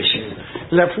difícil.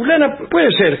 La fulana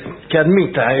puede ser que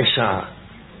admita esa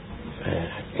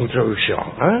introducción,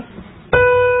 ¿eh?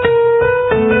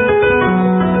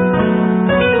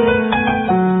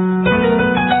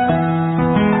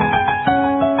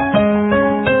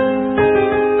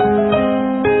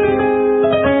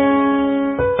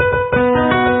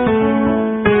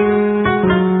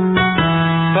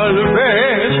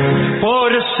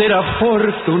 Ser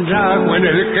afortunado en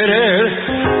el querer,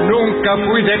 nunca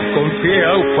fui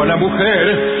desconfiado para la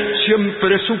mujer,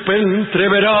 siempre supe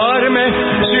entreverarme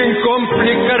sin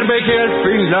complicarme y al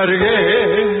fin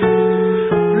largué.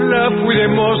 La fui de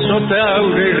mozo,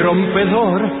 taure y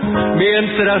rompedor,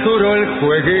 mientras duró el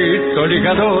jueguito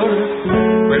ligador,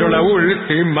 pero la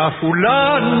última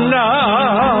fulana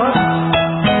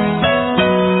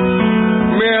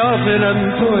me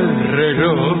adelantó el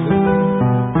reloj.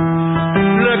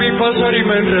 La vi pasar y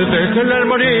me enredé en la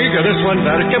armonía de su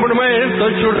andar. Qué monumento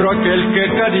el churro aquel, que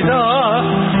caridad.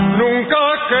 Nunca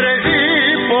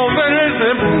creí, pobre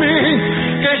de mí,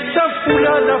 que esta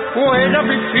fulana fuera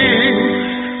mi fin.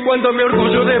 Cuando mi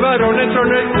orgullo de varón entró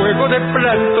en el juego de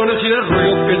plantones y de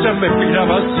ruidos que ya me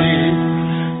miraba así.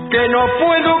 Que no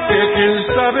puedo, que quién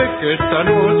sabe que esta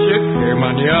noche, que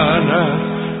mañana,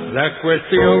 la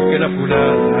cuestión que la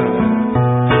fulana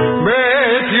me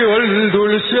dio el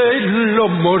dulce y lo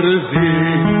mordí.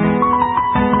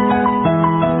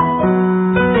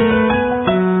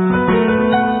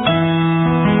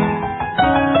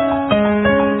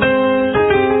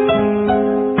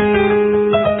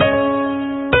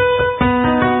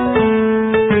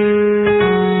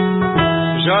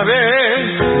 Ya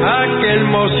ves, aquel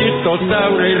mocito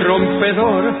taure y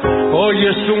rompedor, hoy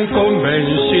es un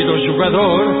convencido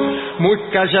jugador, muy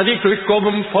calladito y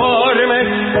conforme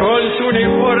con su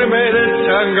uniforme de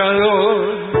changador.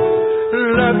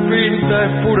 La pinta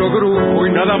es puro grupo y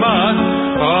nada más,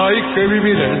 hay que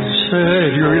vivir en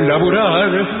serio y laburar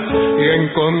y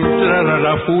encontrar a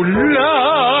la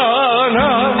fulana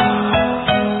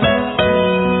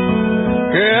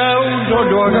que a uno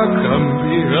lo haga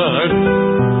cambiar.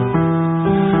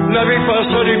 La vi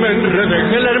pasar y me enredé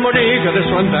en la armonía de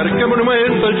su andar. Qué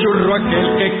monumento el churro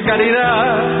aquel, qué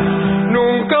caridad.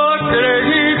 Nunca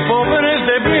creí, pobre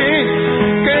de mí,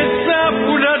 que esa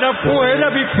fulana fuera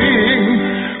mi fin.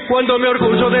 Cuando mi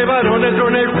orgullo de varón entró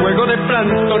en el juego de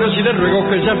plantones y de ruegos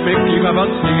que ya me esquivaba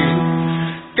así.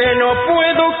 Que no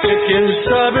puedo, que quién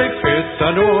sabe que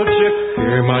esta noche,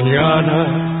 que mañana,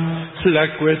 la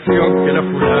cuestión que la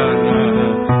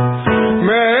fulana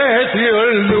me dio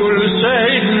el dulce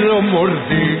y lo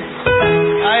mordí.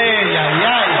 ¡Ay, ay,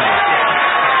 ay!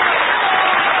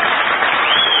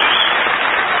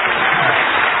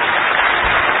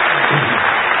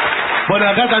 Bueno,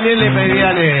 acá también le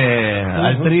pedían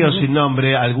al trío sin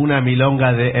nombre alguna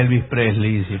milonga de Elvis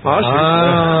Presley. Si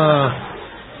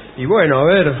y bueno, a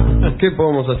ver, ¿qué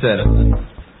podemos hacer?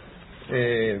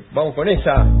 Vamos con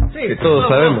esa, que todos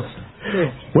sabemos.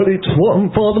 Well, it's one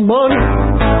for the money,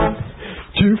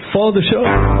 two for the show,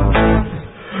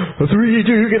 three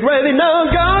to get ready now,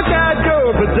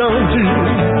 go, but don't you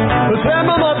step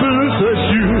on my blue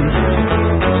shoes.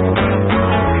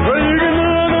 Well, you can do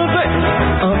anything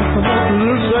on my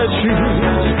blue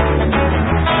shoes,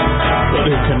 but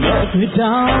it can knock me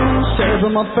down, stare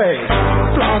on my face,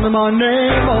 flaunting my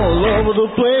name all over the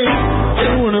place,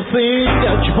 doing the thing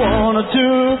that you wanna do,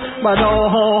 but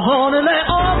oh, honey, lay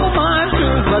off of my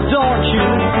shoes, but don't you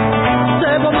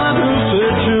step on my blue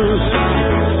shoes.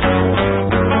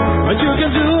 But you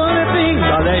can do anything,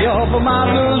 but lay off of my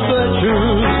blue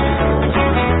shoes.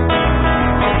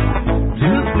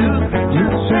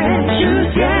 Blue suede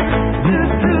shoes, yeah. Blue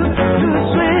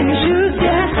suede shoes,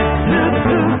 yeah.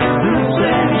 Blue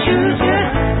suede shoes, yeah.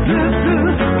 Blue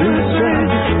suede.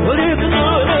 Well, you can do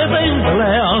anything, but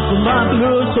lay off of my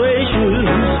blue blue suede shoes.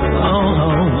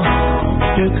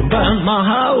 You can burn my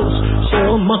house,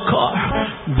 sell my car,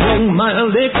 bring my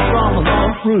lick from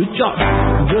the fruit jar.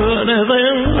 Do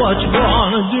anything what you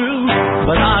wanna do,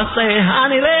 but I say,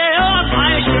 honey, lay off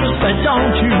my shoes, but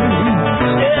don't you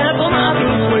step on my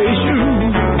blue suede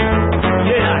shoes.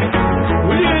 Yeah,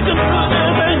 well, you can do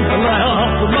anything, but lay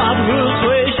off my blue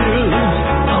suede shoes.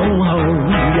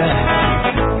 Yeah.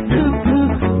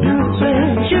 Blue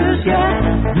suede shoes, yeah.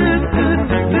 Blue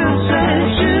suede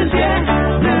shoes, yeah.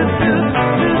 Blue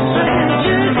suede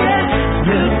shoes, yeah.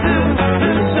 Blue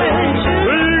suede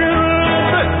shoes.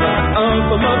 Off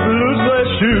my blue suede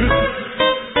shoes.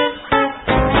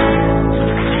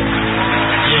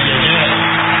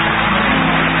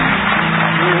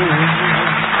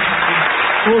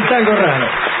 Un tango raro.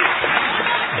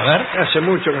 A ver. Hace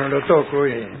mucho que no lo toco y...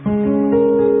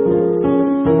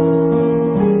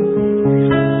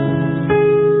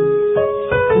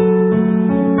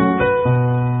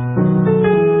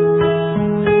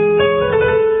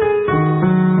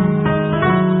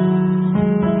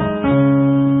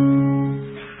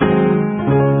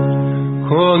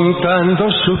 contando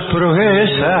sus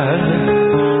proezas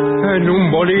en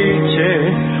un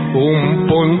boliche, un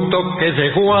punto que de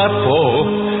guapo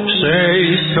se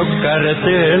hizo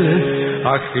cartel,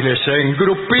 ágiles en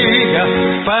grupilla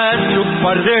para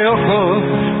chupar de ojos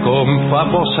con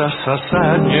famosas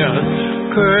hazañas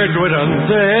que no eran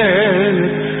de él,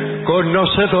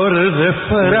 conocedor de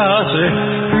frases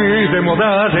y de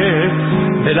modales,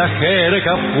 de la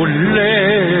jerga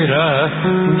fulera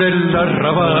del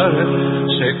arrabal.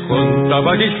 Se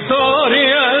contaban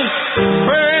historias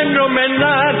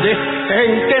fenomenales en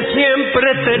que siempre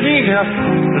tenía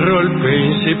rol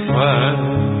principal,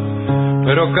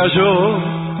 pero cayó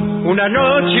una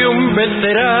noche un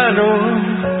veterano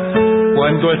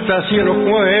cuando está haciendo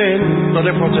cuento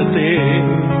de Pochetín,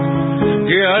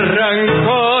 que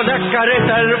arrancó la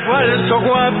careta al falso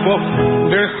guapo,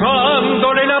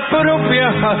 dejándole la propia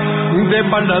de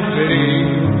malandrín.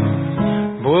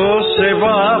 Vos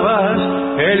cebabas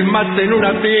el mate en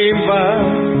una timba,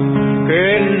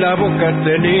 que en la boca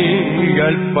tenía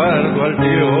el pardo al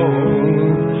dios,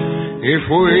 y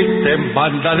fuiste en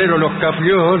bandadero los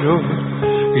cafiolos,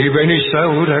 y venís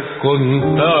ahora a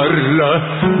contarla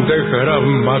de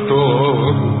gran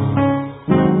matón.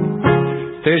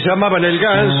 Te llamaban el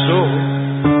ganso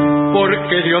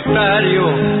porque de otario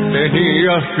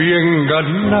tenías bien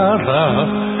ganada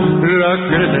la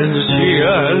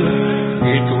credencial,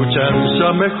 y tu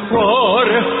chanza mejor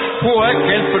fue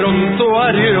aquel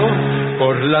prontuario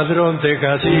por ladrón de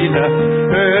gallina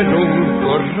en un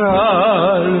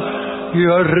corral, y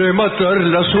a rematar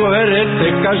la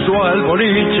suerte cayó al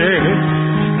boliche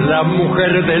la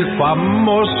mujer del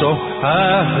famoso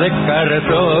haz de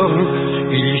cartón,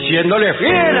 y diciéndole: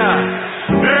 fiera,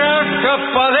 raja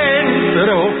pa'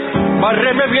 dentro,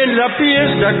 bárreme bien la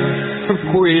pieza,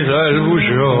 cuida el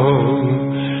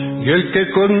bullón. Y el que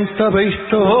contaba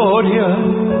historia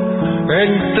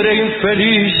entre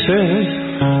infelices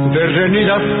de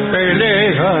reñidas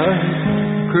peleas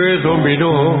que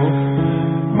dominó,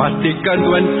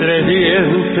 masticando entre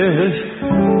dientes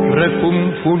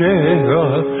refunfunega: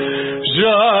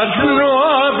 ya no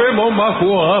habemos más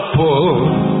guapo,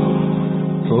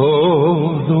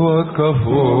 todo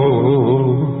acabó.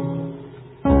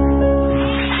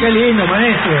 Qué lindo,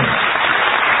 maestro.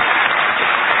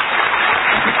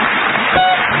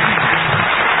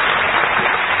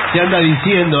 Se anda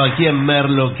diciendo aquí en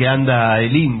Merlo que anda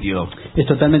el indio. Es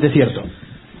totalmente cierto.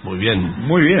 Muy bien.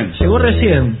 Muy bien. Llegó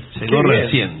recién. Llegó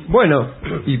recién. Bueno,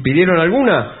 ¿y pidieron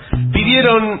alguna?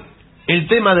 Pidieron el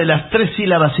tema de las 3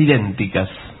 sílabas idénticas.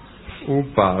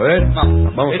 Upa, a ver.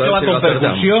 Vamos a ver. ¿Esto va si con lo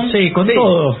percusión? acertamos. Sí, con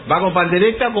todo. ¿Va con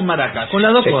pandereta o con maracas? Con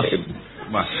las dos cosas.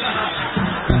 Va.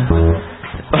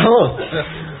 Vamos.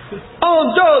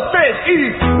 1, 2, 3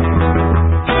 y...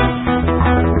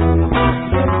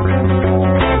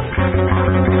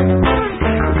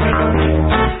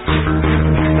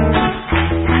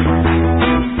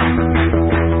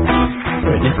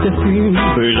 Este fin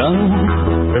velado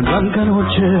en blanca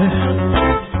noche,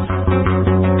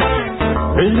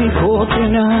 el hijo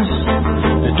tenaz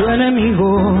de tu enemigo,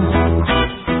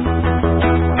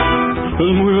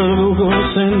 el muy verdugo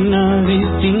cena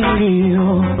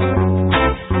distinguido,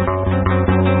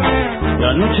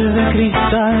 la noche de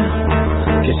cristal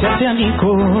que se hace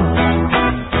añico.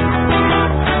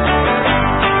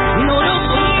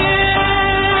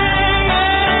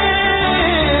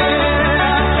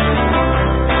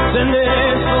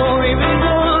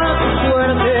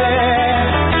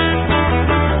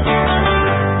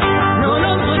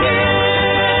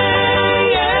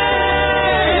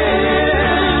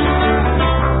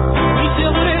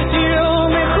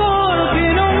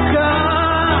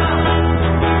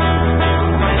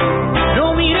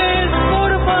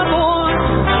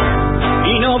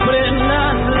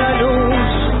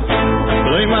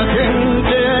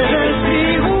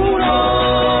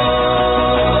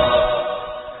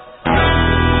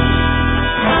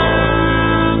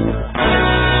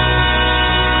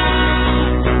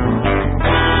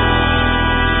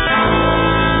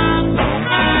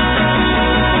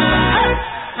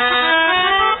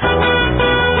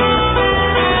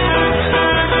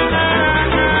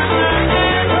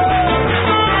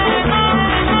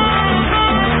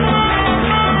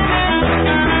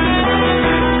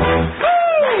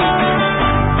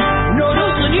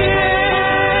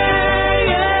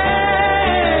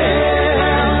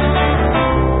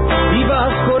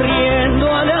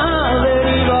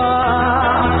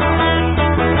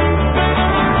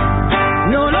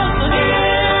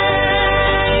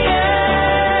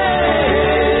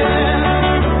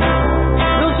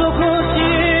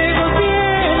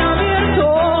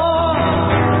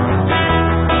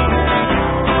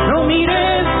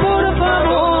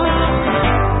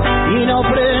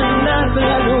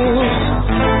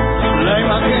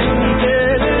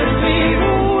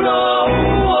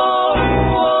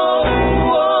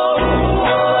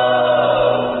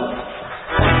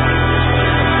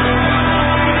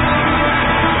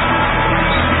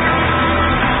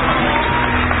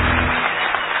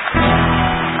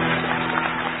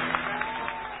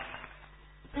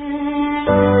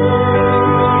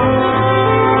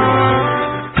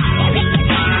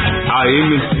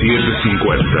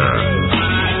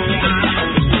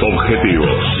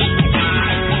 objetivos,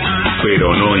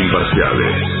 pero no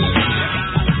imparciales.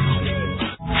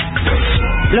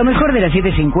 Lo mejor de la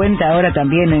 750 ahora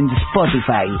también en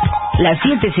Spotify. La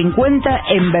 750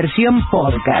 en versión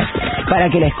podcast, para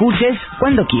que la escuches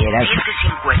cuando quieras.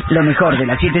 Lo mejor de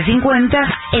la 750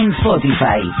 en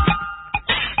Spotify.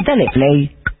 Dale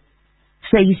play.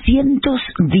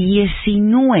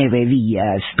 619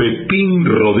 días. Pepín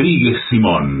Rodríguez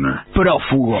Simón.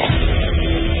 Prófugo.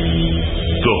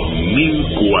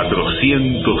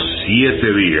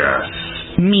 2407 días.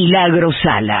 Milagro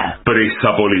Sala.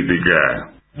 Presa política.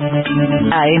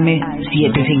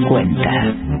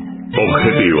 AM750.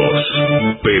 Objetivos,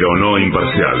 pero no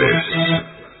imparciales.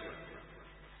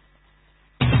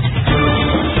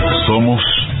 Somos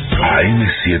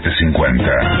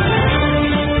AM750.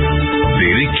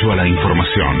 Derecho a la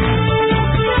información.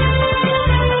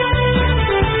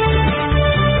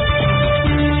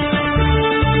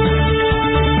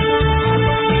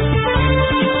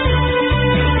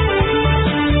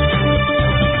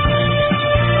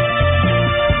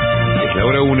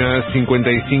 Ahora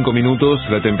 1:55 minutos,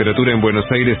 la temperatura en Buenos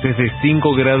Aires es de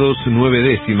 5 grados 9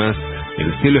 décimas,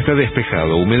 el cielo está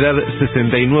despejado, humedad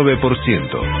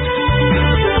 69%.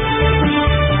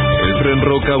 El tren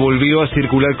Roca volvió a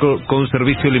circular con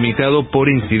servicio limitado por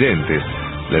incidentes.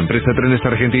 La empresa Trenes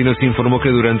Argentinos informó que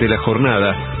durante la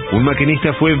jornada, un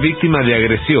maquinista fue víctima de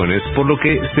agresiones, por lo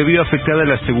que se vio afectada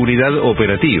la seguridad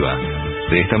operativa.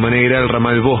 De esta manera, el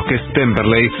ramal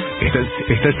Bosques-Temperley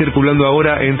está circulando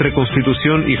ahora entre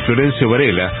Constitución y Florencio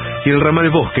Varela, y el ramal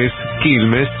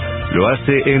Bosques-Quilmes lo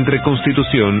hace entre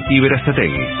Constitución y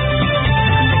Berazategui.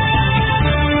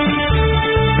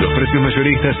 Los precios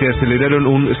mayoristas se aceleraron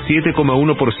un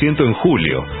 7,1% en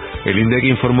julio. El INDEC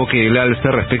informó que el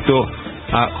alza respecto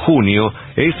a junio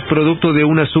es producto de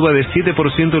una suba de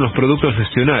 7% en los productos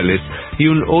nacionales y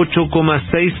un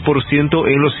 8,6%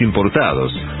 en los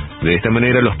importados. De esta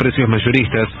manera, los precios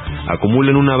mayoristas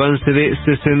acumulan un avance de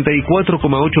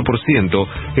 64,8%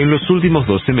 en los últimos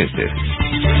 12 meses.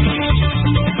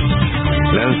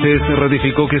 La ANSES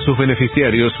ratificó que sus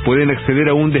beneficiarios pueden acceder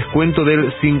a un descuento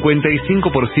del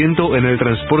 55% en el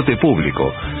transporte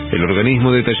público. El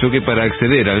organismo detalló que para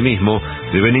acceder al mismo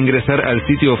deben ingresar al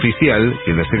sitio oficial y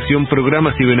en la sección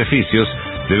Programas y Beneficios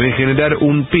deben generar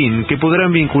un PIN que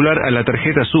podrán vincular a la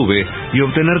tarjeta SUBE y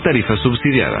obtener tarifa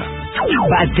subsidiada.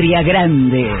 Patria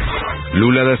Grande.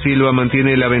 Lula da Silva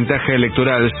mantiene la ventaja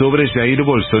electoral sobre Jair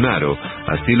Bolsonaro.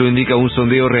 Así lo indica un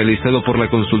sondeo realizado por la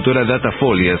consultora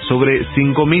Datafolia sobre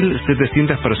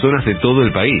 5.700 personas de todo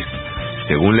el país.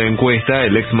 Según la encuesta,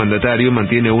 el exmandatario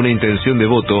mantiene una intención de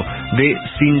voto de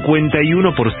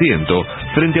 51%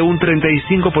 frente a un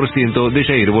 35% de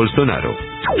Jair Bolsonaro.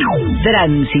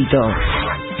 Tránsito.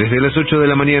 Desde las 8 de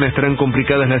la mañana estarán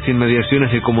complicadas las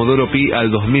inmediaciones de Comodoro Pi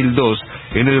al 2002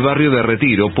 en el barrio de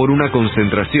Retiro por una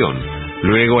concentración.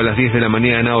 Luego, a las 10 de la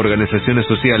mañana, organizaciones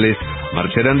sociales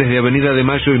marcharán desde Avenida de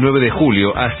Mayo y 9 de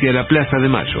Julio hacia la Plaza de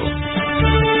Mayo.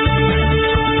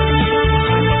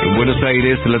 En Buenos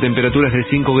Aires, la temperatura es de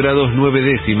 5 grados 9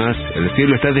 décimas, el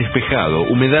cielo está despejado,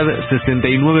 humedad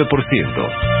 69%.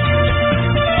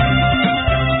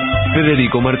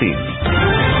 Federico Martín.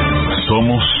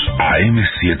 Somos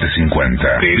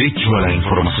AM750. Derecho a la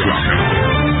información.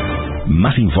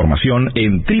 Más información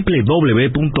en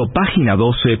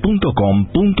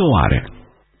www.pagina12.com.ar.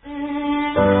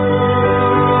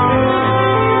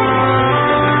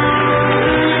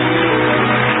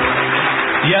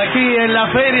 Y aquí en la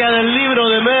Feria del Libro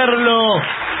de Merlo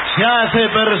ya se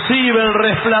percibe el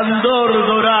resplandor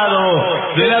dorado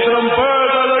de la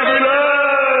trompeta de Guilherme.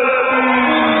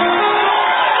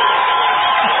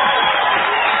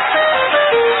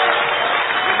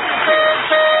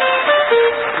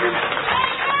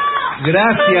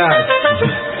 Gracias.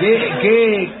 ¿Qué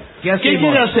hacemos? ¿Qué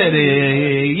quiere hacer,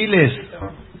 Giles?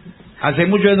 Hace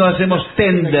mucho que no hacemos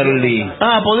Tenderly.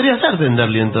 Ah, podría ser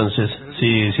Tenderly entonces,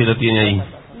 si lo tiene ahí.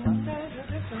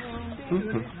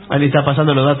 Ahí le está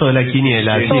pasando los datos de la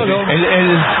quiniela. Sí.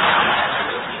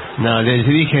 No, le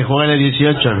dije jugar el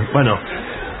 18. Bueno.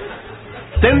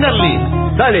 Tenderly.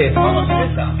 Dale.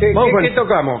 ¿Qué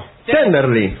tocamos?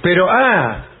 Tenderly. Pero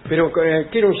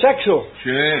 ¿quiere un saxo?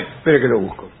 Sí. Espere que lo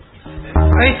busco.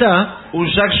 Ahí está, un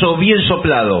saxo bien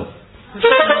soplado.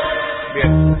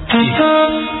 Bien.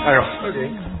 Claro. Okay.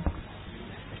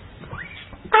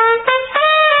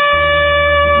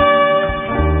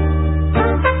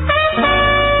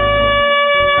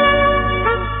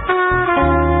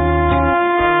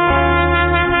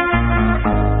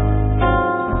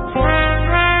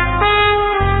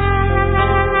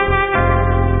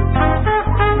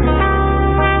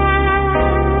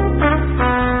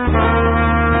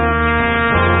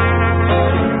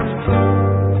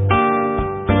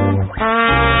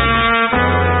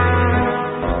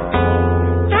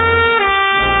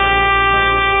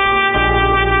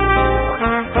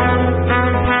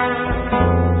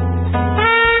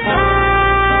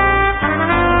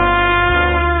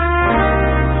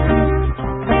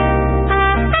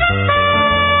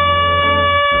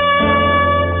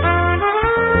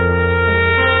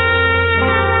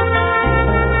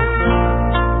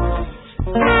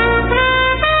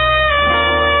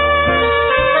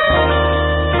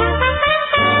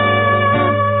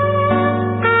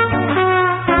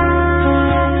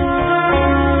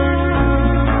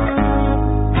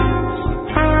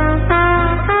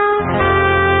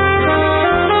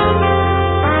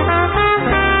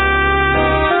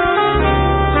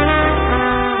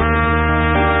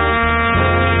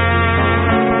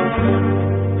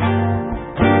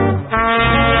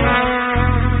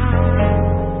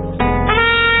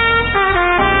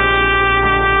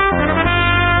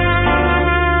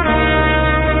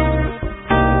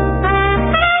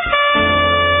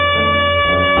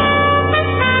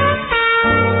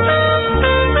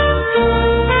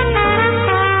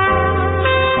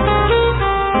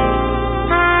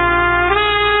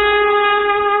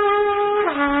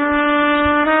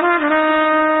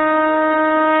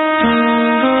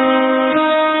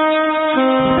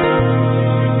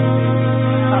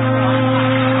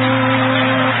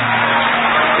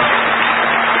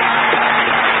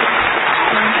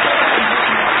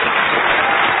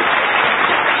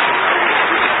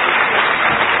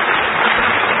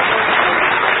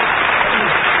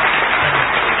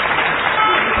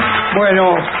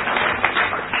 Bueno,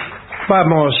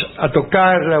 vamos a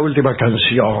tocar la última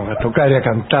canción, a tocar y a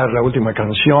cantar la última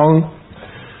canción.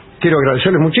 Quiero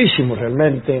agradecerles muchísimo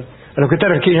realmente a los que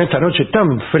están aquí en esta noche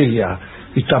tan fría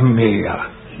y tan mega.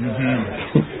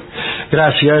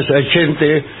 Gracias, hay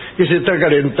gente que se está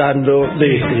calentando de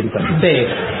distintas. Sí.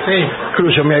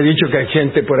 Incluso me ha dicho que hay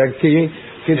gente por aquí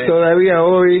que todavía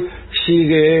hoy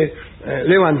sigue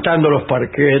levantando los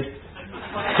parquets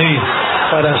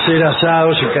para hacer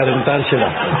asados y calentarse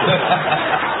la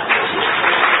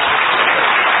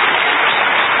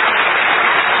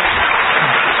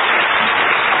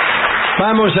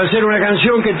Vamos a hacer una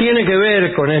canción que tiene que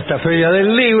ver con esta feria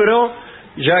del libro,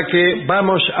 ya que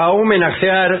vamos a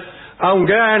homenajear a un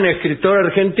gran escritor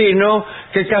argentino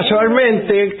que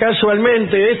casualmente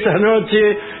esta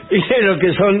noche, y de lo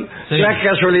que son las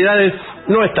casualidades,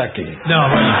 no está aquí.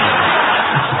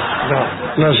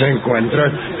 No se encuentra.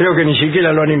 Creo que ni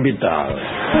siquiera lo han invitado.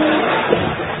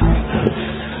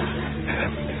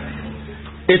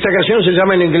 Esta canción se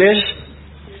llama en inglés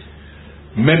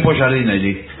Mempo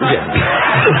Giardinelli.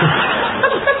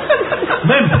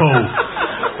 Mempo.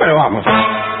 Pero vamos.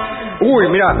 Uy,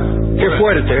 mira, qué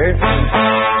fuerte, ¿eh?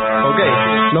 Ok,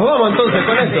 nos vamos entonces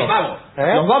con esto. Vamos.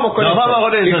 Nos vamos con eso.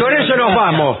 Y con eso nos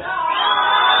vamos.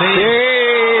 Sí.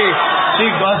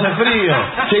 Chicos, hace frío.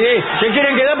 Sí, se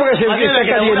quieren quedar porque se está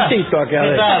calientito aquí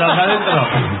adentro. Claro, acá adentro.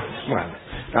 Bueno,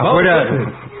 afuera.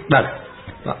 Dale.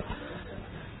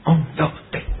 1, 2,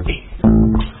 3.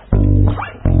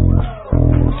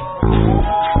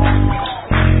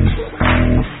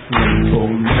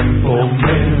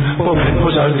 Mempo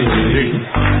Giardinelli.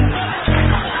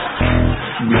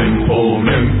 Mempo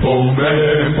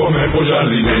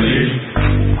Giardinelli.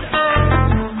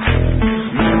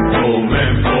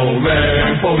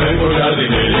 Mempo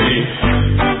Giardinelli.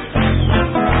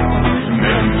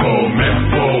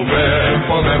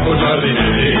 Mempo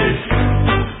Giardinelli.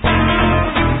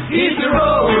 Hit the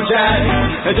road, Jack,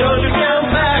 and don't you come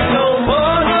back no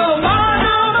more, no more,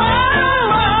 no more, no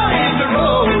more. Hit the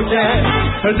road, Jack,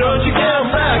 and don't you come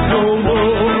back no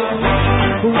more.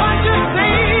 What you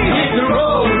say? Hit the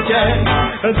road, Jack,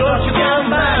 and don't you come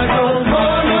back no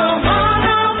more, no more,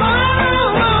 no more,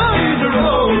 no more. Hit the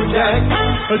road, Jack,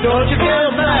 and don't you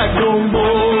come back no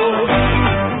more.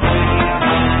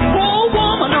 Oh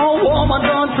woman,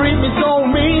 don't treat me so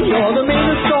mean. You're the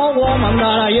meanest old woman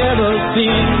that I ever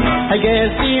seen. I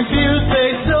guess if you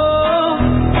say so,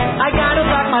 I gotta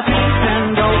pack my things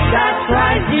and go. That's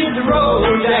right, hit the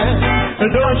road, yeah.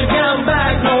 Don't you come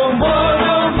back no more,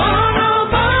 no more,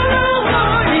 no more, no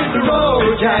more. Hit the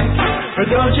road, Jack.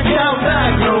 Don't you come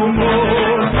back no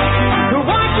more.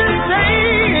 What you say,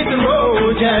 hit the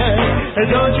road, Jack.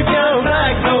 Don't you come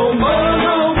back no more,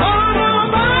 no more,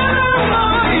 no more, no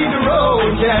more. Hit the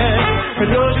road, Jack.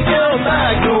 Don't you come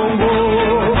back no more.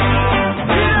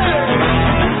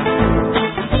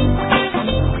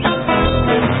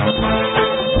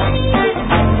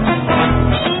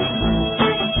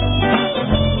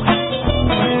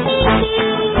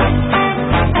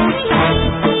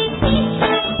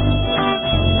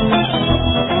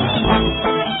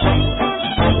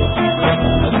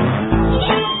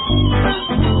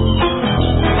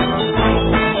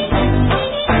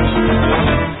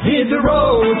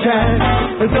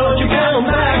 Don't you come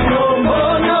back no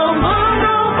more, no more,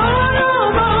 no more,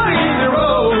 no more. Hit the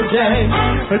road, Jack.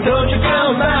 Don't you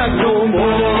come back no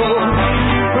more.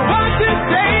 What you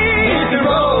say? Hit the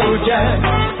road, Jack.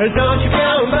 Don't you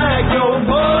come back no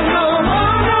more, no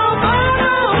more, no more,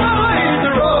 no more. Hit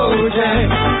the road, Jack.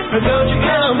 Don't you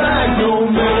come back no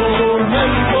more.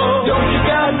 Mempo, don't you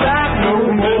come back no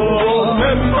more.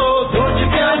 Mempo, don't you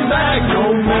come back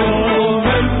no more.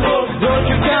 Mempo, don't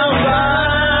you come back.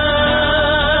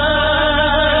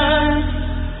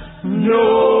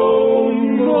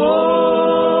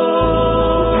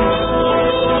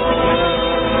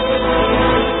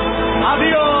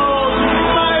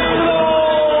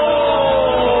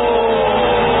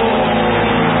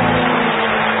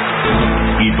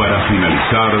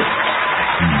 Finalizar,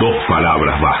 2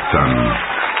 palabras bastan.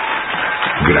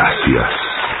 Gracias.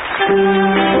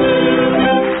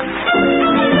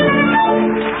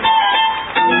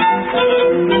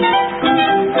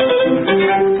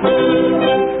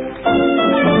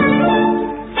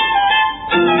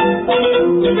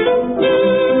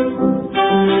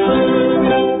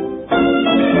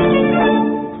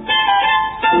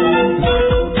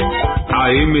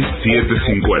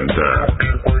 AM750.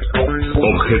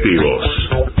 Objetivos,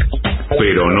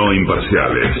 pero no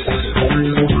imparciales.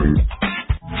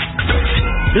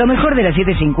 Lo mejor de las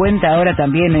 7:50 ahora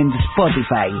también en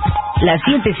Spotify. La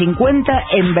 750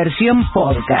 en versión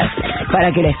podcast,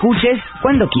 para que la escuches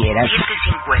cuando quieras.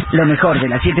 750. Lo mejor de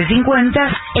la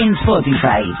 750 en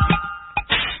Spotify.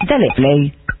 Dale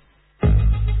play.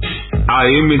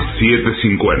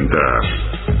 AM750.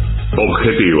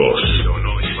 Objetivos,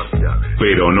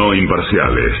 pero no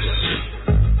imparciales.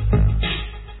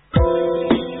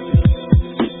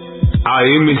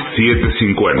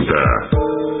 AM750.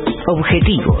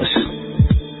 Objetivos,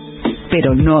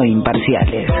 pero no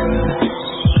imparciales.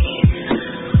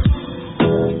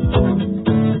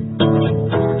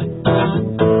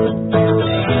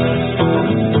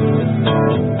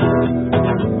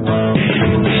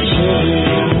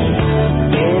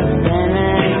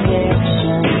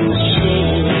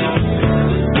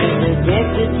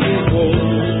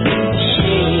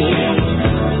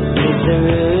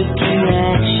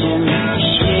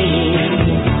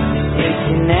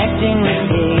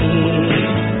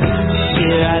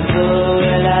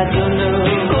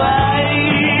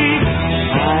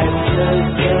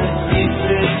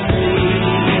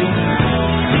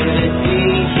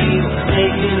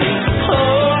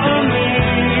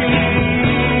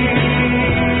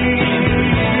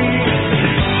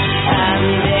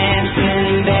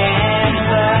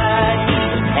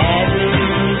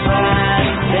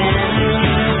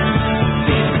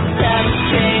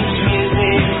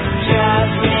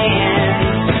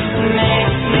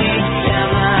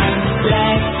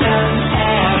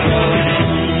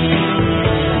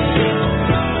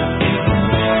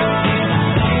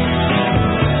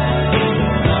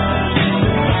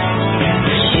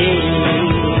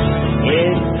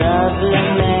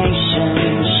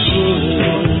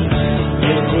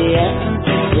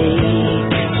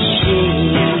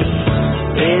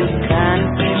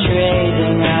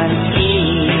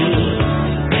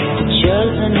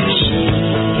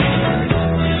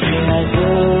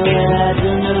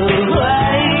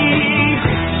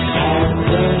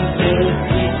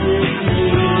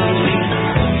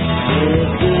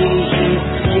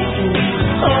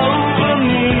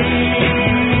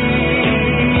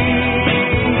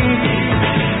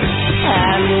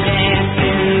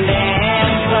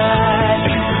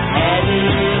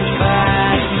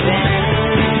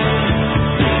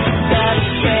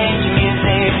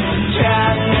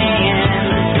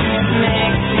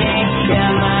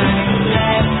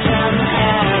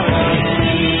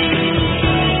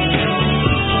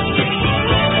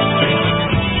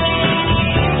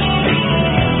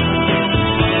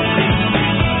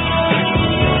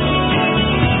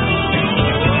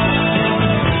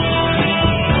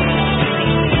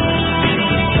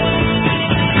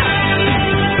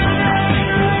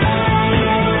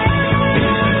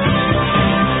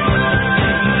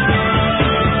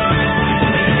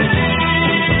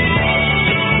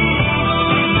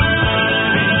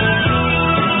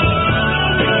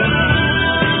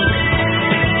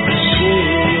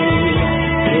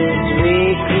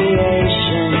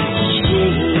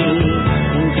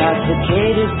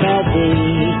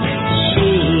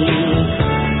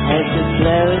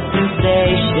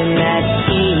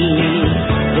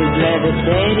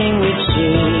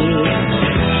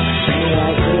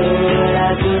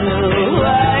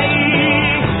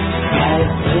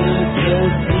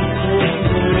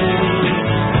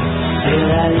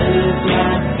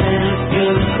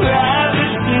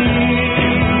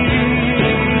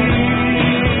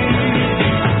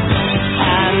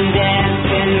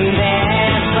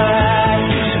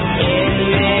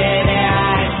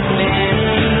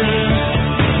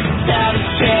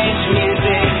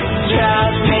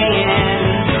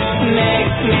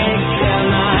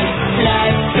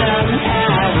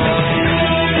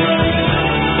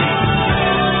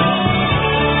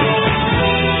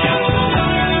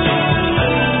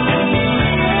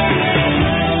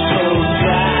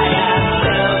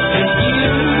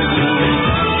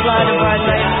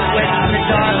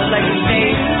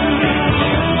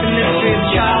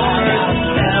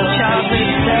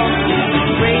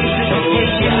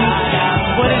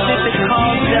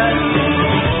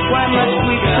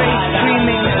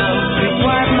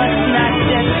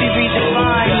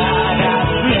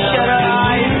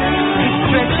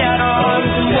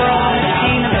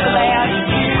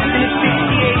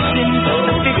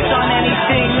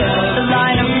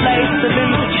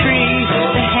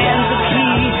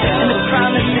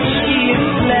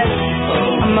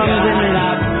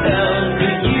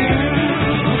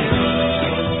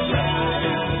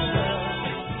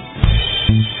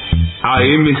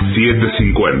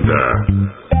 AM750.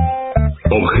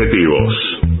 Objetivos,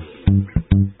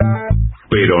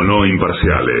 pero no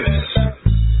imparciales.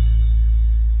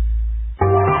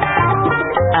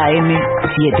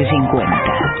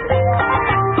 AM750.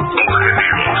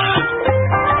 Objetivos,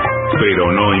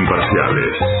 pero no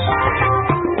imparciales.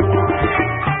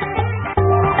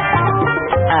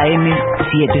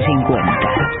 AM750.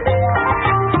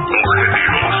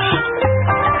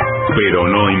 Pero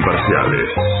no imparciales.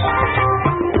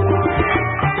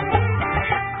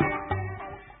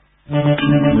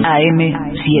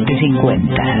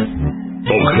 AM750.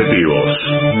 Objetivos,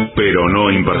 pero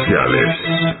no imparciales.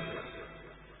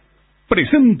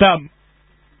 Presenta.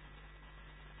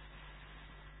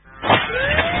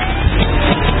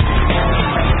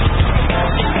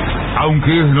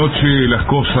 Aunque es noche, las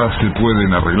cosas se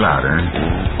pueden arreglar,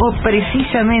 ¿eh? O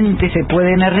precisamente se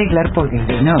pueden arreglar porque es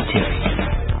de noche.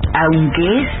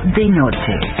 Aunque es de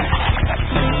noche.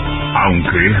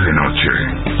 Aunque es de noche.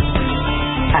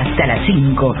 Hasta las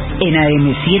 5 en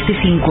AM750.